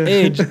fucker.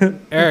 Hey,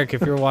 Eric,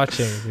 if you're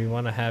watching, we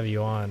want to have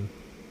you on.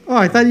 Oh,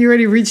 I thought you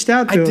already reached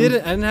out to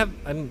him.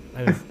 I didn't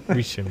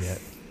reach him yet.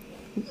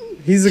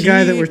 He's the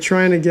guy that He- we're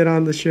trying to get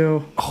on the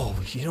show. Oh,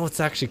 you know what's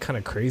actually kind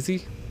of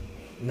crazy?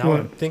 Now What?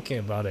 I'm thinking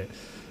about it.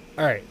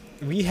 All right,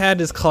 we had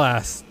this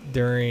class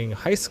during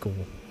high school.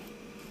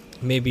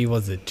 Maybe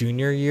was it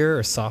junior year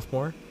or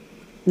sophomore?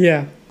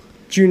 Yeah,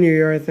 junior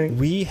year, I think.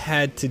 We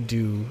had to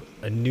do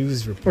a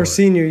news report. Or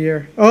senior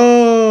year.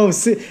 Oh,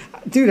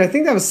 dude, I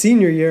think that was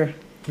senior year.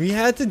 We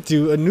had to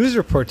do a news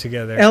report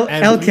together. and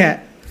we LCAT.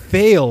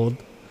 failed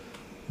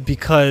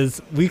because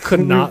we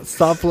could not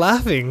stop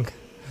laughing.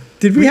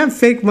 Did we have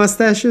fake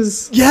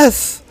mustaches?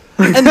 Yes,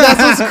 and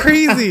that's what's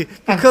crazy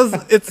because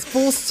it's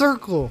full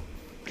circle.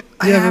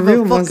 I You have a have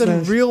real a fucking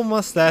mustache. real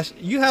mustache.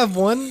 You have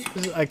one.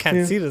 I can't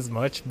Yeah. see it as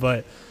much,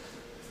 but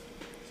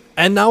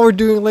and now we're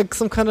doing like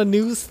some kind of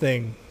news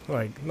thing.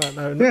 Like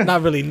Yeah.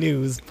 not really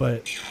news,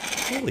 but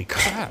holy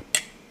crap,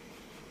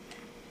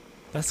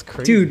 that's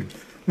crazy,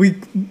 Dude,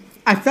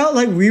 I felt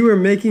like we were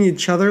making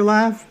each other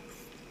laugh.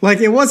 Like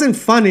it wasn't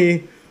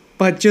funny,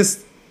 but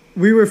just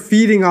we were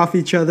feeding off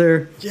each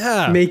other,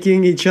 Yeah,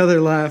 making each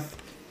other laugh.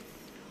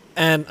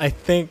 and I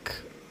think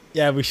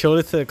we showed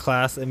it to the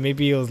class, and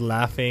maybe it was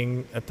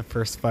laughing at the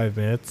first 5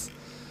 minutes,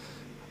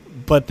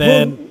 but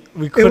then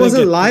we It couldn't.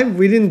 wasn't get live.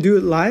 We didn't do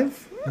it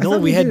live. I No,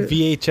 thought we had did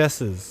it.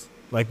 VHSs.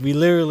 Like we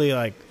literally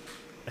I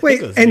think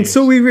Wait, it was and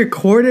so VHS. we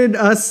recorded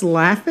us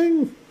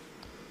laughing,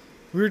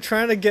 We were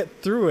trying to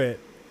get through it,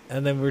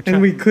 and then we were trying.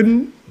 and we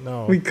couldn't.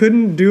 No, We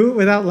couldn't do it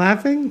without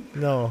laughing.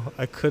 no,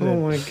 I couldn't.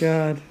 Oh my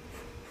god.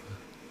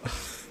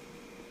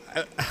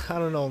 I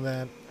don't know,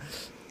 man.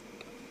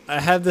 I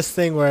have this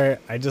thing where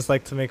I just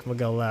like to make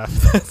Miguel laugh.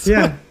 That's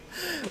Yeah.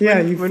 Yeah,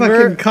 you when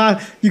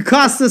fucking you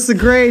cost us a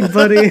grade,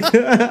 buddy.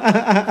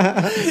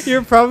 why-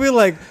 You're probably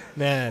like,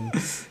 man,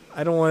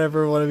 I don't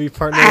ever want to be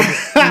partnered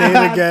with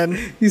Nate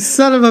again. You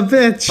son of a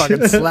bitch.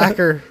 Fucking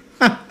slacker.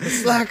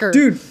 Slacker.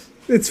 Dude,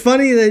 it's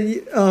funny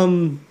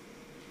that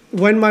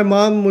when my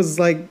mom was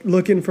like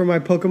looking for my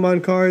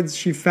Pokemon cards,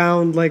 she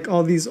found like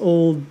all these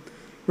old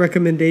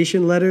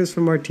recommendation letters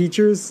from our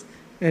teachers,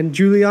 and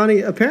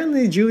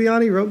apparently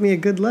Giuliani wrote me a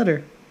good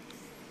letter.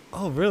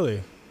 Oh,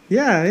 really?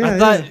 Yeah, I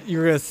thought you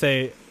were going to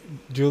say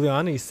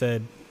Giuliani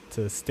said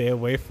to stay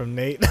away from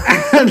Nate.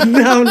 I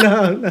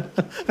no.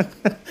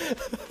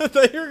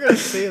 thought you were going to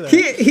say that.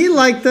 He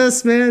liked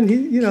us, man.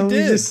 He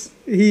did.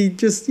 he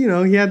just he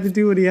had to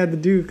do what he had to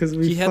do because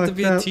we He had to fucked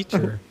be a up.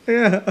 teacher.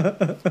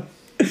 Yeah.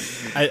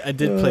 I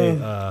did play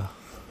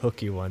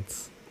hooky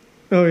once.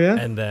 Oh yeah.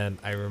 And then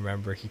I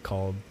remember he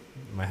called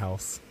my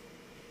house.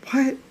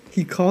 What?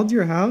 He called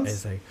your And house?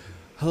 he's like,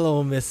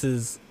 "Hello,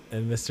 Mrs.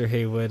 and Mr.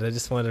 Haywood. I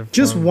just wanted to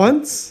Just inform-"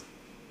 once?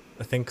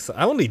 I think so.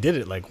 I only did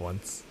it like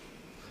once.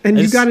 And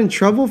I you just- got in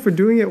trouble for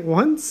doing it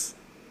once?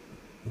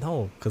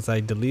 No, because I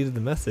deleted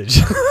the message.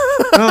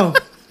 Oh.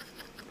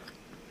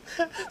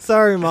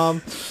 Sorry,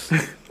 Mom.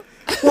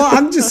 Well,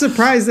 I'm just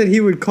surprised that he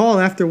would call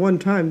after one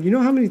time. You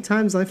know how many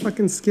times I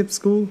fucking skipped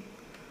school?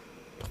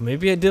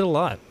 Maybe I did a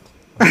lot.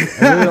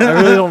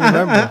 I really don't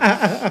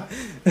remember.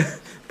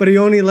 But he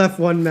only left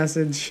one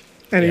message.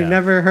 And he Yeah.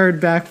 never heard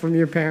back from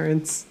your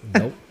parents.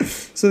 Nope.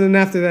 So then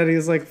after that, he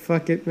was like,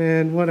 fuck it,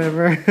 man.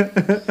 Whatever.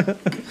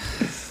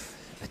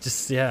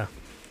 Yeah.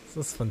 It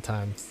was fun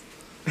times.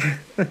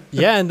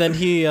 Yeah, and then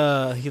he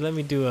let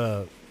me do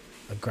a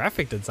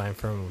graphic design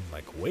for him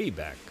like way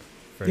back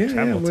for a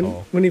travel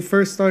toll. When he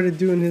first started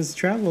doing his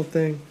travel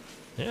thing.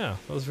 Yeah,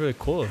 that was really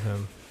cool of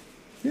him.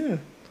 Yeah.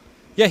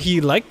 Yeah,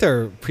 he liked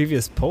our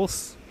previous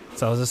posts.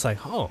 So I was just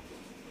like, oh,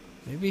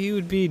 maybe he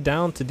would be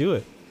down to do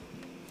it.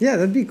 Yeah,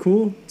 that'd be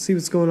cool. See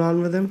what's going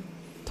on with him.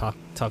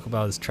 Talk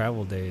about his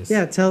travel days.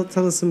 Yeah, tell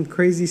us some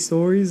crazy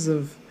stories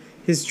of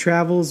his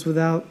travels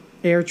without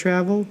air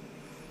travel.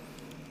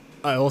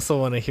 I also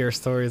want to hear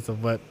stories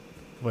of what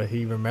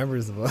he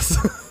remembers of us.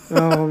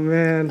 Oh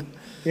man,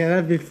 yeah,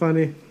 that'd be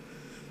funny.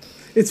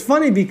 It's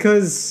funny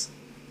because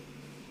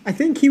I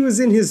think he was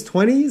in his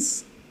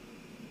 20s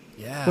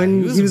Yeah,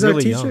 when he was our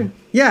really teacher. young.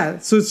 Yeah,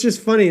 so it's just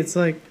funny. It's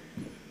like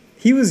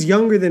he was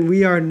younger than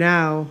we are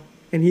now,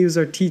 and he was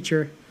our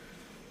teacher.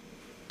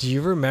 Do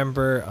you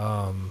remember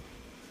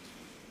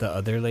the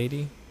other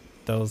lady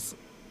that was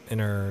in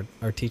our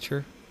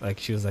teacher? Like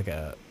she was like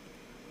a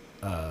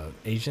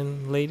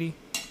Asian lady.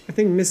 I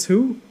think Miss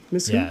Who?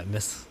 Miss Yeah, Who?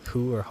 Miss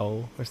Who or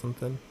Ho or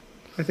something.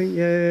 I think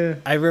yeah.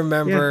 I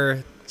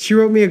remember. She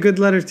wrote me a good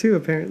letter too,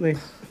 apparently.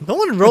 No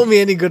one wrote me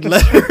any good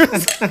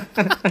letters.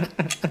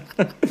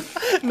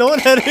 No one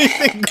had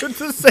anything good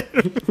to say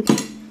to me.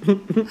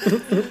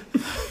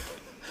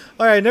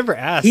 All right, I never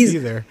asked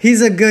either.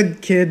 He's a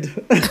good kid.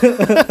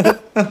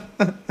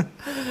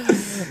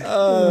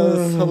 Oh,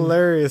 that's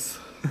hilarious.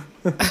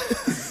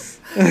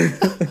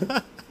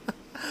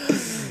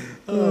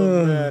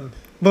 Oh man.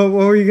 But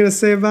what were you gonna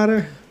say about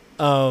her?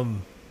 I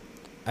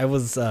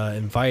was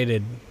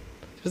invited.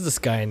 There's this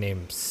guy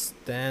named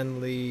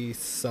Stanley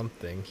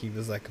something. He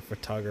was like a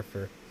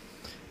photographer,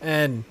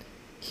 and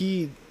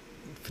he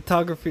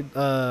photographed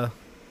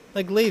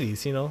like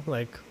ladies, you know,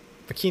 like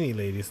bikini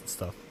ladies and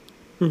stuff.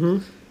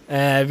 Mm-hmm.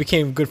 And I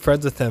became good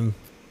friends with him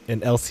in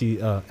LCC,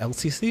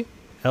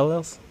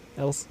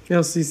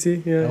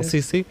 LCC, yeah.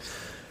 LCC,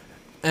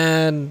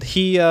 and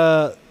he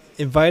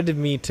invited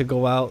me to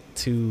go out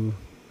to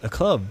a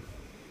club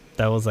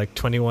that was like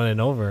 21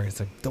 and over. He's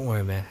like, "Don't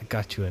worry, man, I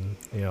got you in.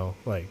 You know,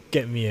 like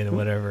get me in,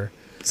 whatever."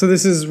 So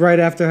this is right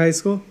after high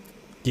school?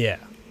 Yeah,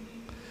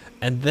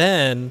 and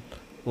then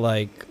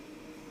like,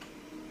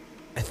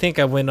 I think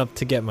I went up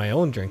to get my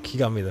own drink. He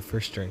got me the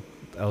first drink.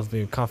 I was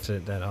being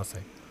confident that I was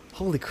like,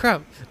 "Holy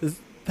crap, is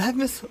that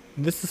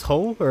Mrs.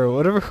 Ho or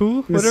whatever?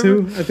 Who? Miss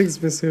Whatever? Who? I think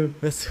it's Miss Who.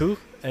 Miss Who?"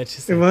 And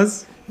she's It like,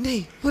 was?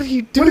 "Nate, what are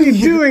you doing? What are you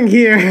doing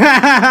here?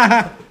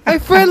 My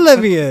friend let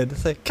me in."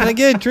 It's like, "Can I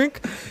get a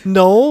drink?"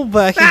 "No,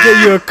 but I can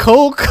get you a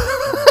Coke."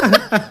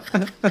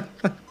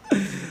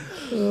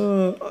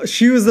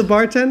 She was the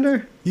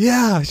bartender?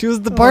 Yeah, she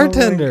was the Oh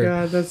bartender. my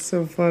god, that's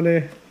so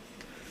funny.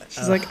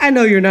 She's like, "I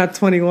know you're not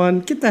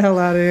 21. Get the hell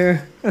out of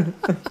here."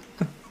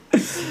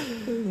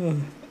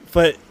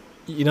 But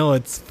you know,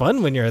 it's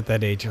fun when you're at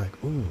that age. You're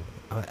like, "Ooh,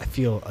 I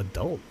feel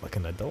adult, like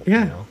an adult."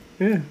 Yeah. You know?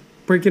 Yeah.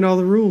 Breaking all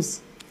the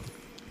rules.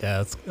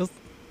 Yeah, it was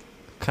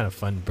kind of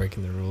fun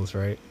breaking the rules,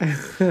 right?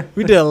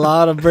 We did a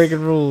lot of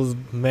breaking rules,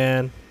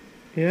 man.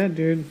 Yeah,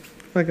 dude.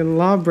 Fucking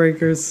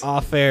lawbreakers.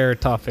 Off-air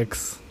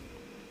topics.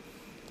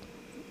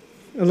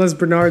 Unless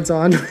Bernard's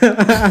on.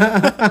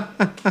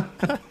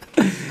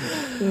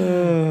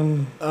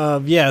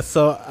 Yeah,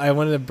 so I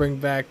wanted to bring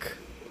back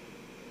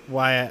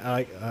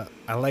why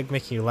I like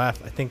making you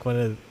laugh. I think one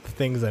of the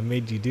things I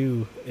made you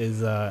do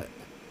is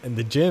in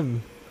the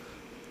gym,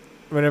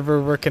 whenever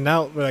we're working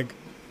out, we're like,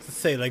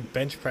 say like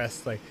bench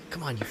press, like,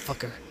 "Come on, you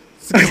fucker."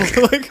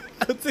 Like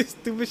I would say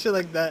stupid shit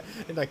like that,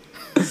 and like,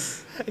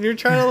 and you're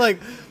trying to like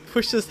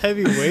push this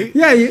heavy weight.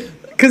 Yeah,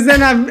 because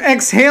then I'm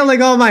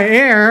exhaling all my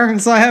air,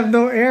 so I have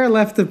no air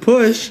left to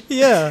push.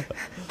 Yeah.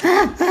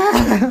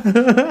 I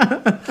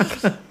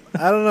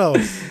don't know.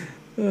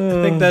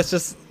 I think that's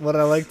just what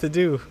I like to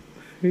do.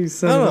 You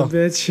son of a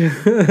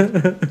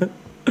bitch.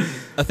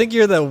 I think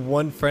you're the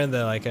one friend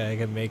that like I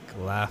can make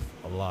laugh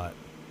a lot.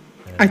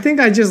 I think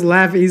I just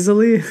laugh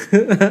easily.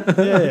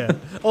 Yeah.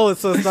 Oh,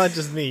 so it's not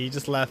just me. You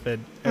just laugh at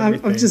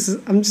everything.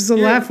 I'm just a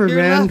You're- laugher, you're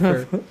a man.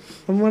 laugher.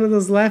 I'm one of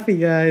those laughy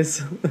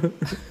guys.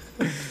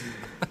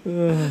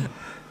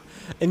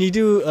 And you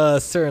do a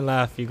certain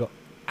laugh. You go,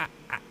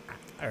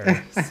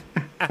 or,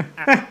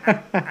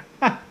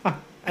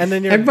 and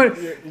then your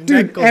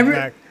neck goes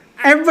back.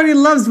 Everybody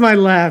loves my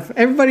laugh.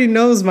 Everybody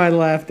knows my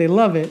laugh. They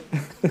love it.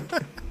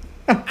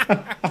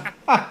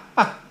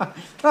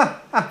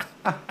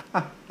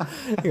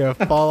 You're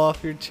gonna fall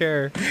off your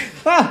chair.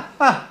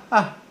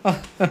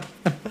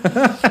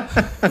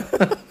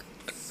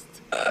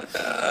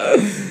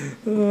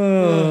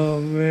 Oh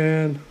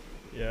man.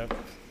 Yep.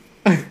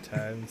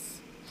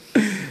 Times.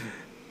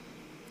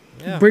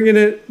 Yeah. Bringing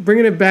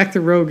it back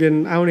to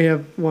Rogan. I only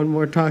have one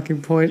more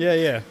talking point.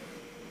 Yeah.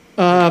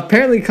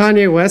 Apparently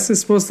Kanye West is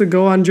supposed to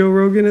go on Joe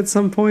Rogan at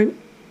some point.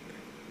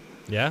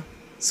 Yeah.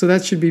 So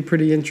that should be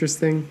pretty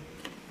interesting.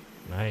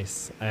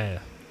 Nice.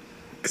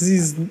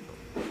 Because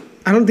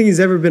I don't think he's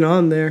ever been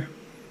on there.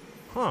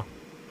 Huh.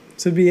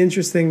 So it'd be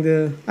interesting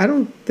to. I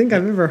don't think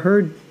I've ever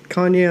heard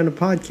Kanye on a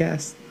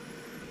podcast.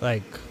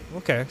 Like,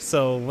 okay.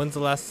 So when's the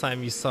last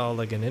time you saw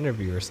like an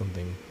interview or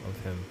something of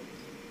him?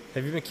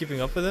 Have you been keeping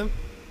up with him?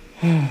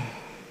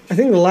 I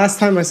think the last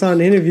time I saw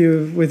an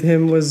interview with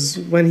him was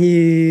when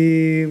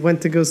he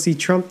went to go see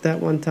Trump that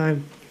one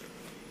time.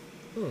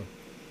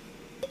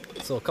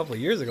 So a couple of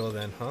years ago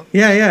then, huh?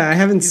 Yeah. I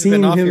haven't He's seen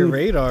been off him. your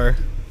radar.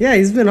 Yeah,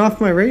 he's been off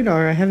my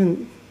radar. I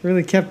haven't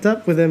really kept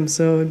up with him,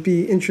 so it'd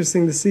be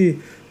interesting to see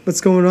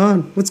what's going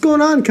on. What's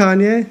going on,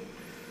 Kanye?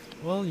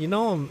 Well, you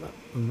know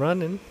I'm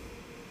running.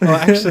 Oh,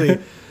 actually,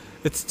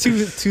 it's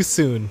too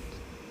soon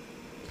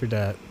for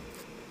that.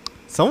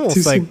 It's almost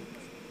Too like, soon.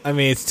 I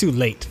mean, it's too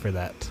late for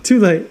that. Too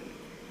late.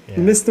 Yeah.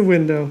 You missed the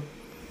window.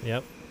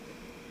 Yep.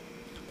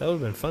 That would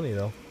have been funny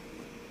though.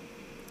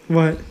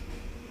 What?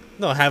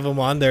 No, have him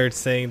on there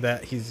saying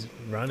that he's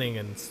running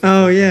and stuff.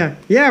 Oh, like yeah.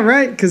 Yeah,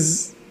 right,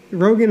 because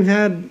Rogan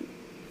had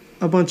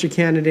a bunch of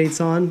candidates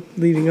on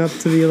leading up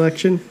to the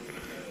election.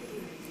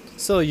 that.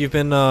 So you've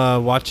been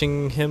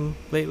watching him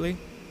lately?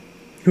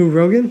 Who,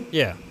 Rogan?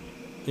 Yeah.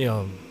 You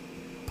know,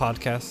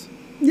 podcasts?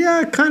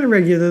 Yeah, kind of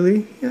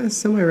regularly. Yeah,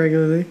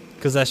 semi-regularly.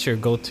 Because that's your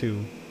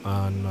go-to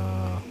on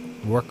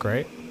work,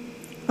 right?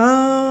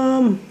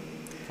 Um,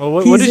 Well,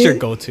 what He's is your in-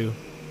 go-to?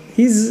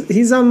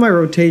 he's on my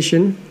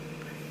rotation.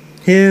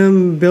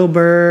 Him, Bill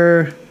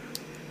Burr.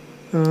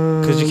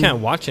 Because you can't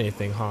watch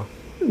anything, huh?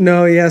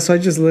 No, yeah, so I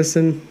just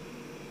listen.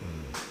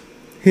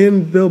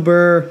 Him, Bill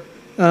Burr.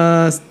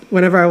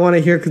 Whenever I want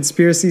to hear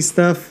conspiracy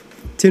stuff,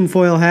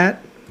 Tinfoil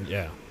Hat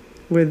Yeah.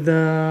 with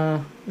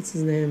what's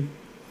his name?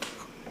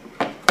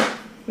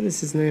 What is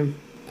his name?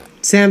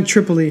 Sam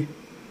Tripoli.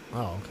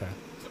 Oh, okay.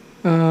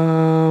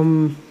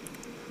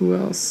 Who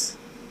else?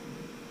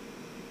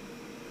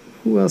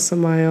 Who else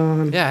am I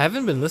on? Yeah, I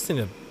haven't been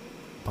listening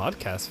to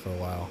podcasts for a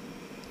while.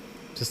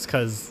 Just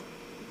because,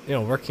 you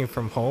know, working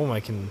from home, I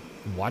can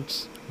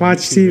watch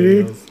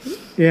TV? videos.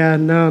 Yeah,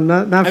 no,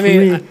 not I for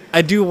mean, me.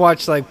 I do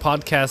watch like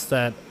podcasts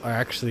that are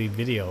actually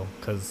video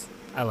because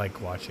I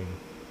like watching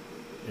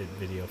it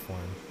video form.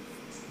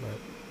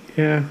 But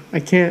Yeah, I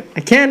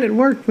can't at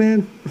work,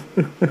 man.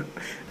 What's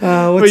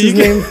But his you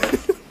name?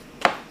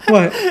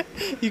 What?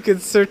 you can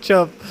search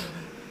up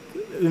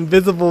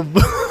invisible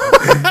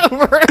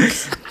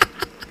works.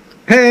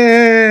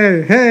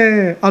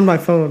 Hey, on my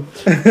phone.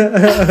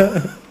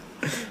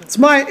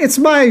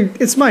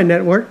 It's my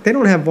network. They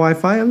don't have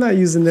Wi-Fi. I'm not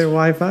using their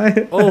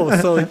Wi-Fi. Oh,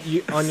 so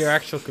you on your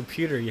actual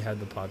computer you had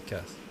the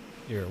podcast.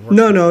 Your work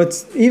No, computer.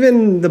 it's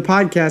even the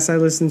podcast I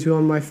listen to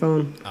on my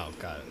phone. Oh,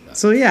 got it.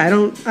 So yeah, I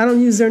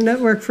don't use their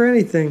network for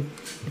anything.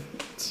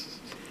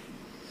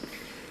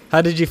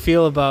 How did you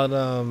feel about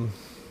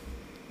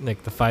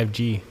like the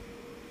 5G,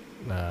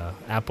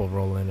 Apple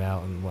rolling it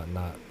out and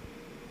whatnot?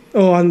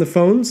 Oh, on the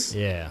phones?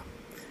 Yeah.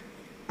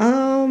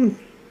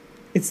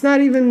 It's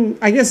not even.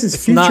 I guess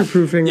it's not- future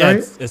proofing, yeah,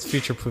 right? it's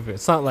future proofing.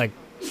 It's not like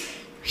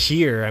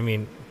here. I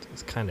mean,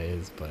 it kind of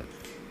is, but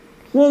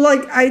Well,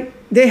 like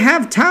they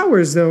have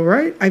towers though,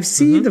 right? I've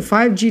seen the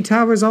 5G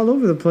towers all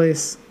over the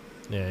place.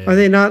 yeah. Are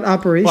they not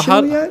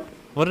operational yet?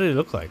 What do they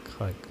look like?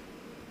 Like,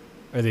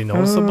 are they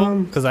noticeable?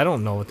 Um, Because I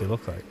don't know what they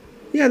look like.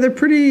 Yeah, they're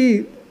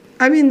pretty.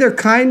 I mean, they're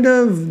kind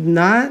of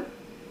not.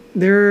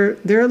 They're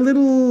a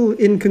little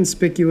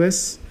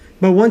inconspicuous,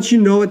 but once you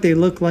know what they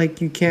look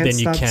like, you can't. Then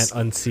you stop can't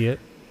unsee it.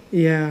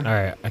 Yeah, All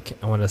right,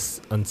 I want to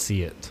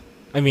unsee it.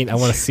 I mean, I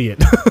want to see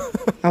it.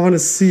 I want to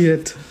see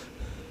it.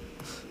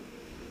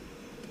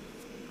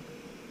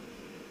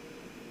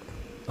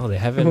 Oh, they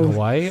have it in Oh.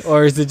 Hawaii,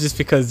 or is it just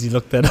because you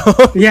looked that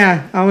up?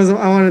 Yeah, I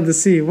wanted to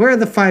see where are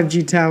the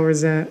 5G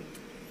towers at.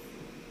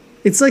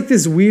 It's like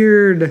this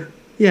weird.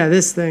 Yeah,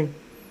 this thing.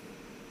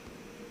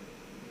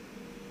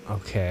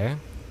 Okay.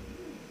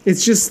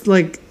 It's just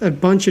like a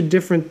bunch of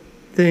different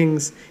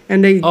things,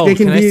 and they Oh, can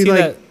can I be see like.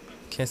 that?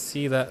 Can I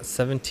see that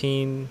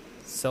 17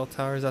 cell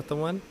tower? Is that the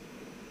one?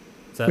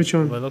 Is that Which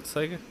one? what it looks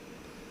like?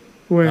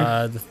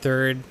 Where? The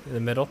third in the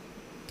middle.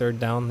 Third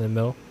down in the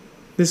middle.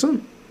 This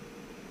one?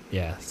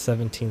 Yeah,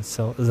 17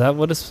 cell. Is that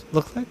what it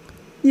looks like?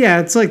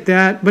 Yeah, it's like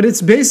that, but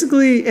it's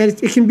basically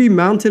it can be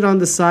mounted on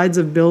the sides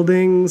of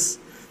buildings.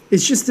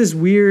 It's just this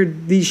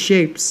weird these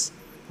shapes.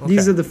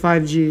 These Okay. are the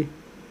 5G.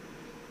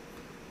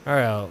 All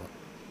right.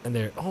 And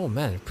they're, oh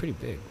man, they're pretty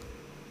big.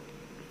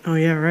 Oh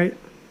yeah, right.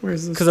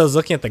 Where's this? Because I was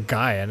looking at the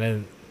guy and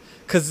then,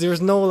 because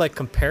there's no like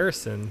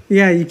comparison.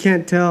 Yeah, you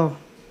can't tell.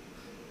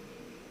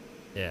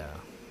 Yeah.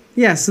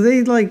 Yeah, so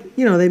they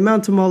they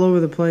mount them all over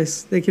the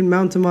place. They can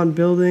mount them on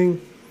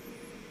building.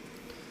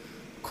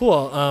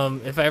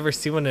 Cool. If I ever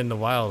see one in the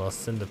wild, I'll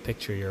send a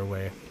picture your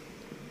way.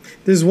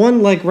 There's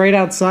one like right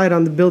outside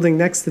on the building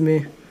next to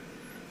me.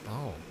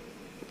 Oh.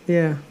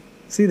 Yeah.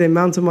 See, they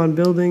mount them on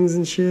buildings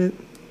and shit.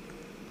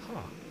 Huh.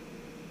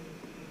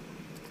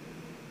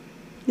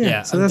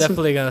 Yeah, I'm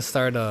definitely gonna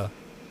start a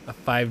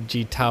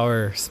 5G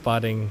tower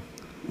spotting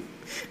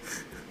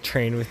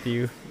train with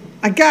you.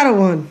 I got a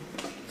one.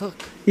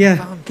 Look.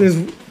 Yeah,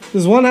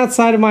 there's one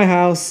outside of my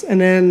house, and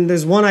then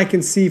there's one I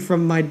can see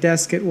from my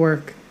desk at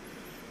work.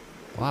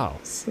 Wow.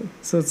 So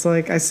it's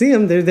like I see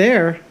them; they're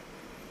there.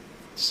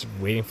 Just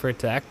waiting for it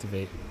to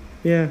activate.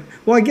 Yeah.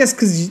 Well, I guess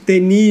because they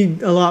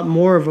need a lot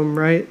more of them,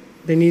 right?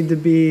 They need to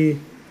be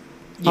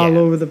all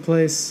over the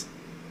place.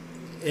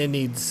 It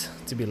needs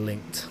to be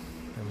linked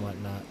and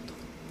whatnot.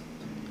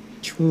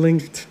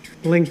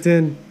 Linked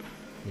in.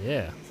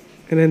 Yeah.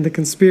 And then the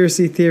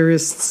conspiracy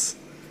theorists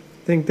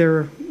think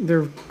they're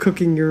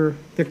cooking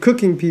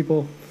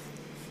people.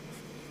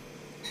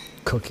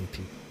 Cooking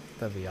people.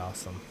 That'd be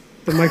awesome.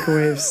 The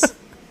microwaves.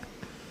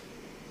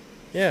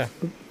 Yeah.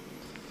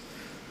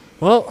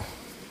 Well,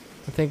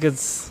 I think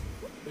it's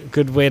a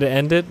good way to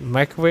end it.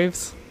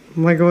 Microwaves.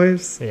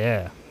 Microwaves.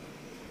 Yeah.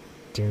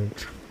 Dun.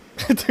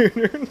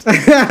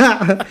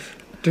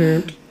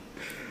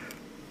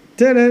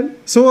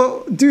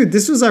 So, dude,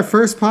 this was our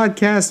first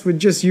podcast with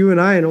just you and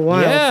I in a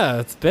while. Yeah,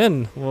 it's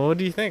been. Well, what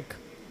do you think?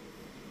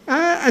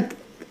 I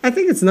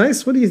think it's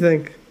nice. What do you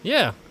think?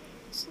 Yeah.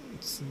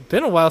 It's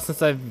been a while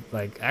since I've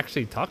like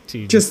actually talked to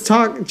you. Just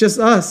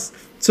us.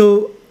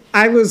 So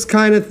I was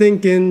kind of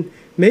thinking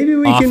maybe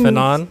we off can and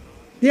on.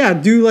 Yeah,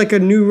 do like a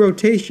new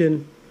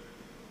rotation.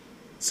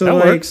 So That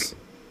like works.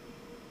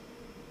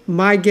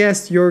 my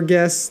guest, your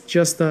guest,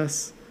 just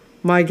us.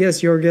 My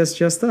guest, your guest,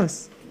 just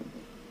us.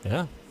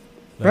 Yeah.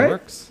 That Right?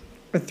 works.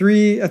 A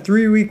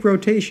 3-week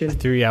rotation.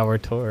 3-hour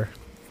tour.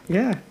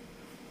 Yeah.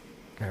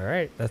 All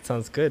right. That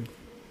sounds good.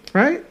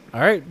 Right?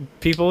 All right,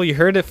 people, you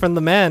heard it from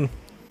the man.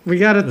 We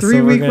got a That's what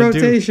we're 3-week gonna do.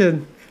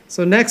 rotation.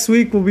 So next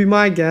week will be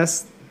my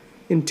guest.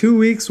 In 2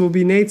 weeks will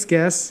be Nate's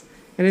guest.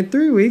 And in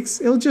 3 weeks,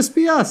 it'll just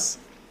be us.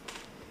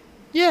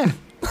 Yeah.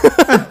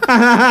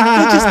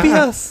 It'll just be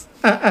us.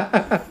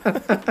 I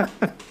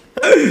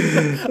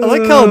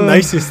like how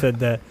nice you said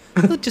that.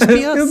 It'll just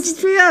be It'll us.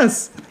 just be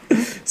us.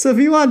 So if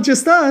you want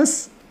just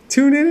us,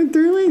 tune in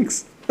 3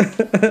 weeks.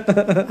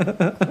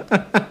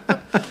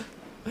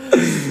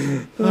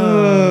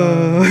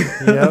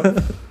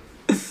 Yep.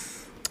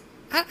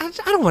 I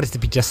don't want it to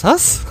be just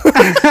us.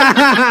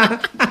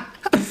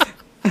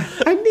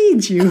 I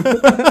need you.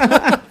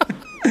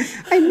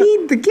 I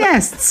need the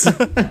guests. I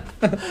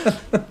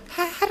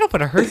don't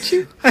want to hurt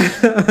you.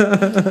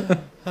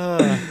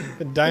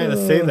 Been dying to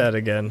say that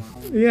again.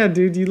 Yeah,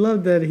 dude, you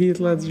love that Heath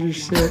Ledger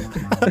shit.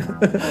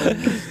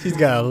 She's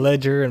got a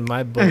ledger in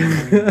my book.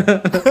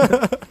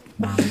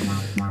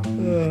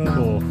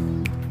 Cool.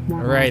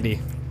 Alrighty.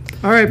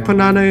 All right,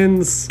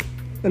 Pananans.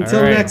 Until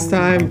All right. next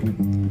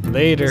time.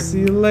 Later. See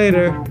you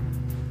later.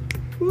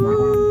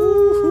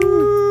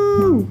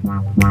 Woo! All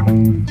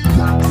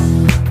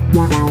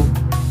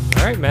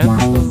right, man.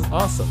 That was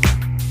awesome.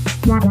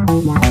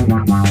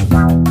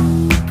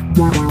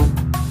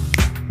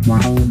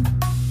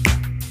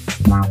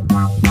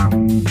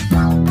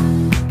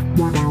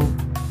 Wow.